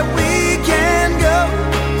where we can go,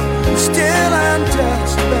 still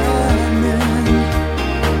untouched by men.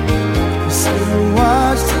 Sit and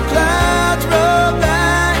watch the clouds roll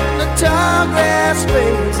by, the tall grass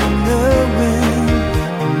waves in the wind.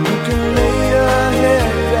 And you can lay your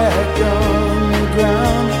head back on the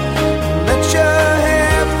ground, let your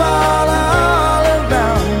hair fall all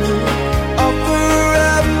around you. Offer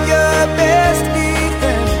up your best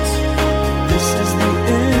defense. This is the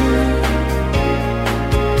end.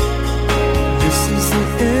 This is the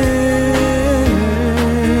end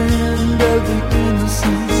of the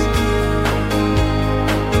innocence.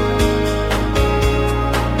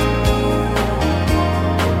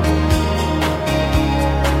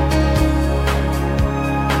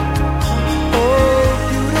 Oh,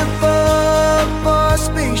 beautiful for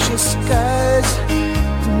spacious skies.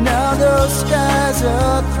 Now those skies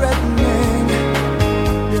are threatening.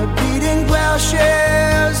 They're beating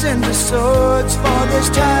plowshares into swords for this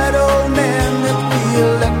tired old man that we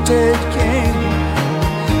elected king.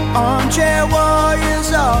 Armchair warriors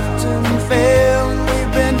often fail, and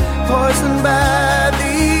we've been poisoned by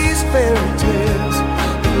these fairy tales.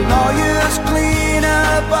 The lawyers clean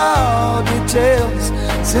up all details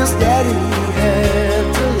since Daddy had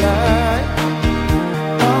to lie.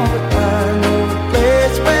 Oh, but I know a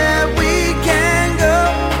place where we can go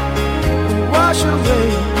and wash away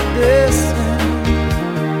this sin.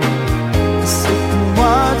 Sit and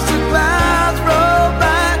watch the clouds roll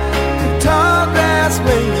by, the tall grass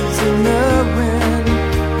waves in the wind.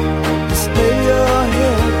 Just lay your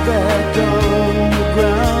head back on the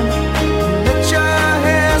ground, let your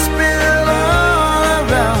hair spill all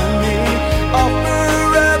around me. Offer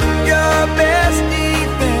up your best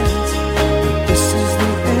defense. This is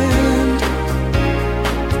the end.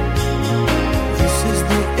 This is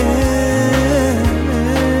the end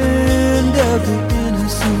of the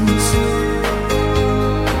innocence.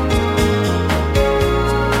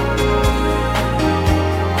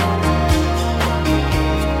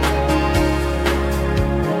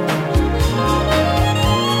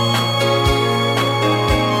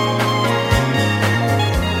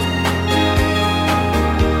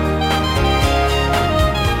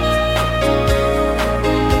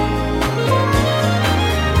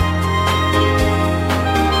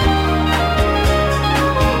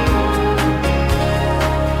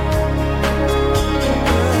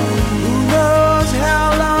 Who knows how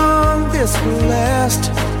long this will last?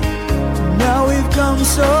 Now we've come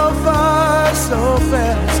so far, so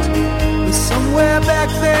fast. But somewhere back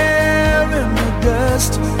there in the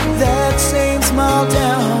dust, that same small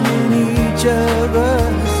town in each of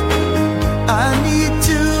us. I need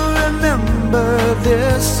to remember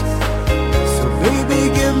this. So baby,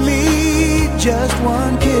 give me just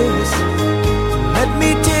one kiss. Let me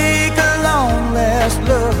take a long last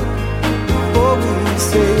look before we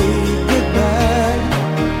say goodbye.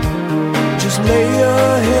 Just lay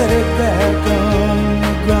your head back on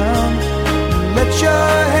the ground, let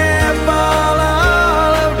your hair fall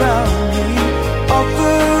all around me.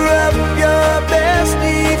 Offer up your best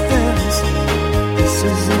defense. This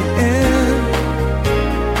is the end.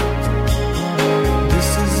 This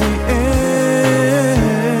is the end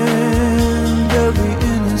of the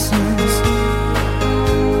innocence.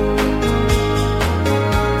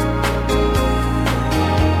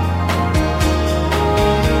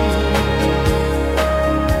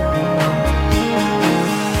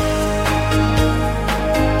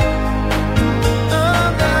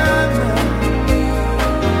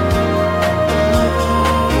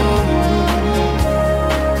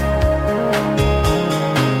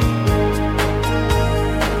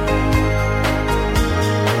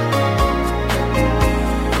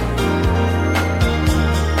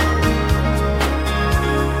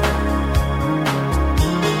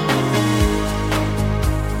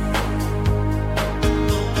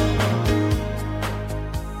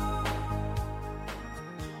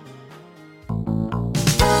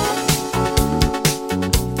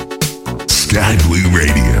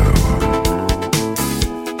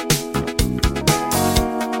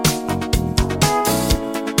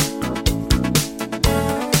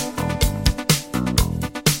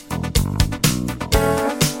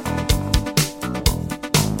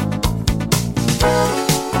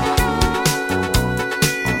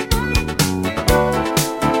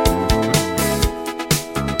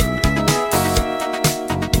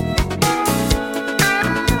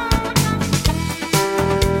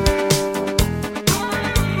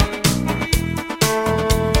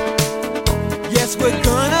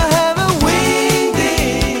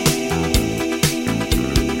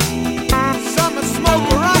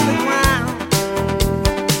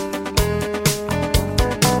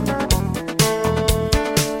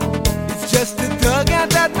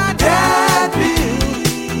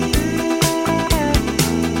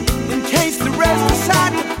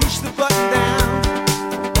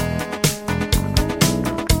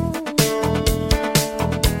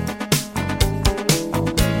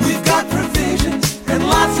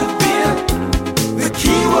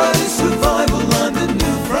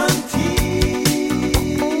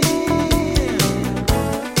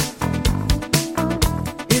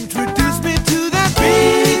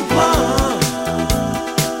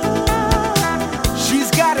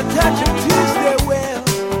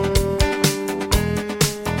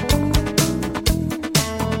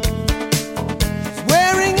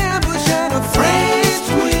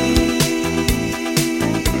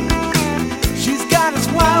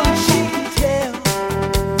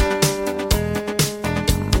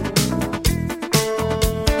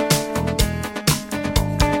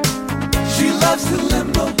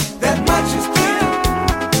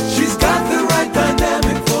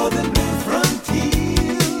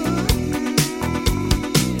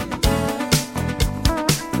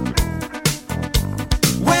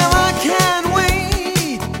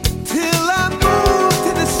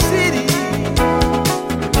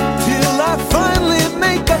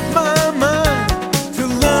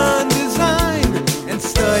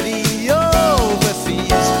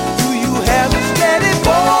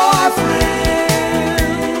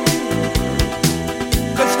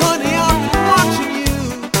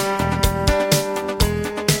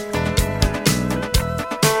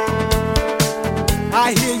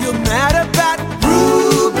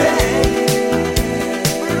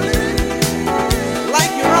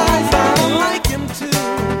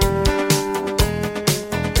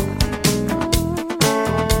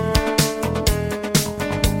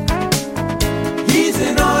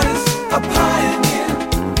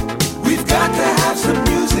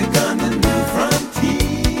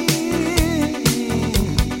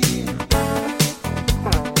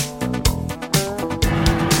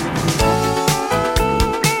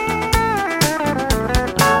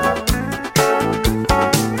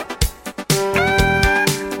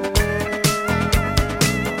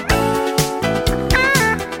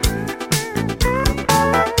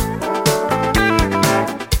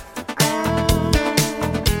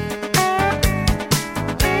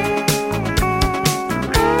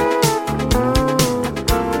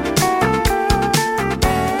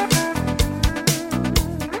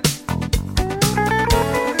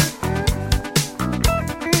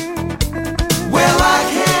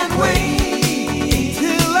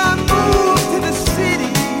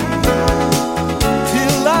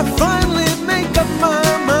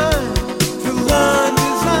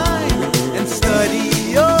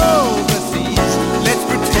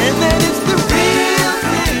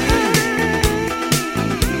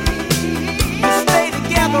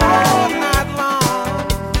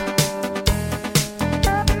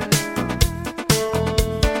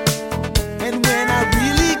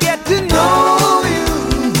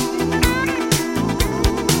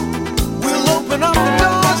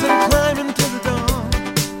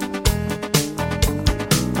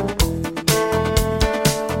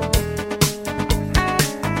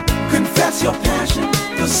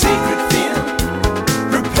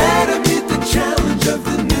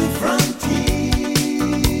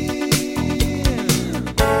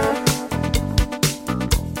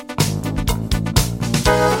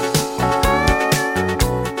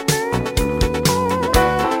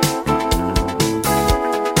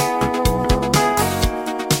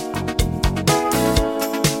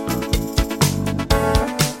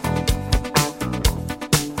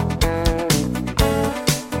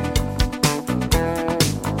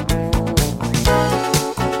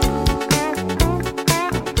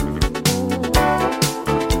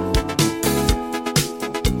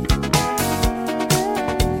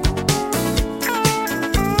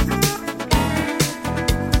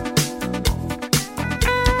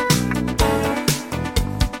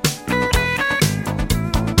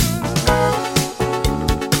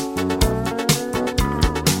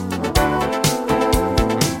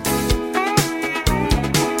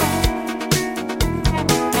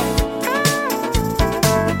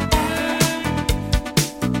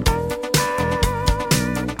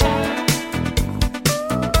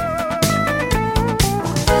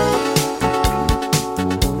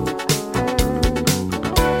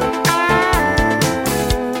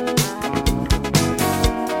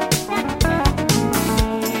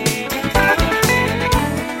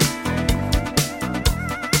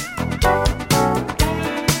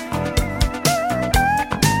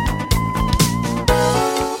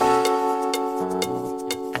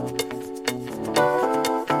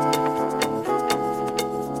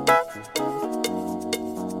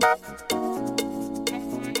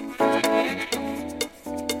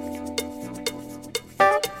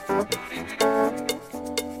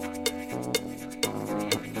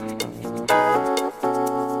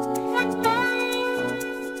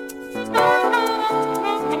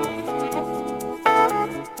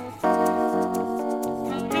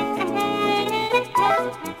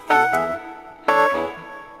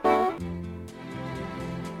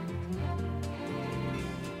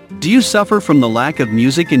 Do you suffer from the lack of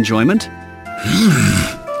music enjoyment?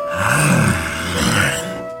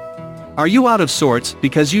 Are you out of sorts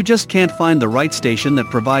because you just can't find the right station that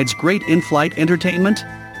provides great in-flight entertainment?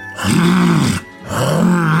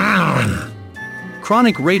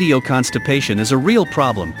 Chronic radio constipation is a real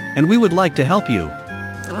problem, and we would like to help you.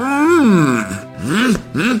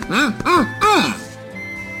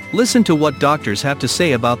 Listen to what doctors have to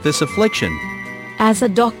say about this affliction. As a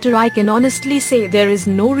doctor, I can honestly say there is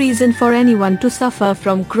no reason for anyone to suffer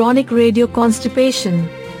from chronic radio constipation.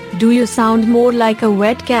 Do you sound more like a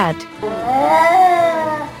wet cat?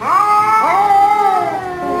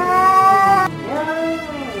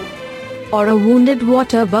 Or a wounded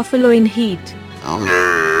water buffalo in heat?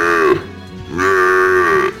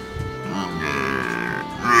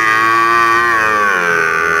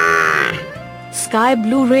 Sky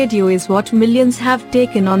Blue Radio is what millions have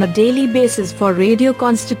taken on a daily basis for radio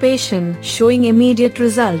constipation, showing immediate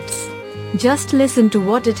results. Just listen to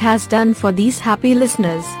what it has done for these happy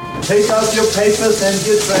listeners. Take out your papers and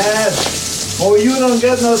your trash, or you don't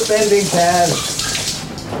get no spending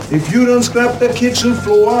cash. If you don't scrub the kitchen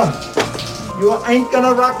floor, you ain't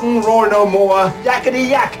gonna rock and roll no more. Yakety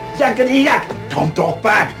yak, yakety yak. Don't talk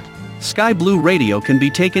back. Sky Blue Radio can be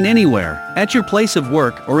taken anywhere, at your place of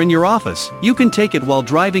work or in your office. You can take it while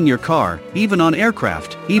driving your car, even on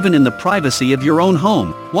aircraft, even in the privacy of your own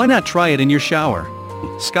home. Why not try it in your shower?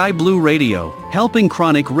 Sky Blue Radio, helping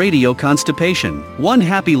chronic radio constipation, one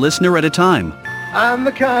happy listener at a time. I'm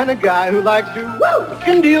the kind of guy who likes to,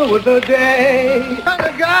 can deal with the day. Kind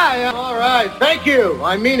of guy. All right, thank you.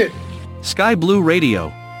 I mean it. Sky Blue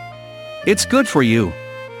Radio. It's good for you.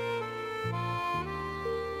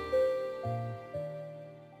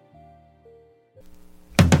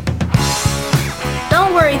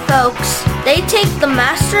 Don't worry, folks. They take the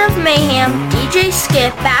Master of Mayhem, DJ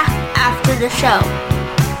Skip, back after the show.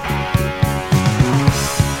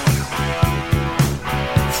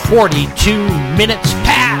 42 minutes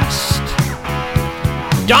past.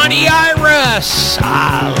 Donnie Iris,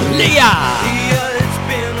 Aaliyah.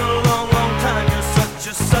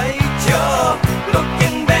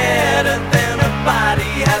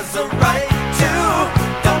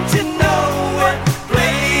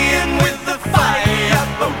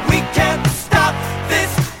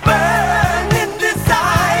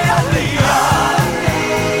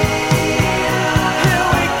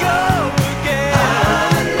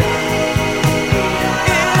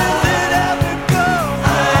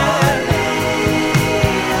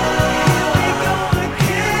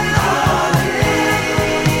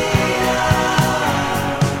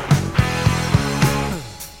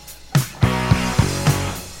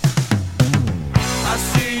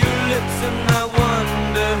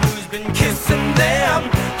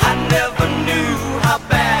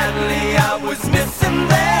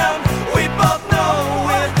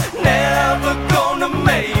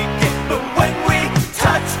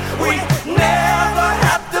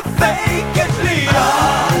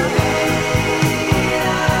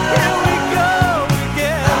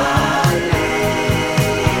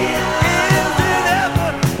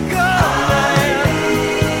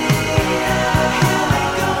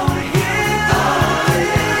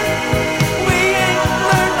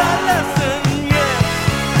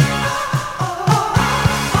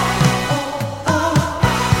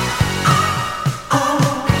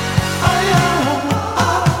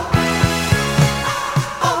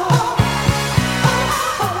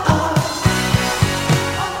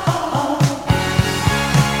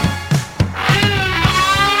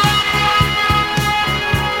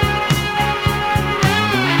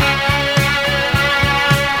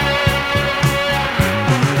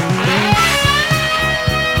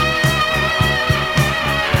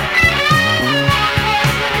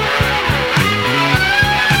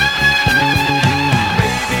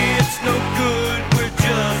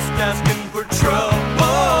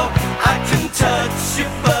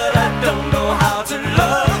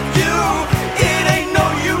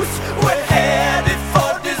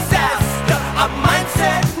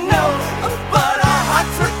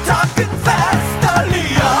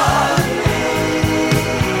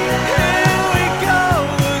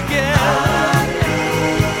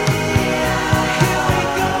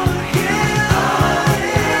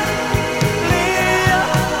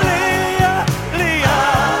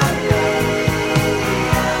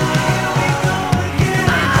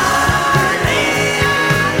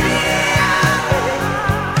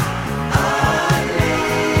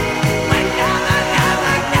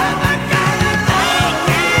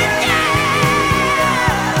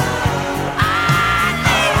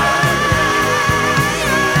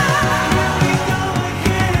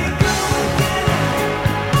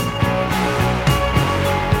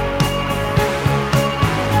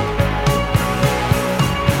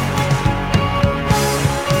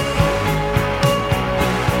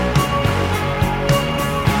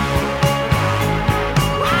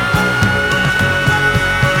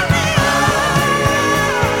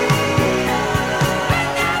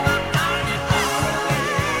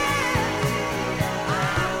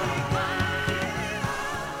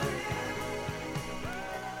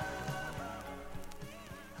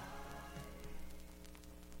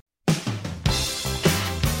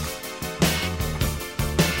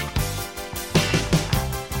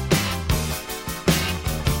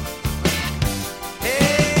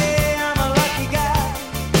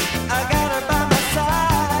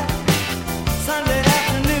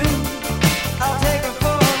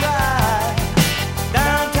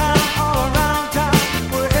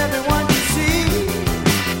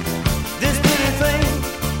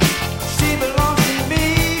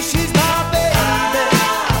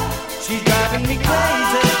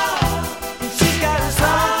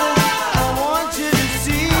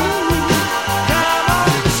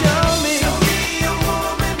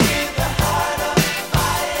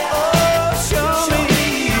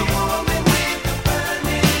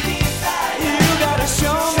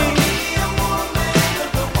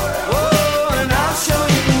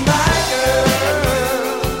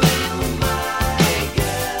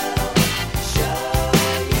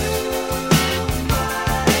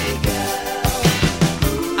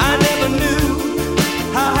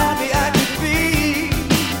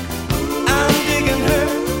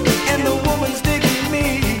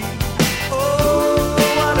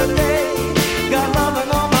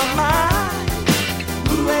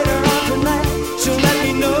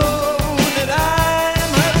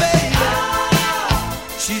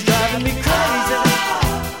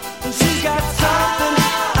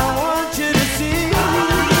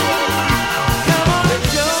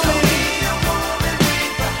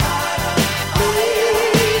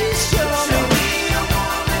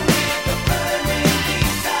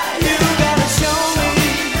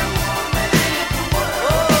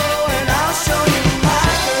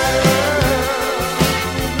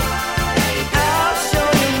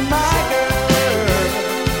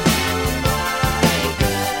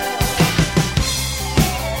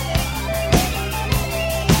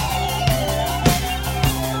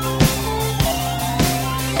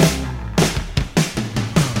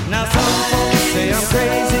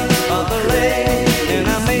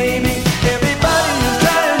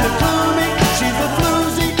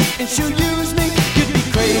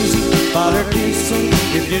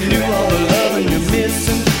 you knew all the loving you're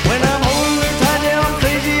missing. When I'm holding her tight, yeah, I'm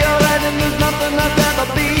crazy, alright, and there's nothing I'd rather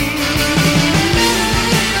be.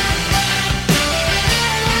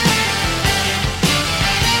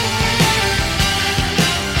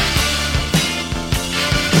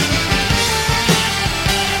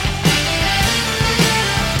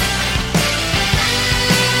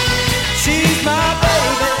 She's my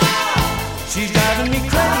baby, she's driving me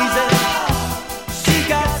crazy. She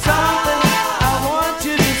got something I want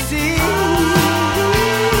you to see.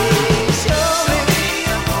 Show me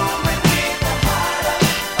a woman with a heart of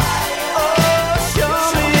fire. Oh, show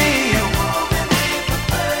me a woman with a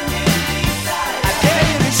burning desire. I tell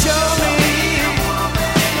you to show me a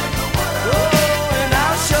woman in the world. Oh, and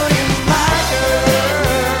I'll show you my girl.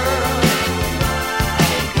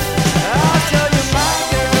 I'll show you my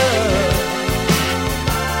girl.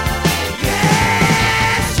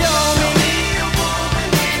 Show me a woman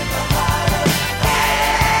with a heart of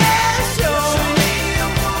fire. Show me a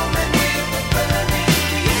woman with a burning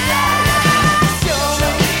desire. Show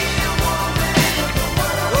me a woman in the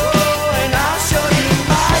world. Oh, and I'll show you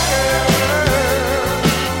my girl.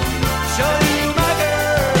 Show you my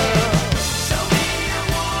girl. Show me a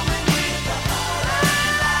woman with a heart of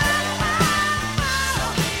fire. Show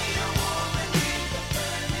me a woman with a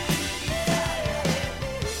burning desire.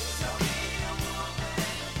 Show me a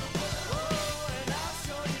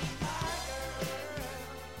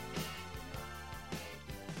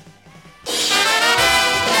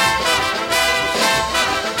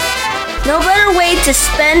No better way to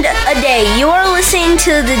spend a day. You are listening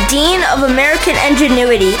to the Dean of American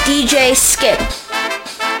Ingenuity, DJ Skip.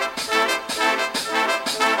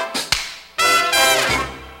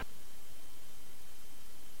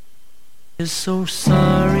 Is so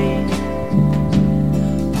sorry,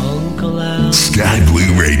 Uncle Al. Sky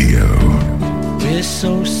Blue Radio. We're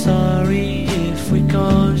so sorry if we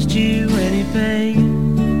caused you any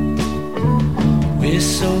pain. We're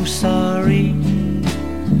so sorry,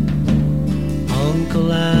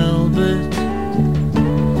 Uncle Albert.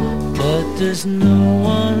 But there's no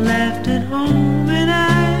one left at home, and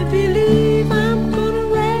I believe I'm gonna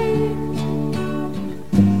rain.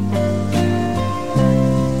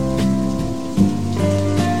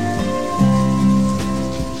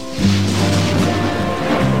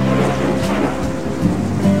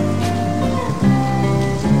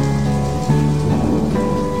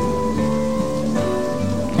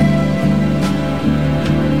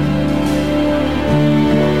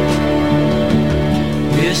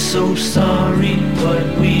 We're so sorry,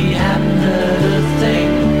 but we haven't heard a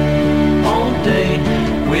thing all day.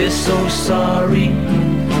 We're so sorry,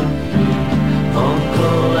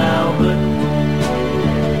 Uncle Albert.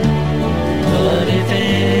 But if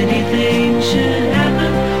anything should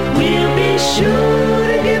happen, we'll be sure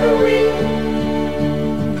to give a ring.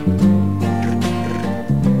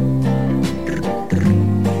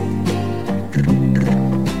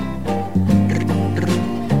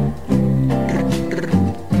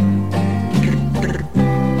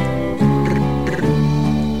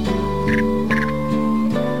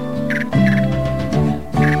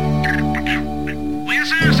 We're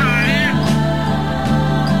so sorry,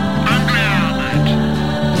 Uncle Albert.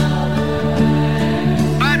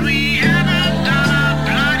 But we haven't done a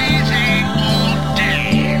bloody thing all day.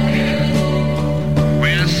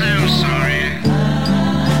 We're so sorry,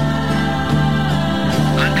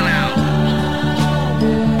 Uncle Albert.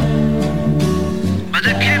 But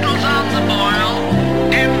the kettle's on the boil,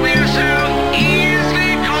 and we're so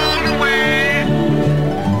easily called away.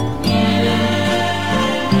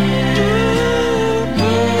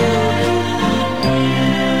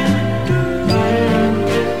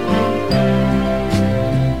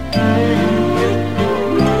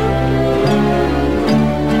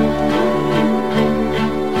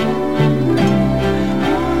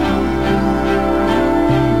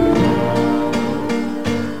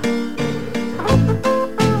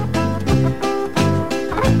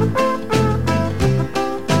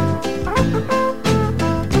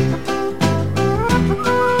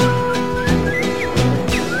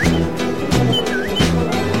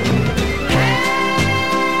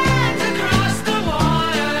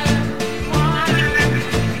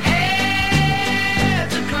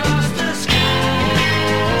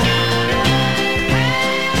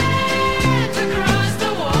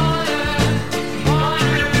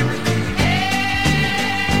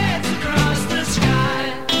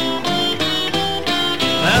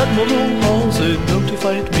 Admiral Halsey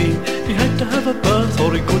notified me he had to have a bath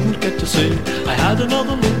or he couldn't get to sea. I had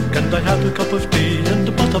another look and I had a cup of tea and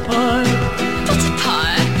a butter pie. Butter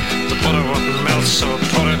pie? The butter wouldn't melt, so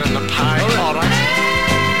put it in the pie. All right.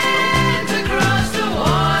 Across the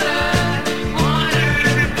water.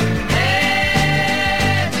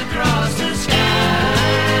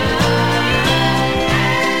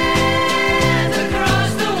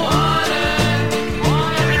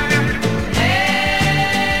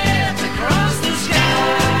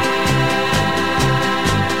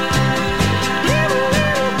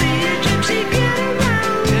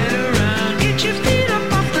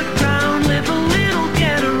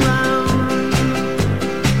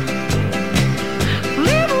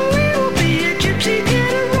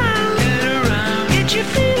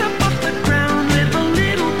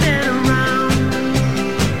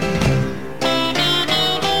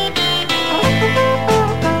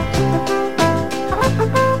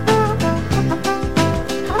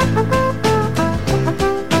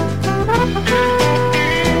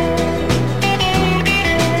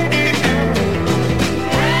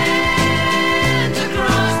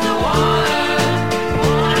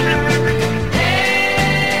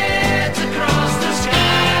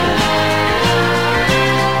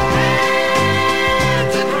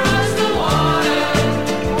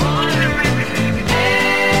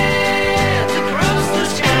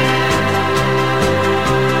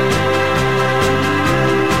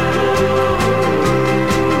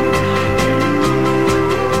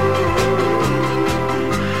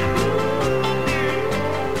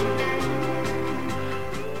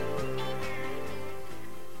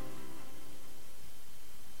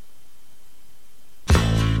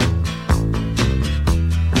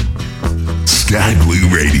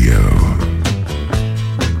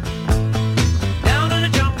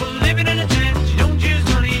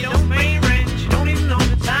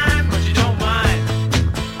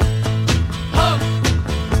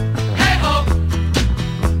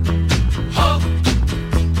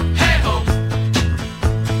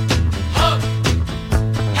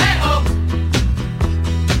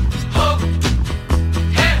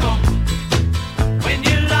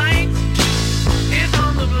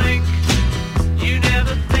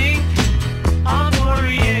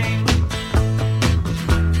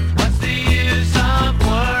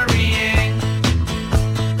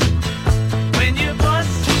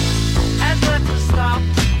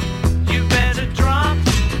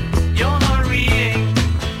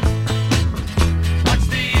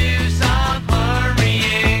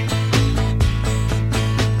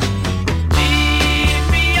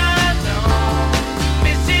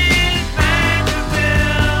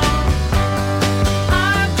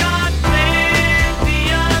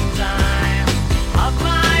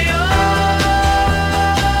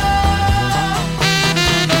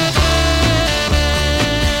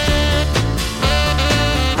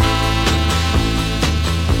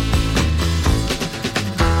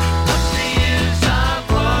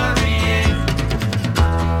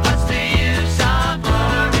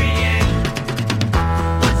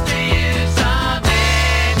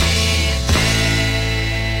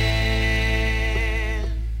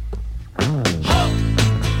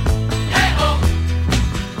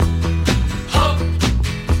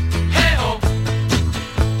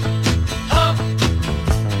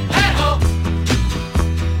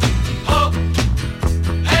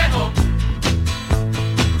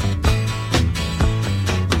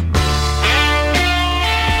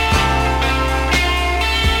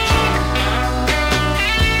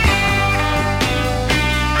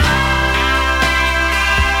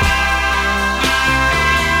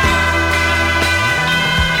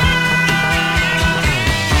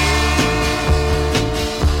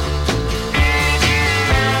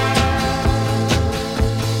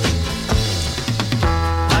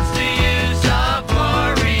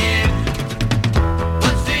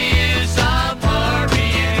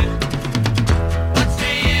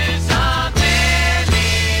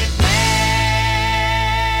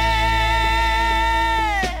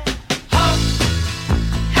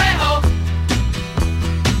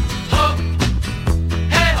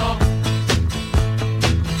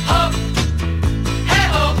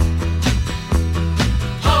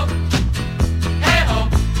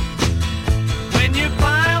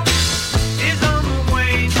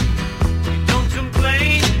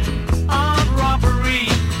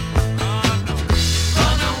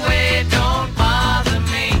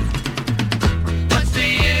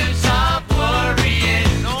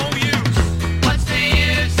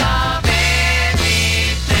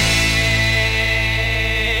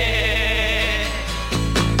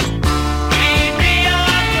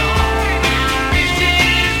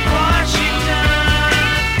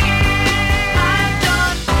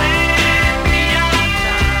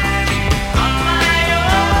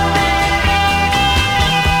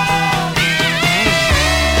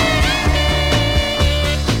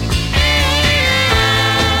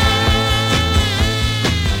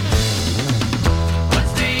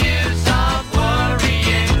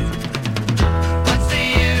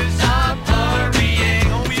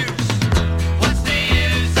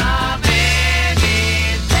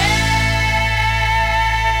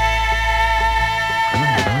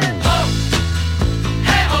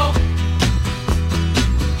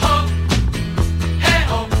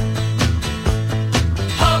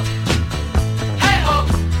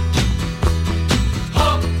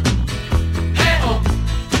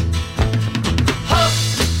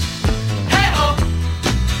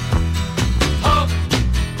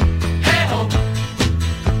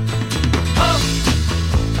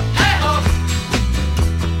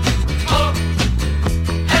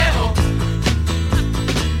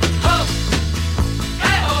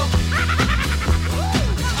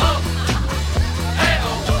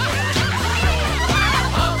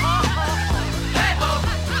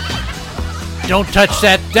 Don't touch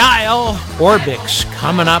that dial. Orbix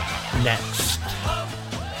coming up next.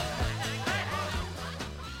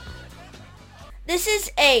 This is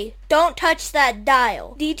A. Don't touch that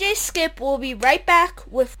dial. DJ Skip will be right back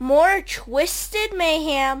with more Twisted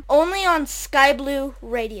Mayhem only on Sky Blue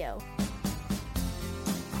Radio.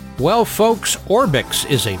 Well, folks, Orbix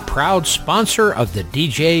is a proud sponsor of the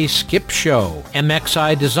DJ Skip Show.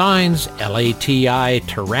 MXI Designs, LATI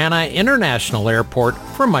Tirana International Airport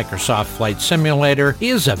for Microsoft Flight Simulator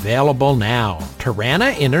is available now.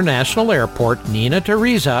 Tirana International Airport, Nina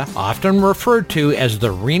Teresa, often referred to as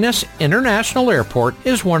the Renus International Airport,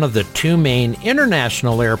 is one of the two main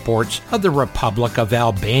international airports of the Republic of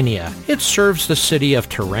Albania. It serves the city of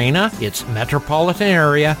Tirana, its metropolitan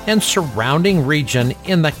area, and surrounding region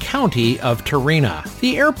in the county of Tirana.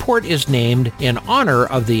 The airport is named in honor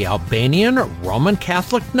of the Albanian Roman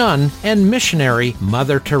Catholic nun and missionary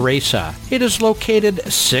Mother Teresa. It is located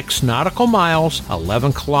 6 nautical miles,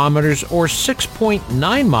 11 kilometers or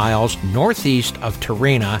 6.9 miles northeast of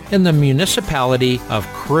Tirana in the municipality of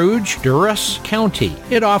Kruj-Durrës County.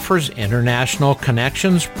 It offers international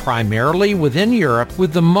connections primarily within Europe,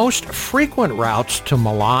 with the most frequent routes to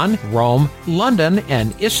Milan, Rome, London,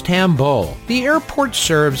 and Istanbul. The airport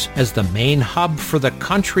serves as the main hub for the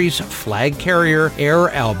country's flag carrier Air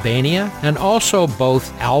Albania and also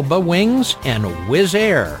both Alba Wings and Wizz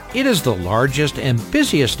Air. It is the largest and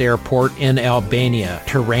busiest airport in Albania.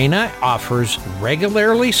 Tirana offers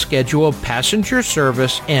regularly scheduled passenger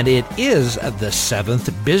service, and it is the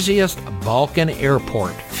 7th busiest Balkan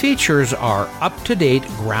airport. Features are up-to-date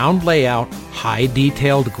ground layout,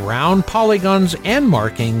 high-detailed ground polygons and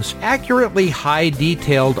markings, accurately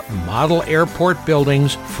high-detailed model airport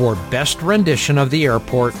buildings for best rendition of the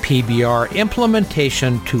airport, PBR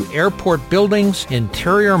implementation to airport buildings,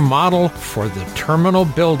 interior model for the terminal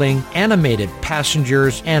building, animated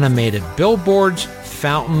passengers, animated billboards,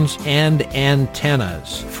 fountains, and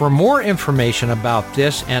antennas. For more information about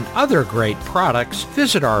this and other great products,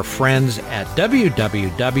 visit our friends at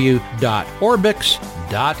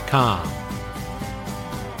www.orbix.com.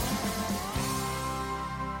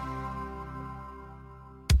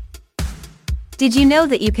 Did you know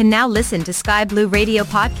that you can now listen to Sky Blue Radio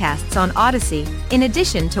podcasts on Odyssey, in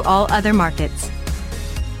addition to all other markets?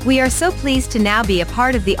 We are so pleased to now be a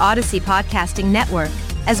part of the Odyssey podcasting network,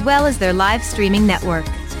 as well as their live streaming network.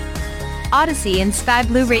 Odyssey and Sky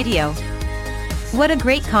Blue Radio. What a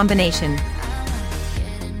great combination.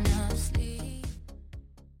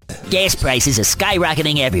 Gas prices are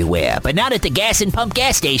skyrocketing everywhere, but not at the Gas and Pump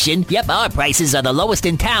gas station. Yep, our prices are the lowest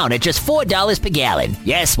in town at just $4 per gallon.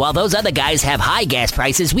 Yes, while those other guys have high gas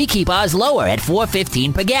prices, we keep ours lower at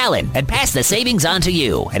 $4.15 per gallon and pass the savings on to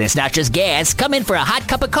you. And it's not just gas. Come in for a hot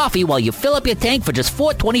cup of coffee while you fill up your tank for just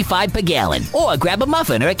 $4.25 per gallon. Or grab a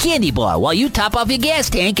muffin or a candy bar while you top off your gas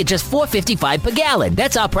tank at just $4.55 per gallon.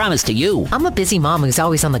 That's our promise to you. I'm a busy mom who's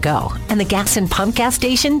always on the go, and the Gas and Pump gas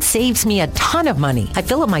station saves me a ton of money. I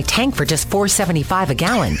fill up my tank for just $4.75 a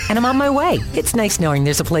gallon, and I'm on my way. It's nice knowing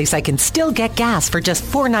there's a place I can still get gas for just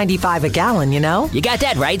 $4.95 a gallon, you know? You got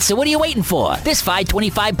that right, so what are you waiting for? This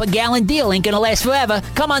 $5.25 per gallon deal ain't gonna last forever.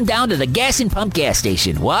 Come on down to the Gas and Pump gas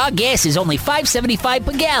station, where our gas is only $5.75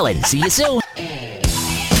 per gallon. See you soon.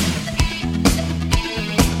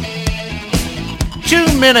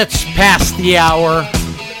 2 minutes past the hour.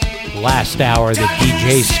 Last hour of the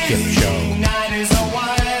DJ Skip Show.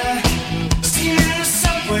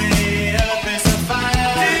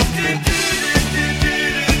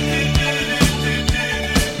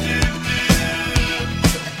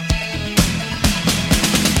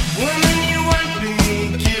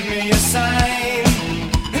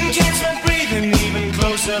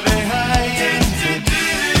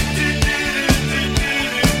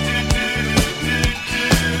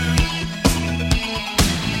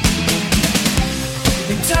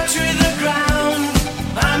 Touch with the ground.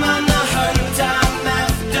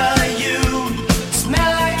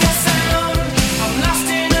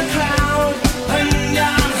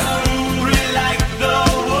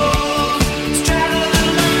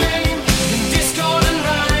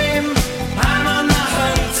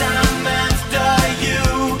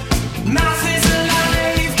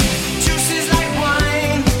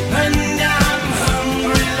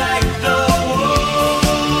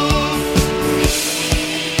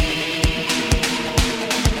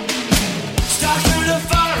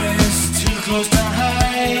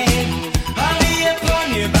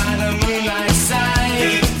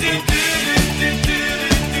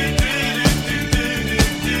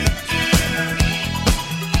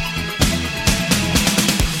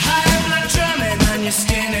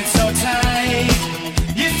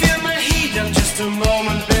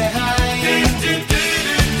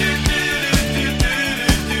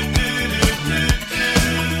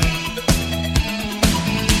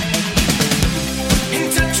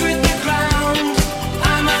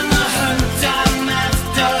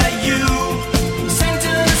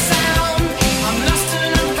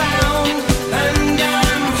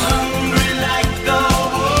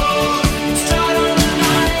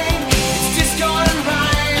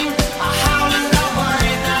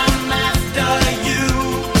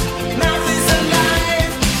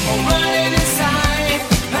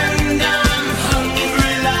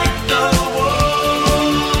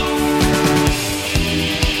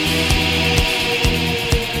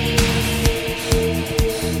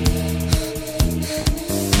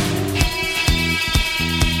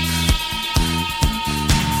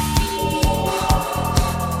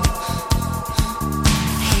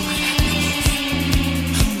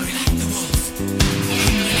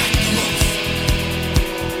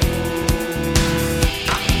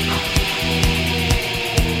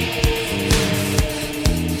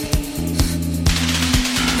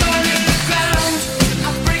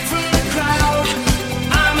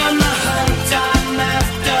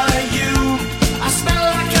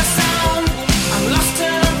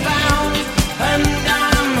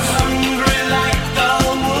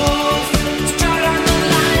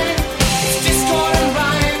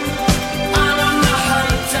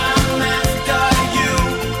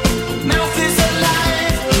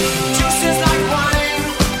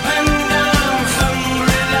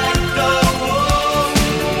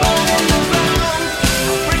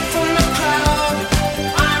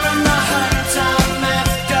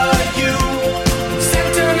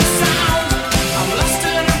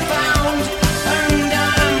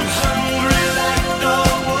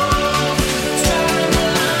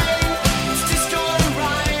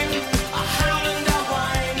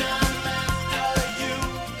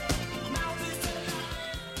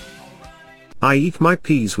 I eat my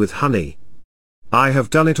peas with honey. I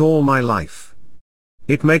have done it all my life.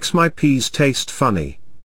 It makes my peas taste funny.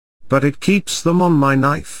 But it keeps them on my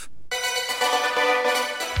knife.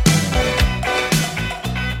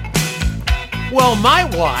 Well, my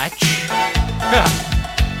watch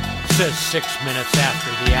says 6 minutes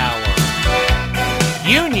after the hour.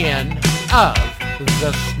 Union of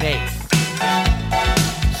the Snake.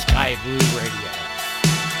 Sky Blue Radio.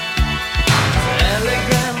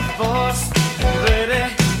 Telegram force, ready.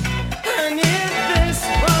 And if this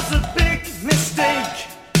was a big mistake,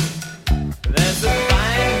 there's a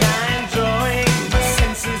fine line drawing my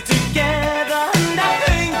senses together, and I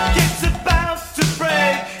think it's about to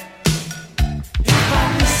break. If I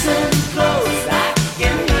listen close, I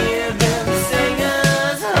can hear them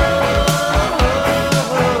singers.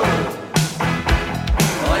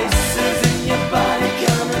 Voices in your body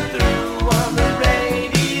coming through on the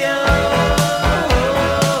radio.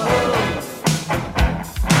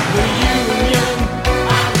 The union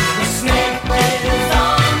of the snake is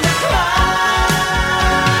on the climb.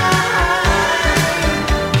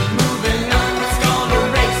 Moving on, it's gonna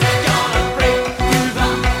race, it's gonna break through the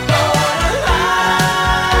borderline.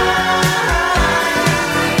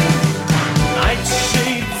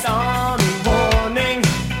 Nightshades on warning.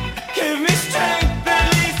 Give me strength, at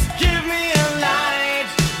least give me a light.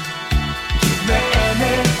 Give me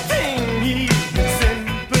anything, even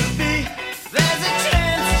sympathy. There's a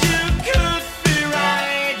chance you could be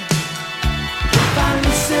right. If I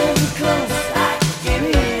listen close, I can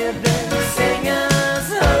hear them singers.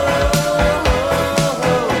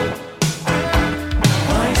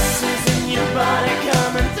 Voices in your body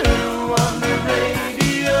coming through on the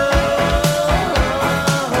radio.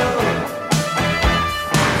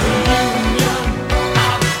 The union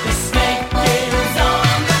of the snake is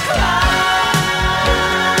on the climb.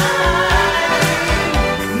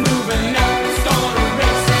 Moving up, it's gonna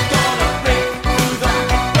race, it's gonna break through the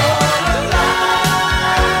borderline.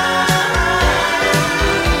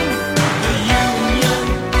 The union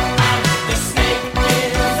of the snake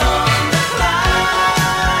is on the climb.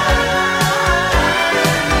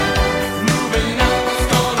 Moving up, it's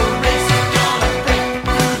gonna race, it's gonna break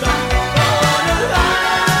through the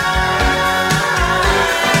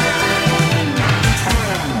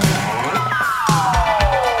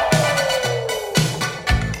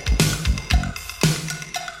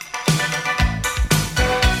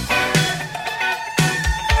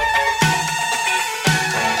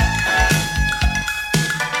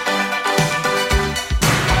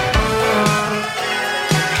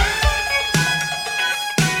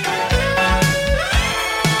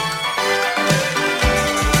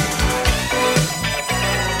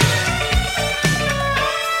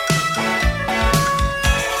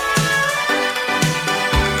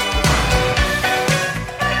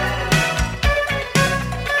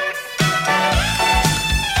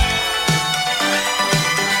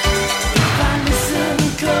If I listen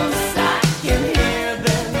close, I can hear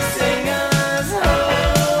them singers.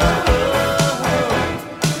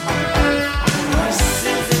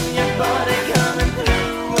 Voices in your body coming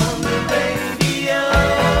through on the radio.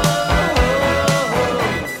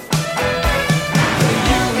 The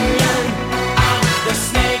union of the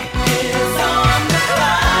snake is on the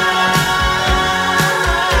climb.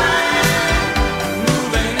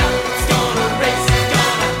 Moving up, it's gonna race, it's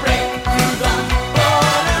gonna break through the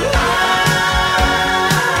borderline.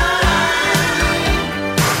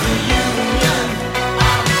 The union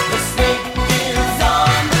of the snake is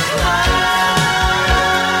on the climb.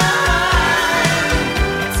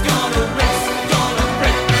 It's gonna race, it's gonna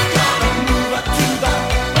break, it's gonna move up to the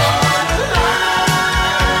borderline.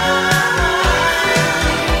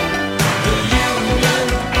 The union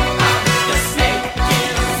of the snake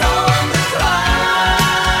is on the climb.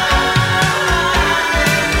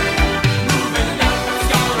 Moving up, it's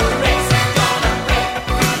gonna race, it's gonna break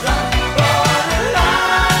through the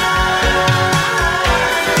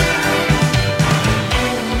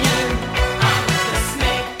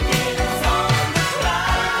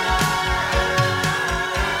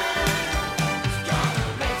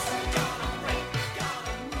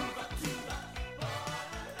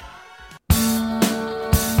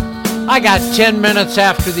I got 10 minutes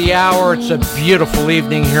after the hour. It's a beautiful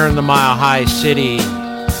evening here in the Mile High City.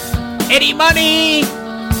 Eddie Money!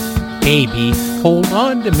 Baby, hold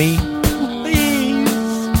on to me,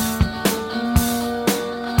 please.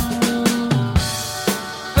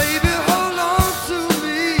 Baby, hold on to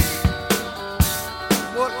me.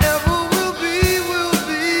 Whatever will be, will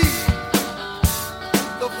be.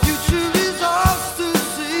 The future is ours to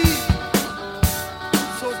see.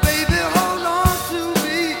 So baby, hold on to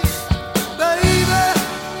me. Baby,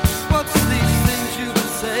 what's these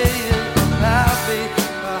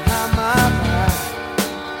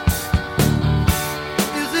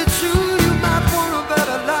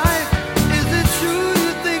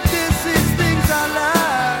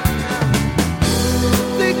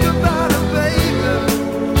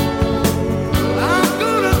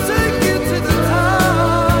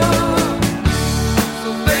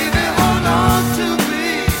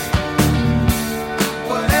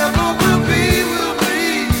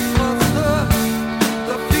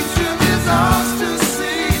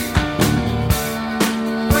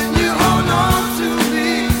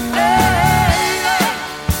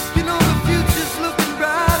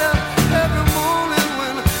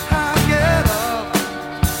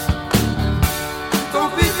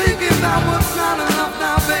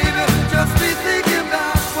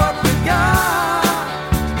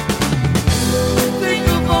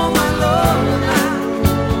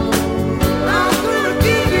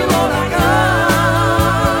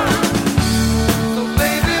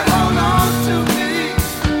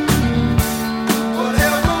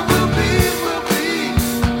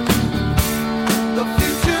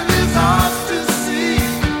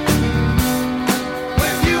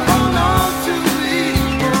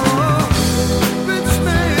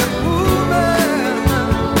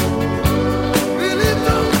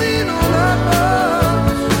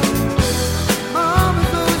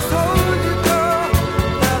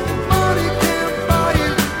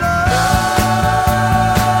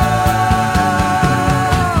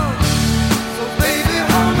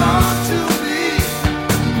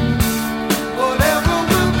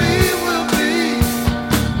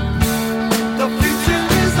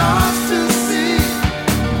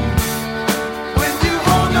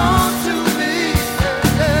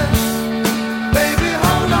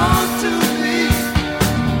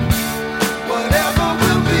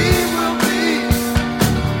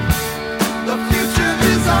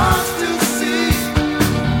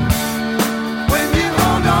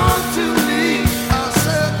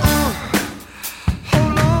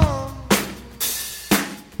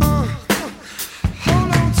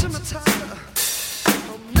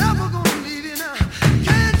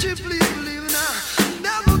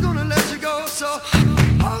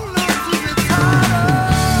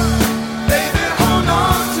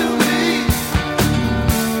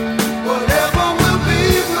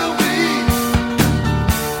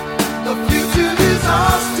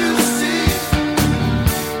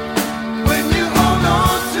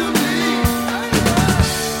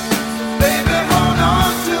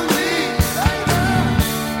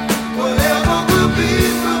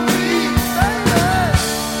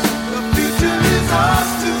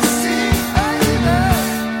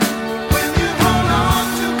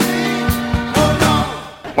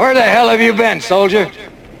Where the hell have you been, soldier?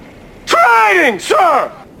 Training,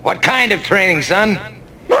 sir! What kind of training, son?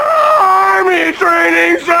 Army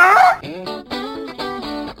training, sir!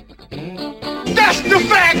 That's the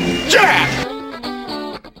fact, Jack!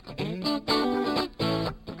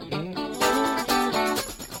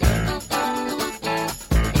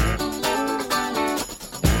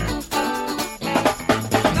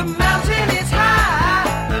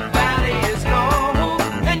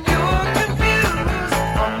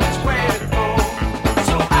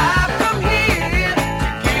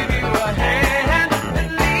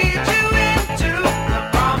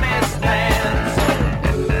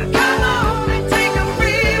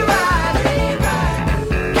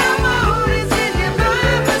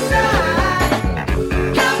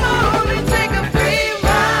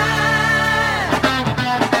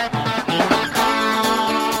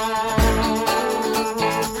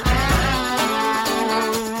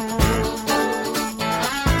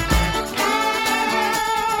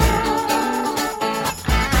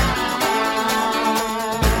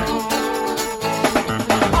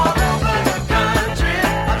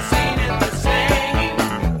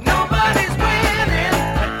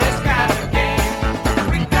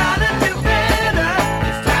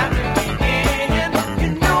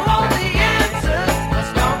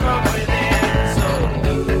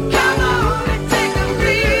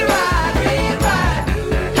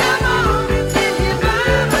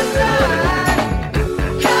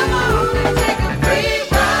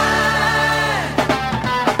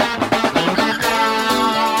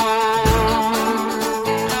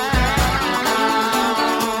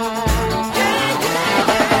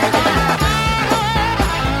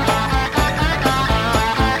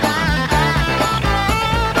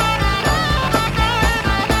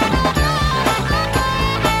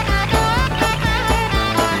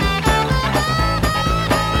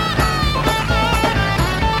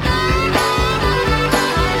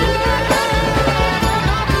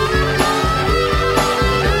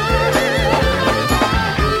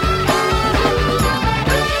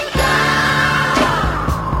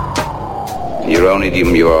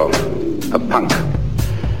 Euronidium, you're a punk.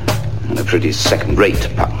 And a pretty second-rate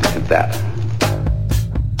punk at that.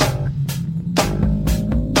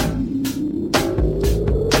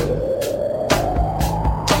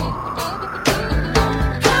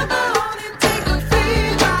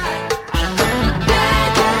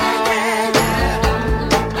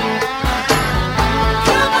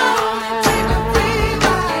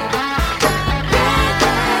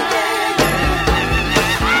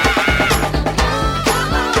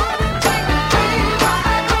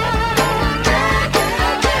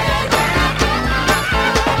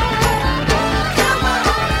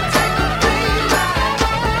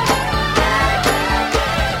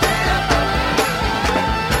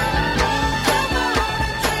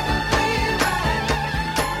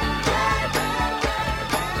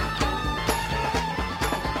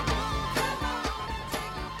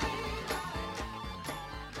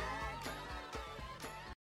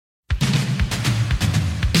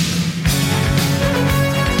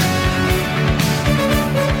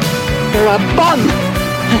 You're a bum!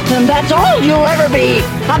 And that's all you'll ever be!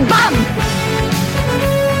 A bum!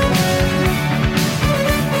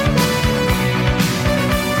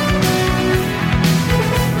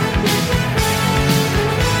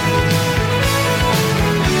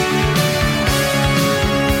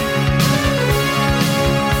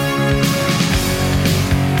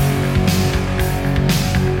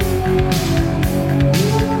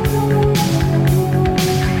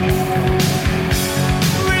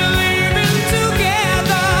 We're living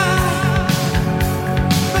together,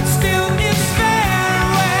 but still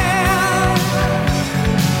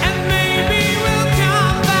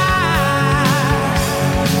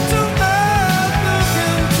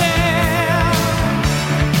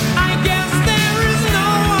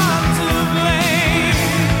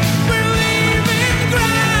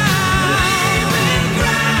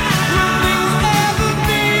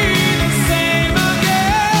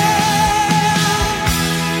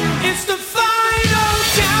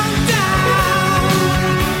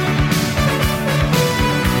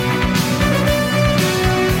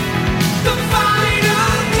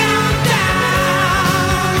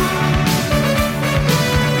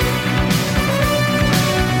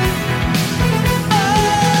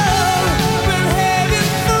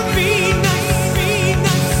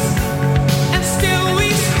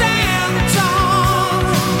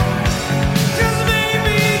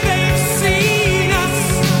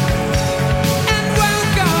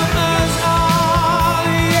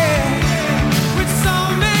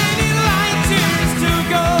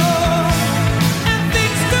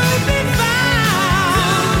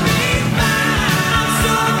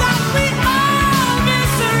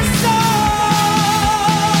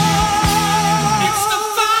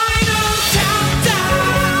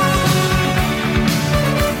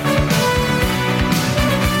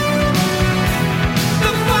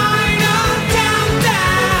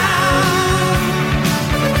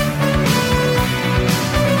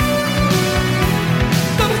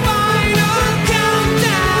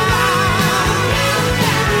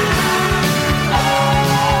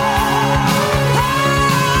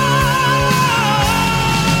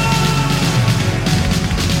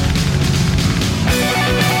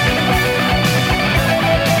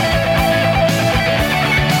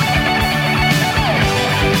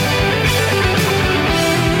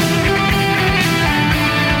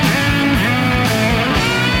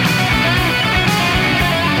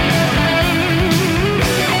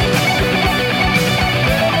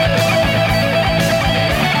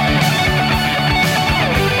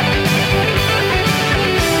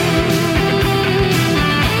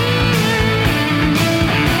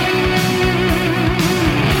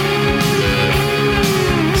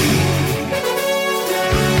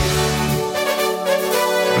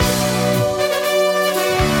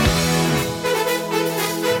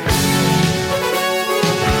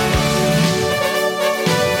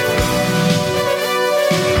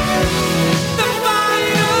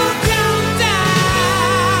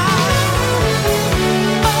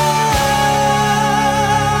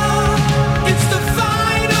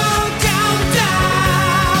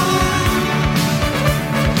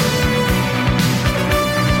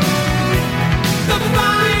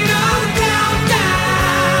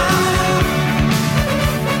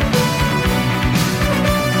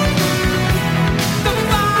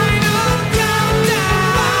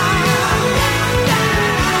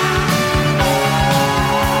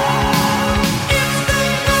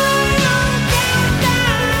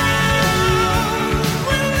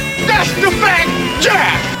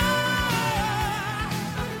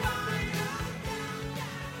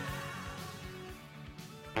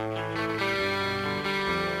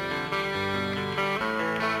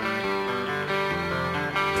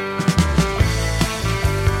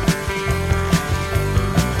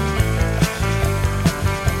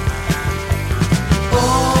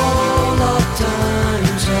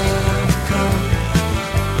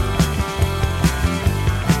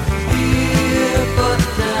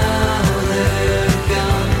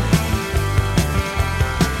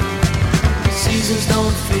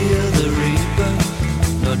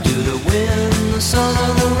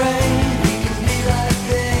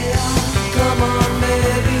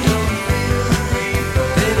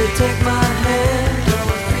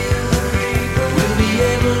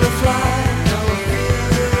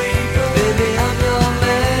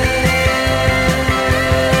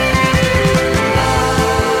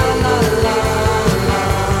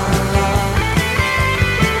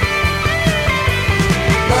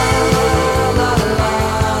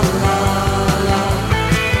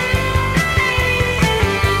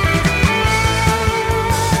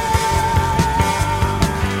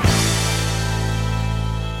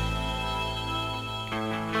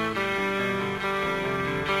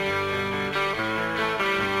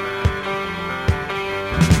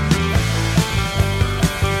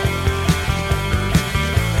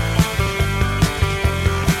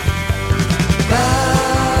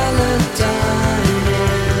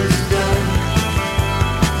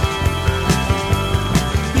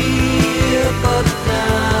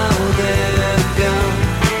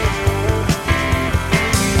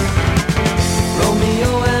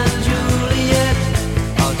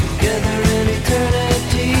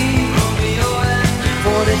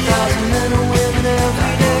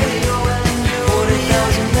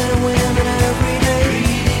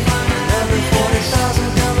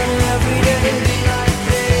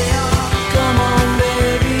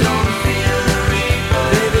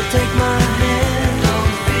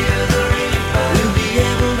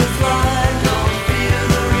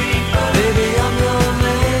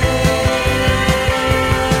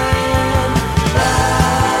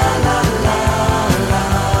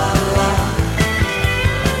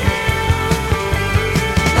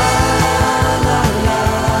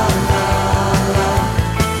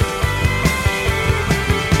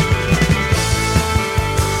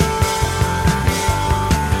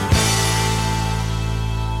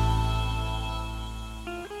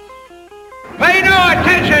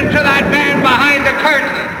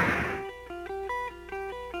curtain.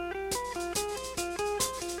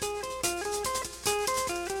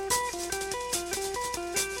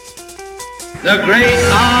 The great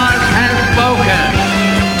Oz has spoken.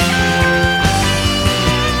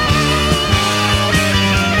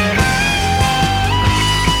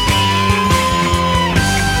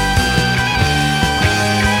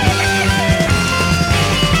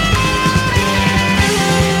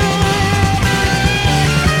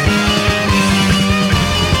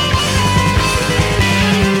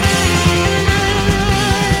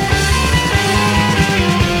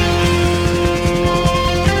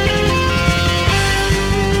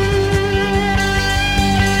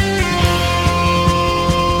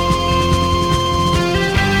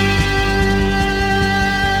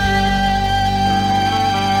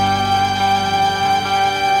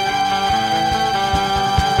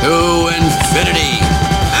 To infinity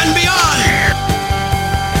and beyond!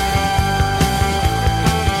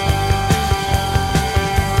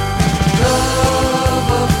 Love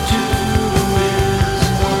of two is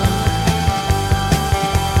one.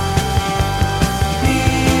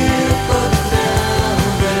 Here but now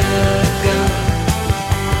they're gone.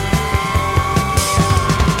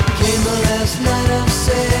 Came the last night of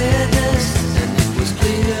sadness, and it was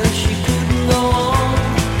clear she couldn't go on.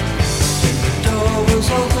 The door was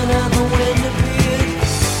open and the wind appeared.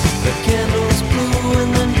 The candles blew and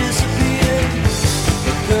then disappeared.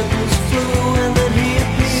 The curtains flew and then he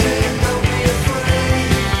appeared. Don't be afraid,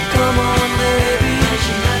 come on baby.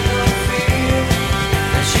 She had no fear,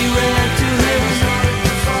 and she ran to him.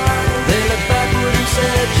 They looked backward and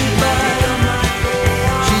said goodbye.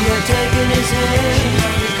 She had taken his hand.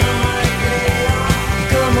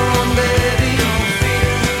 Come on baby, don't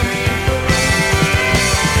fear the reaper.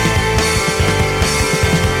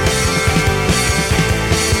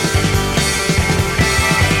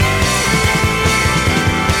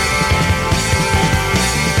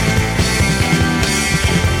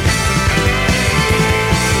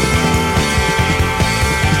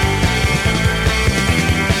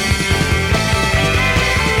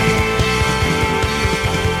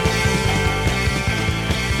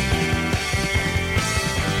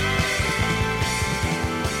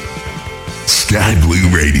 Sky Blue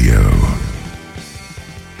Radio.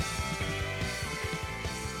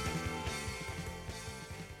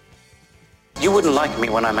 You wouldn't like me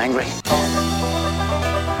when I'm angry.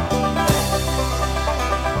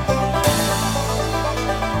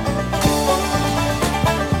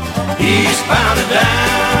 Eastbound and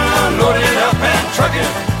down, loaded up and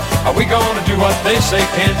trucking. Are we gonna do what they say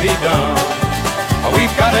can't be done?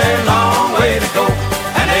 We've got a long way to go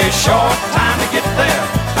and a short time to get there.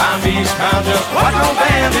 I'm eastbound, just watch old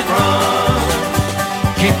bandit run.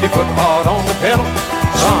 Keep your foot hard on the pedal,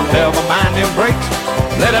 son, never mind them brakes.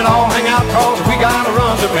 Let it all hang out, cause we got a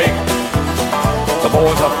run to make. The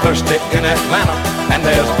boys are thirsty in Atlanta, and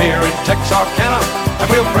there's beer in Texarkana, and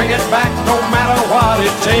we'll bring it back no matter what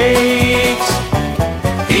it takes.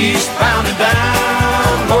 Eastbound and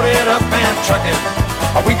down, loaded up and trucking.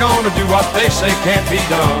 Are we gonna do what they say can't be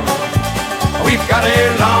done? We've got a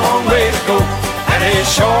long way to go and a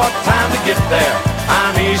short time to get there.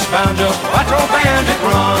 I'm eastbound, just watch old bandit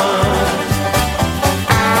run.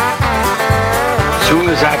 As soon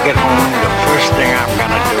as I get home, the first thing I'm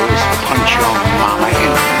gonna do is punch your mama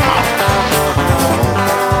in the mouth.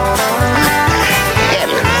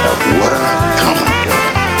 Hell is the world coming to?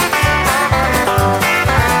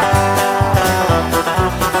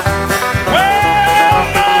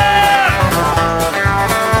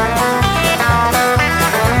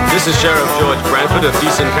 This is Sheriff George Branford of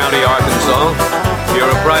Easton County, Arkansas.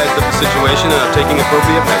 You're apprised of the situation and are taking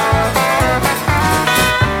appropriate measures.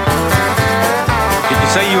 Did you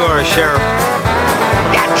say you are a sheriff?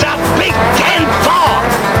 That's a big 10-4.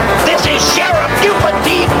 This is Sheriff Buford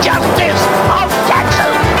D. Justice of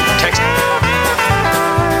Jackson. Text.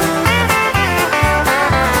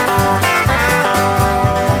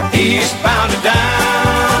 Eastbound and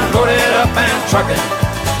down, loaded up and trucking.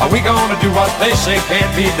 Are we gonna do what they say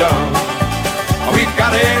can't be done? We've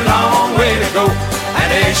got a long way to go and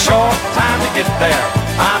a short time to get there.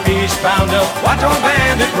 I'm eastbound, just watch old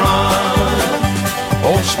bandit run.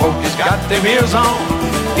 Old Smokey's got them ears on,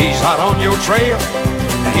 he's hot on your trail,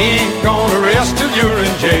 and he ain't gonna rest till you're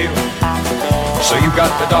in jail. So you got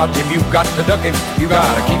to dodge him, you got to duck him, you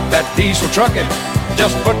gotta keep that diesel trucking.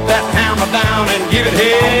 Just put that hammer down and give it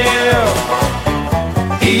hell.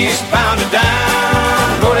 Eastbound and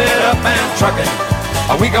down, loaded up and trucking.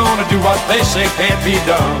 Are we gonna do what they say can't be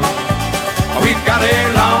done? We've got a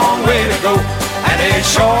long way to go and a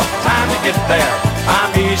short time to get there.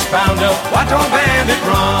 I'm eastbound, just watch old bandit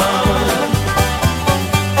run.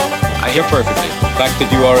 I hear perfectly. The fact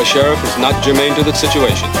that you are a sheriff is not germane to the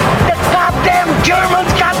situation. The goddamn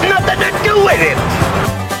Germans got nothing to do with it.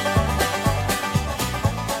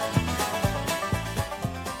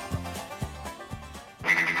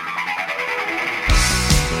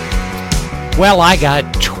 Well, I got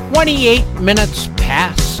 28 minutes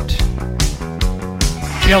past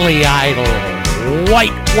Billy Idol,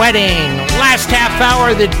 White Wedding, last half hour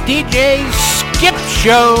of the DJ Skip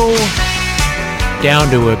Show,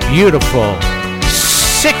 down to a beautiful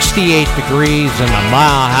 68 degrees in the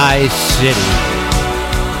Mile High City.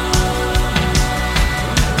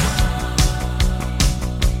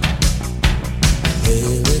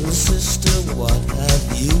 Hey little sister, what have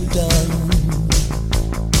you done?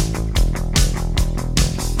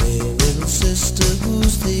 Hey little sister,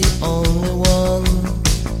 who's the only one?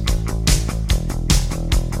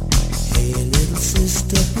 Hey little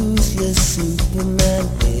sister, who's your Superman?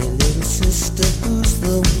 Hey little sister, who's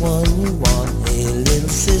the one you want? Hey little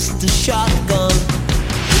sister, shotgun.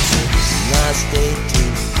 It's a nice day to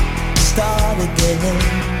start again.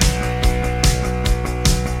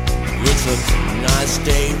 It's a nice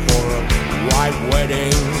day for a white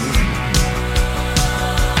wedding.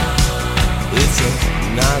 It's a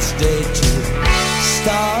nice day to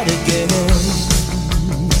start again.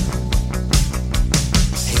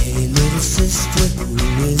 Hey little sister, who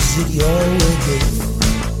is it you're with?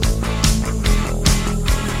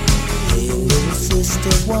 Hey little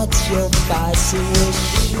sister, what's your vice wish?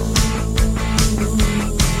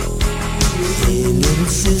 Hey little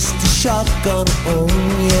sister, shotgun, oh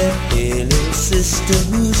yeah. Hey little sister,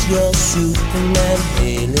 who's your Superman?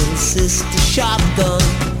 Hey little sister, shotgun.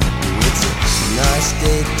 It's a nice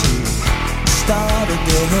day to start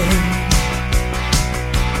again.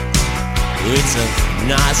 It's a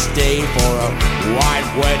nice day for a white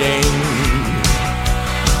wedding.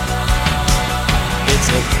 It's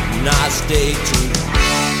a nice day to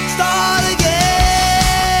start again.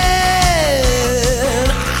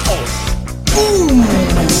 Ow! Boom!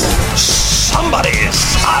 Somebody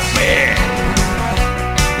stop me!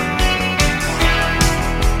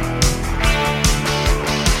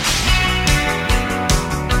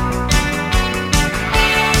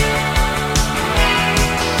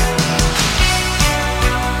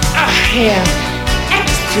 Have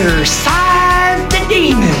exorcised the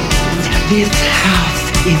demons. This house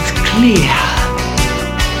is clear.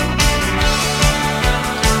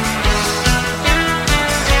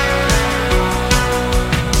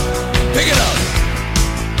 Pick it up.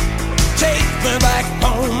 Take me back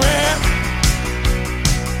home, man.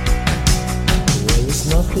 There is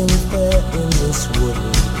nothing fair in this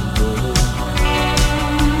world.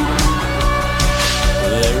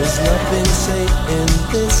 There is nothing safe in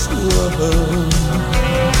this world.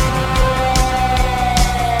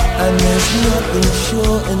 And there's nothing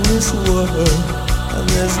sure in this world. And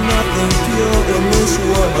there's nothing pure in this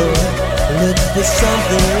world. Look for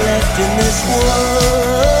something left in this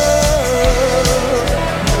world.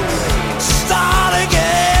 Start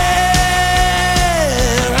again.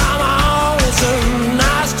 Come on, it's a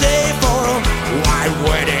nice day for a white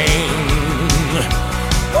wedding.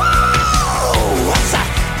 Whoa, what's that?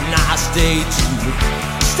 Nice day to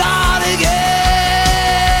start again.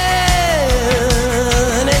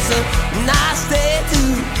 It's a nice day to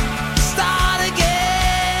start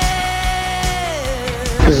again.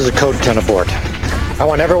 This is a code 10 abort. I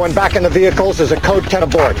want everyone back in the vehicles. There's a code 10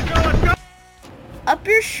 abort. Up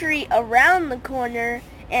your street, around the corner,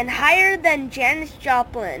 and higher than Janis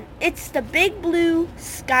Joplin. It's the Big Blue,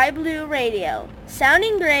 Sky Blue Radio,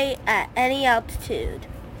 sounding great at any altitude.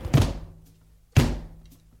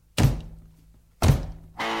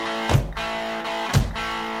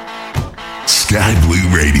 Sky Blue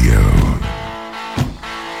Radio.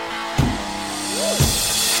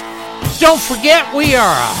 Don't forget, we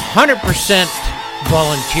are 100%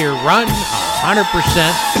 volunteer run,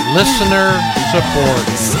 100% listener support.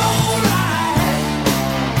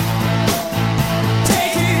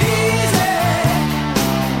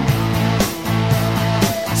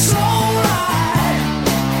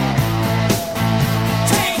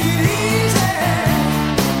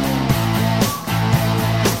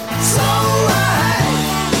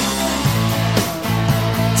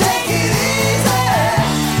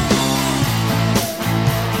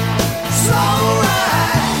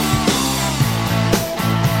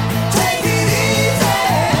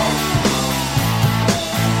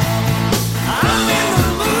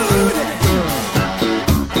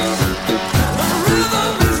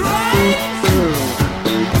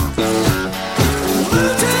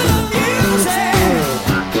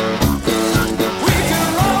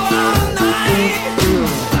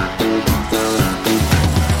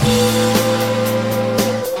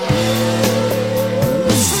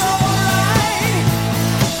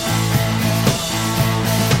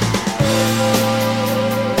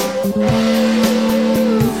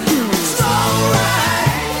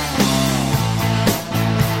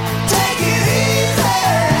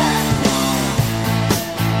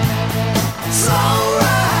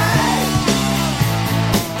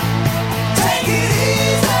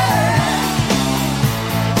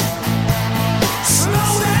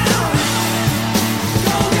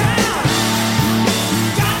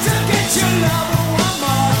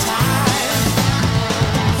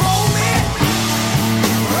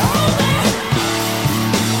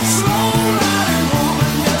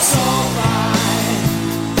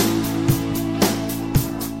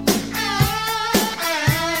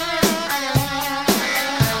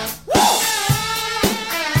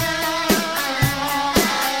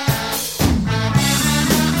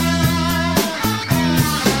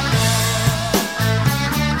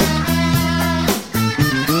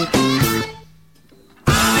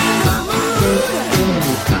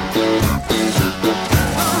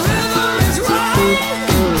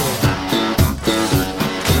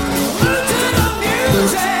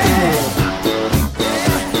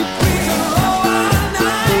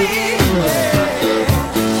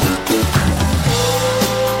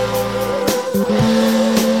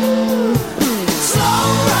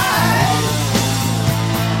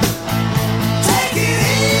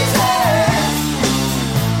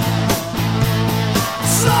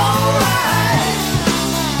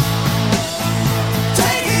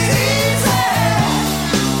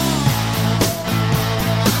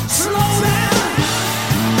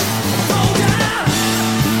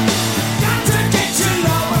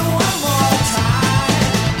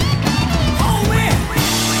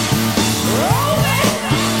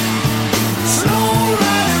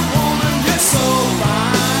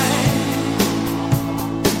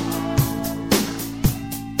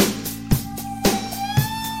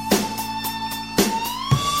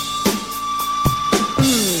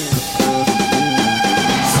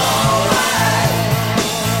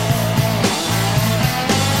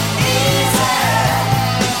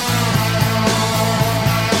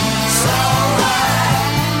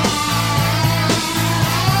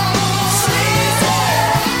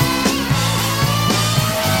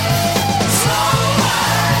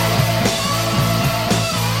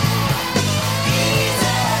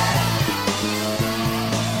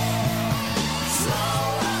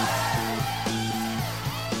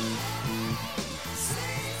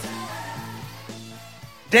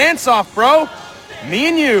 Dance off, bro. Me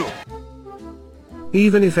and you.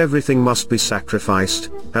 Even if everything must be sacrificed,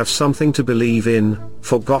 have something to believe in,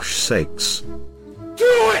 for gosh sakes.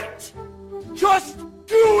 Do it! Just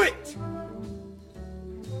do it!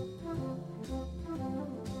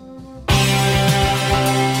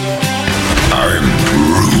 I'm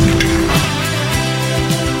Groot.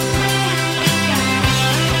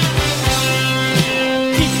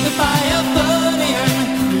 Keep the fire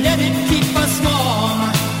burning, let it keep us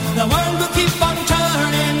warm. The world will keep on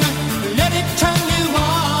turning, let it turn you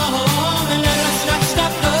on. And let us not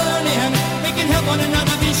stop learning, we can help one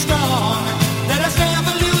another be strong. Let us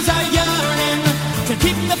never lose our yearning to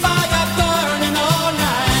keep the fire burning all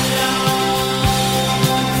night long.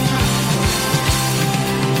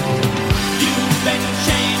 You've been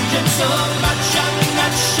changing so much, I'm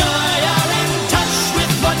not sure you're in touch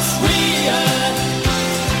with what's real.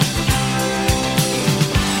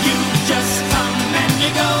 You just come and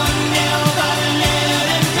you go, never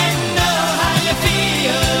letting me know how you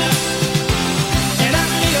feel. And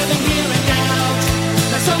I'm living here and now,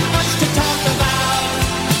 there's so much to talk about.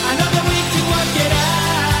 I know that we can work it out.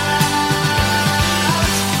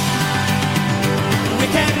 We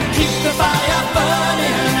can keep the fire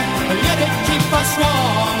burning, let it keep us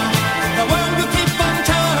warm. The world will keep on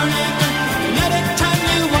turning, let it turn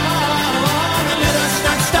you on. And let us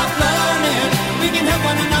not stop learning, we can help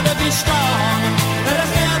one another be strong. Let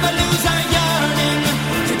us never lose our yearning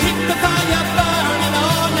to keep the fire burning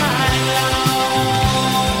all night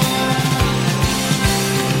long.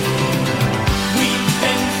 We've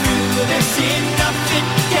been through this enough, it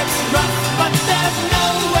gets rough, but there's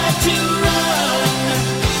nowhere to run.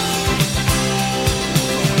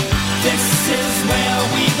 This is where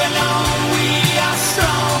we belong, we are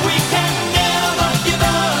strong, we can never give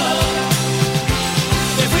up.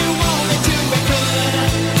 If we wanted to, we could,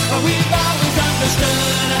 but we've always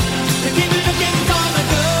understood to keep looking for the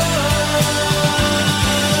good.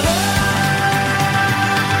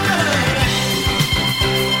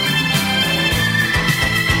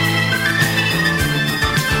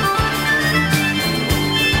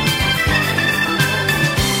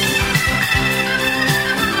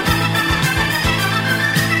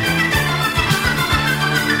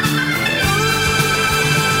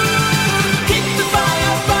 Keep the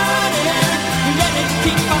fire burning, let it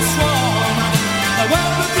keep us warm. The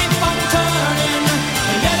world will keep on turning,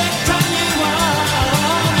 let it turn you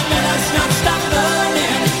on. And let us not stop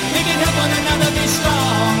learning, we can help one another be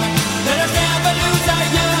strong. Let us never lose our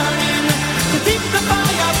yearning to keep the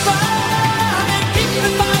fire burning. Keep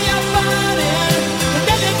the fire burning,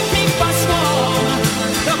 let it keep us warm.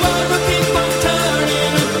 The world will keep on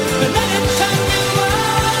turning, let it turn you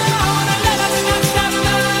on. And let us not stop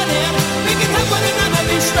learning, we can help one another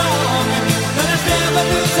be strong. Let us never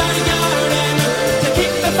lose our yearning to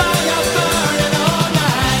keep the fire burning all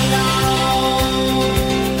night long.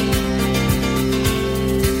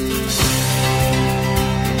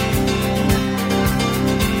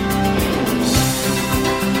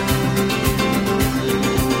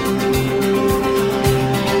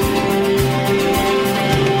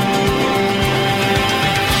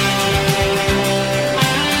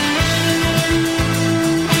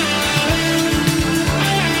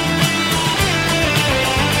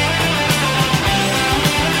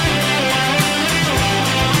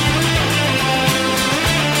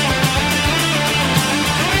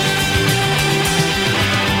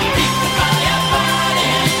 Keep the fire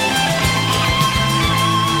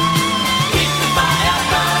burning, keep the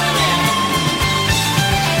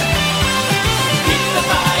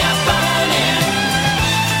fire burning,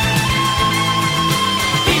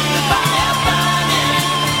 keep the fire burning, keep the fire burning,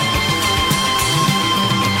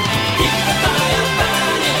 keep the fire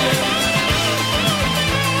burning,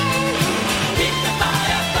 keep the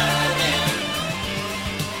fire burning.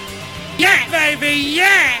 Yeah, baby,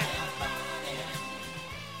 yeah!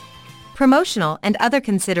 Promotional and other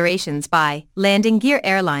considerations by Landing Gear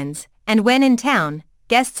Airlines. And when in town,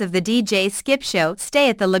 guests of the DJ Skip Show stay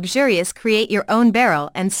at the luxurious Create Your Own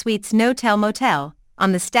Barrel and Suites No-Tell Motel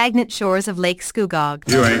on the stagnant shores of Lake Scugog.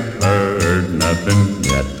 You ain't heard nothing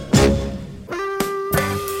yet.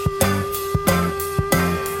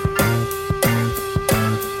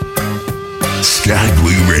 Sky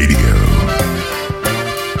Blue Radio.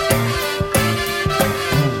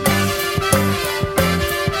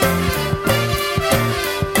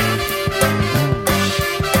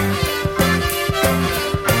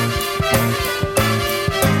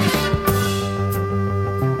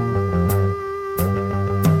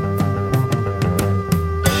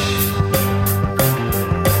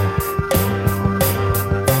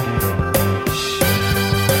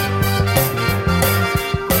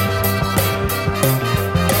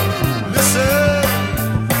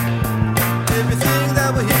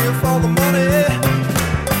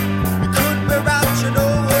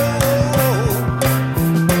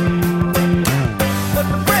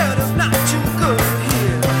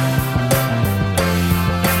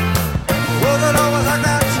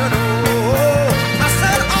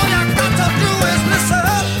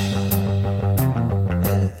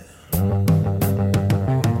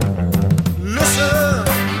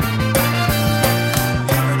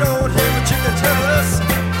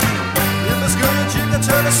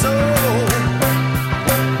 touch her soul.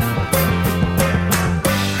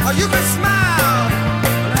 Oh, you can smile,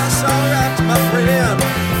 but that's alright, my friend.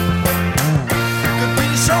 Could be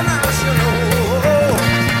so nice, you know.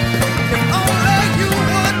 If only you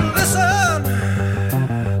would listen.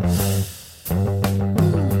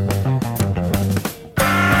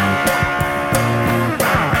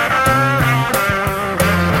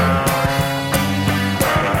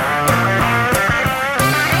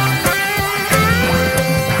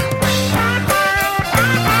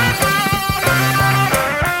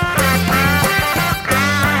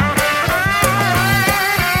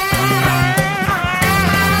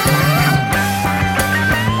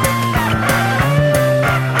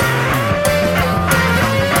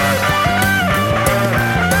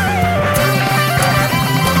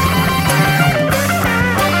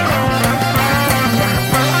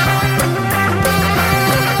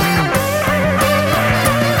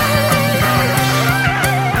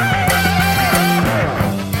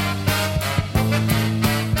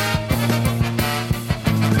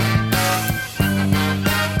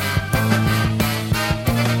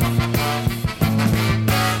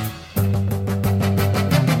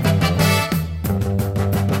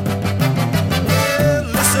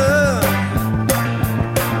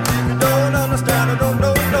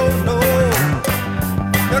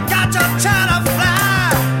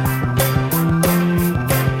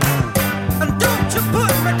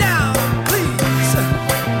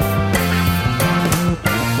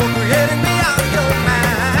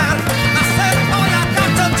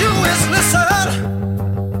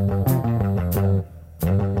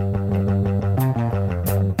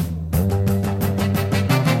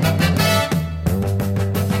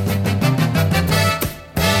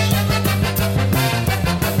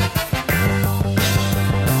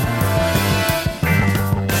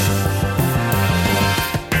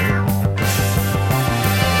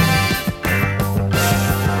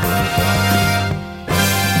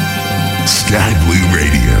 Sky Blue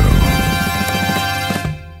Radio.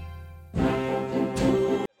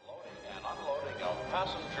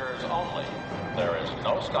 Passengers only. There is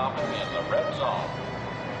no stopping in the red zone.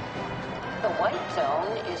 The white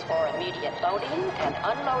zone is for immediate loading and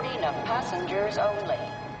unloading of passengers only.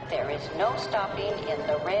 There is no stopping in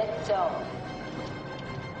the red zone.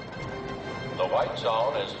 The white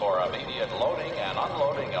zone is for immediate loading and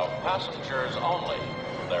unloading of passengers only.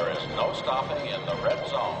 There is no stopping in the red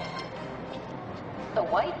zone. The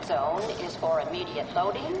white zone is for immediate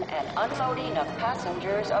loading and unloading of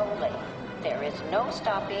passengers only. There is no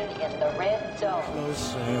stopping in the red zone.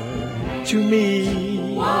 Closer to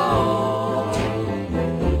me. Whoa.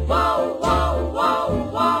 Whoa, whoa, whoa,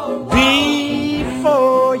 whoa, whoa.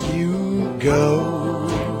 Before you go.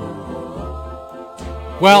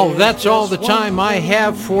 Well, that's all the time I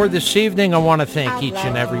have for this evening. I want to thank each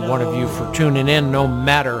and every one of you for tuning in, no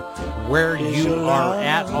matter where you are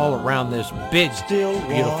at all around this big,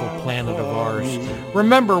 beautiful planet of ours.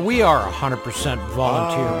 Remember, we are 100%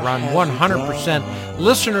 volunteer-run, 100%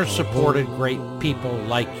 listener-supported, great people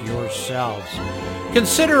like yourselves.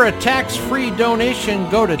 Consider a tax-free donation.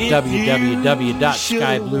 Go to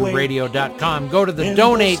www.skyblueradio.com. Go to the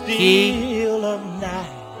donate key.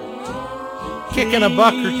 Kick in a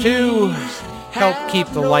buck or two. Help keep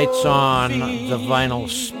the lights on, the vinyl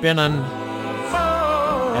spinning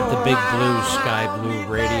at the Big Blue Sky Blue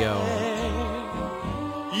Radio.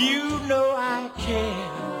 You know I care.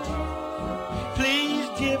 Please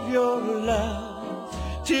give your love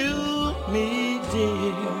to me,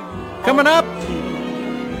 dear. Coming up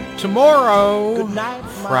tomorrow,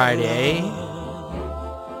 Friday,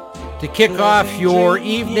 to kick off your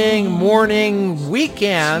evening, morning,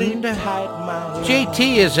 weekend,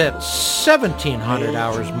 JT is at 1700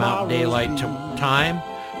 hours Mountain Daylight Time,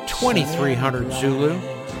 2300 Zulu,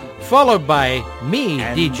 followed by me,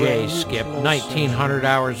 DJ Skip, 1900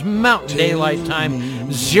 hours Mountain Daylight Time,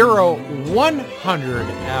 0100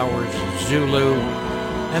 hours Zulu,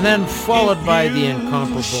 and then followed by the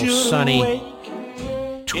incomparable Sunny,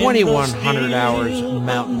 2100 hours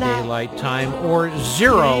Mountain Daylight Time, or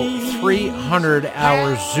 0300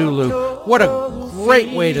 hours Zulu. What a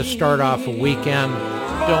great way to start off a weekend.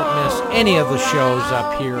 Don't miss any of the shows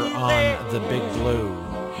up here on the Big Blue.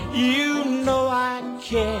 You know I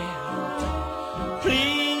care.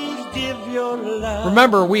 Please give your love.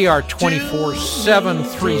 Remember, we are 24/7,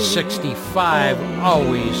 365.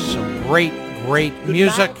 Always some great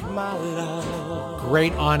music.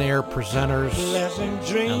 Great on-air presenters,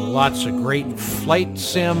 and lots of great flight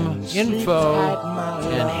sim info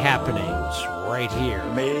and happenings right here.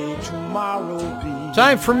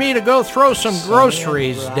 Time for me to go throw some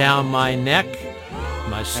groceries down my neck.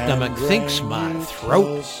 My stomach thinks my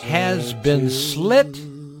throat has been slit.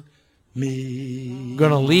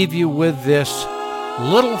 Gonna leave you with this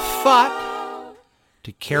little thought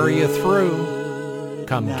to carry you through.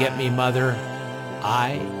 Come get me, mother.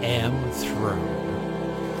 I am through.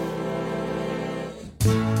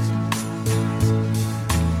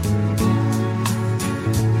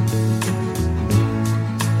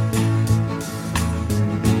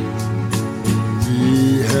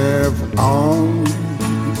 We have all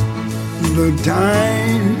the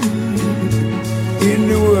time in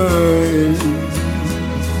the world,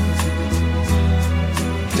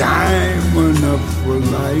 time enough for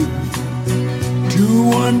life to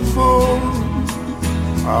unfold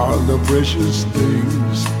all the precious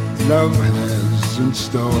things love has in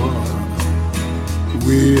store.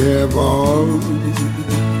 We have all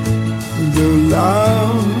the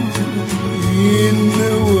love in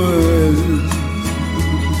the world.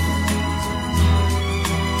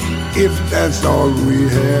 If that's all we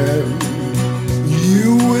have,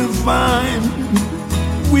 you will find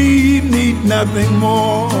we need nothing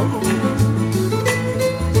more.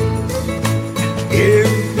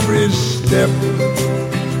 Every step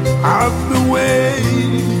of the way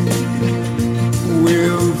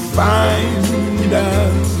will find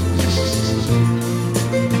us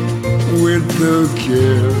with the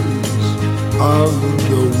cares of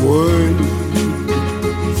the world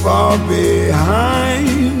far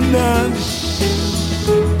behind us.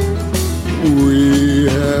 We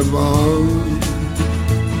have all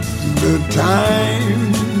the time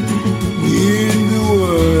in the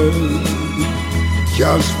world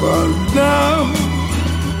just for love,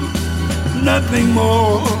 nothing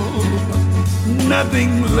more,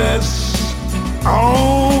 nothing less,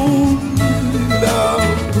 only love.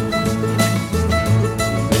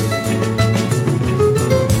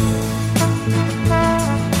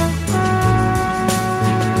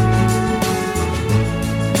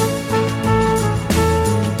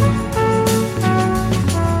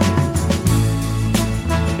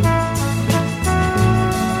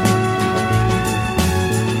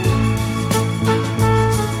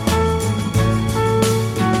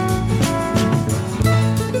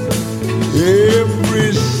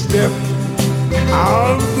 Every step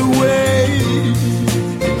of the way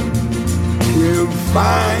will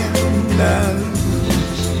find us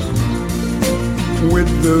with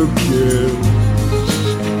the cares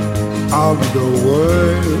of the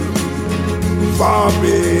world far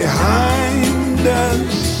behind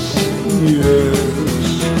us. Yes,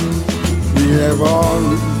 we have all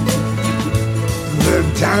the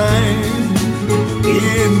time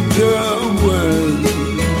in the world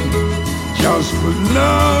just for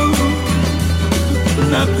love,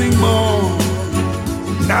 nothing more,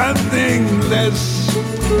 nothing less,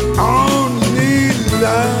 only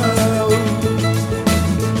love.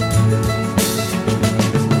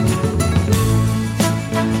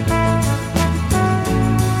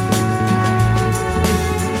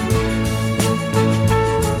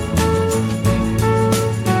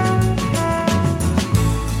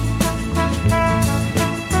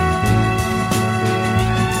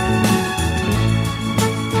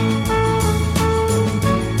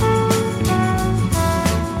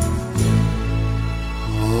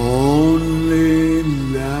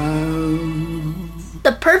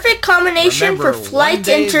 Perfect combination for flight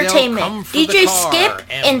entertainment. DJ Skip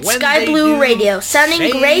and Sky Blue Radio,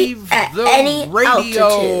 sounding great at any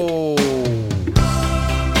altitude.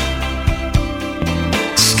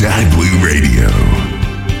 Sky Blue Radio.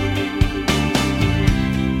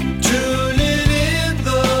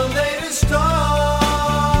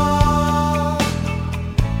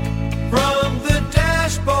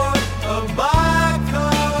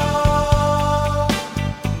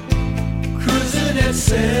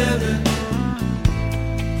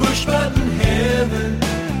 Push button heaven,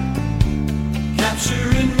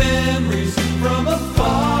 capturing memories from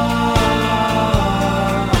afar.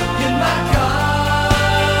 In my car,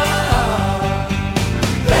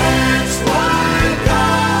 that's why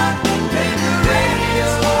God made the radio.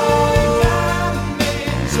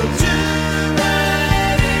 So tune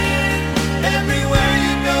right in everywhere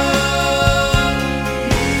you go.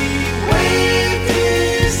 He waved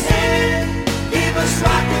his hand, gave us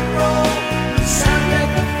rock and roll. Sound like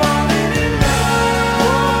we're falling in love.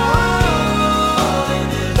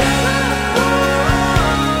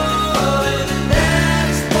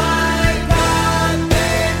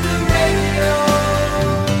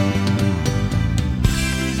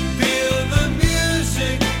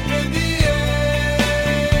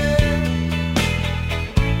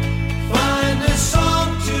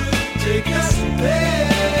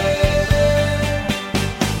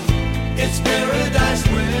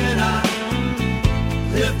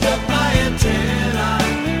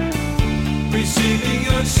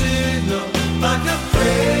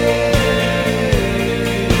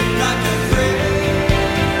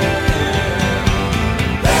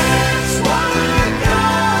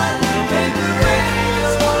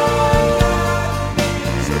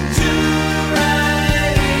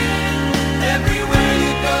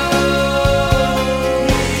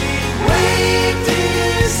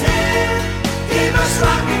 just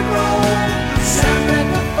rock and roll. Separate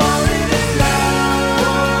but falling in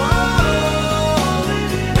love.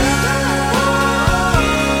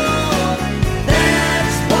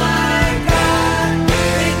 That's why God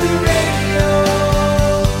made the radio.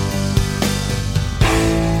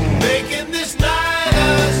 Making this night a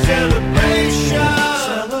celebration.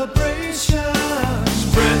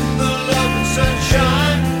 Spreading the love and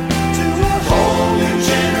sunshine to a whole new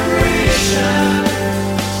generation.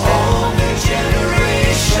 Whole new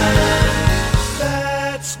generation.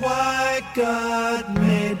 That's why God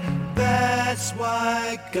made. That's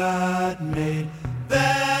why God made.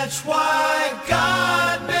 That's why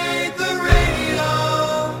God made the radio.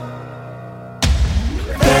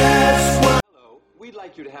 That's why. We'd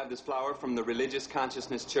like you to have this flower from the Religious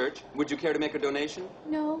Consciousness Church. Would you care to make a donation?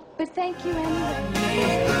 No, but thank you anyway.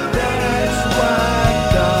 That's why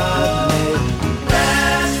God made.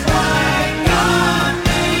 That's why God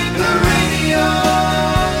made the radio.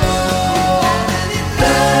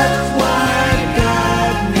 That's why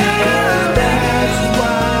God made. That's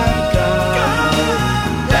why God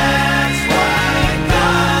made. That's why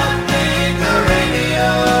God made the radio.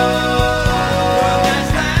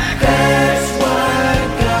 That's why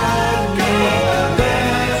God made.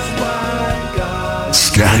 That's why God.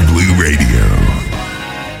 Sky Blue Radio.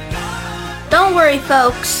 Don't worry,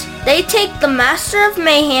 folks. They take the master of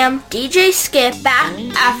mayhem, DJ Skip, back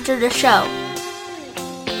after the show.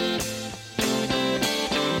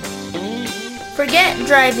 Forget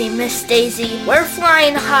driving, Miss Daisy. We're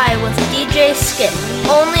flying high with DJ Skip,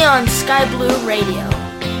 only on Sky Blue Radio.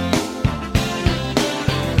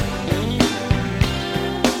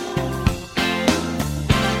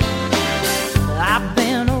 I've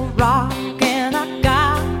been a rock and I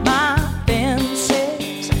got my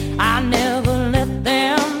fences. I never let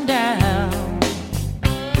them down.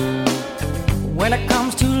 When it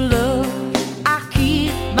comes to love, I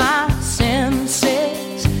keep my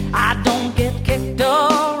senses. I don't get kicked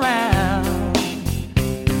around.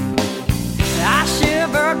 I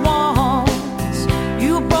shivered once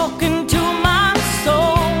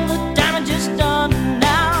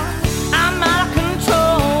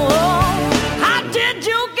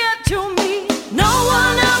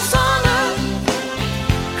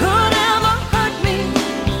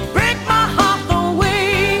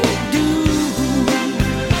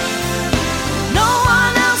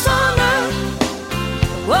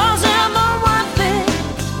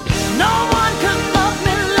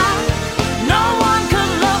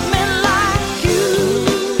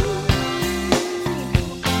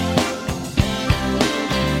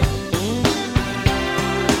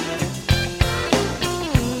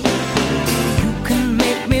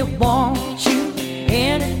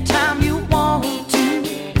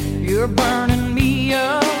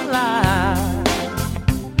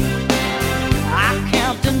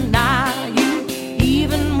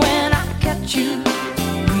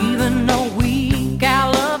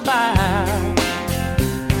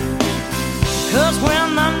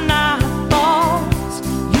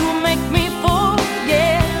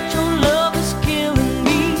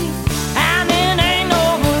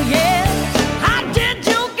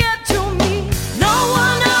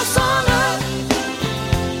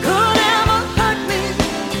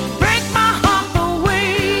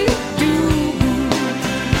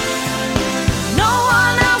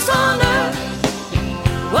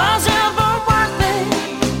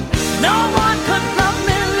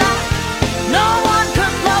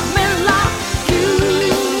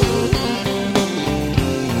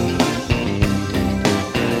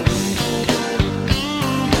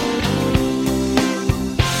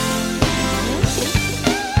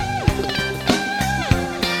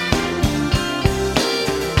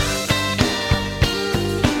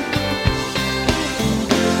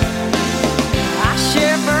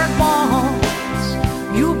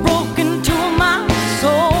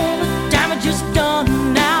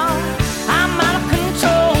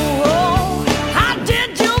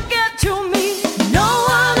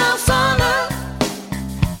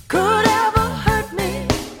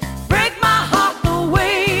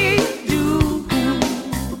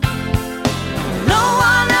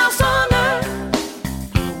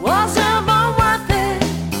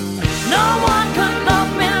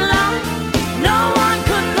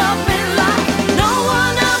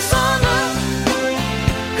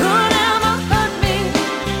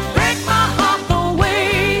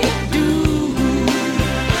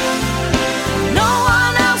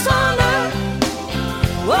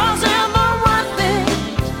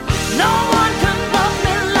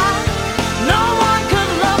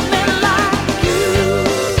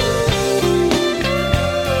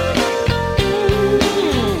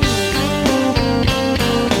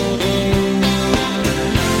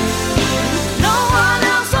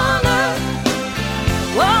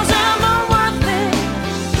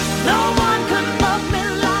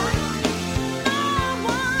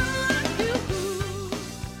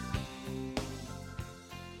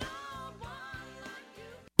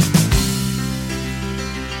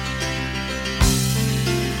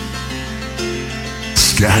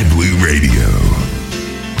Sky Blue Radio.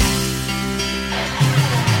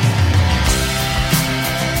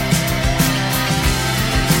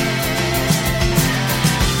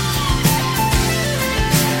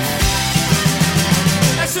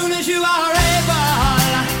 As soon as you are able,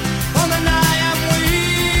 woman, I am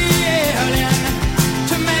willing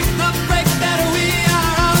to make the break that we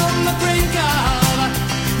are on the brink of.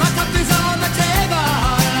 My cup is on the table,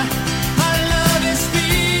 my love is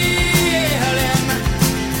feeling,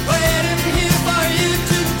 waiting here for you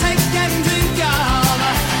to take and drink of.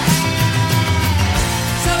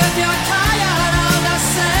 So if you're tired of the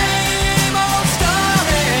same old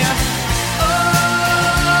story,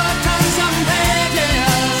 oh, turn some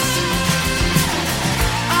pages.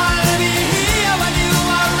 I'll be here when you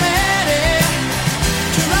are ready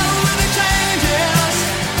to roll with the changes.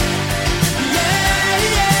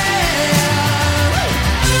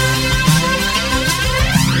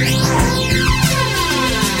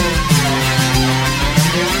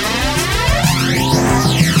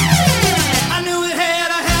 Yeah, I knew it had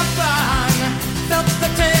to happen. Felt the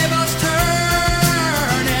tables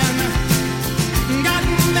turning. Got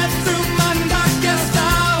me through my darkest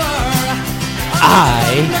hour.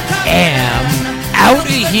 I am out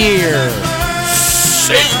of here.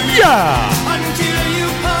 See ya! Until you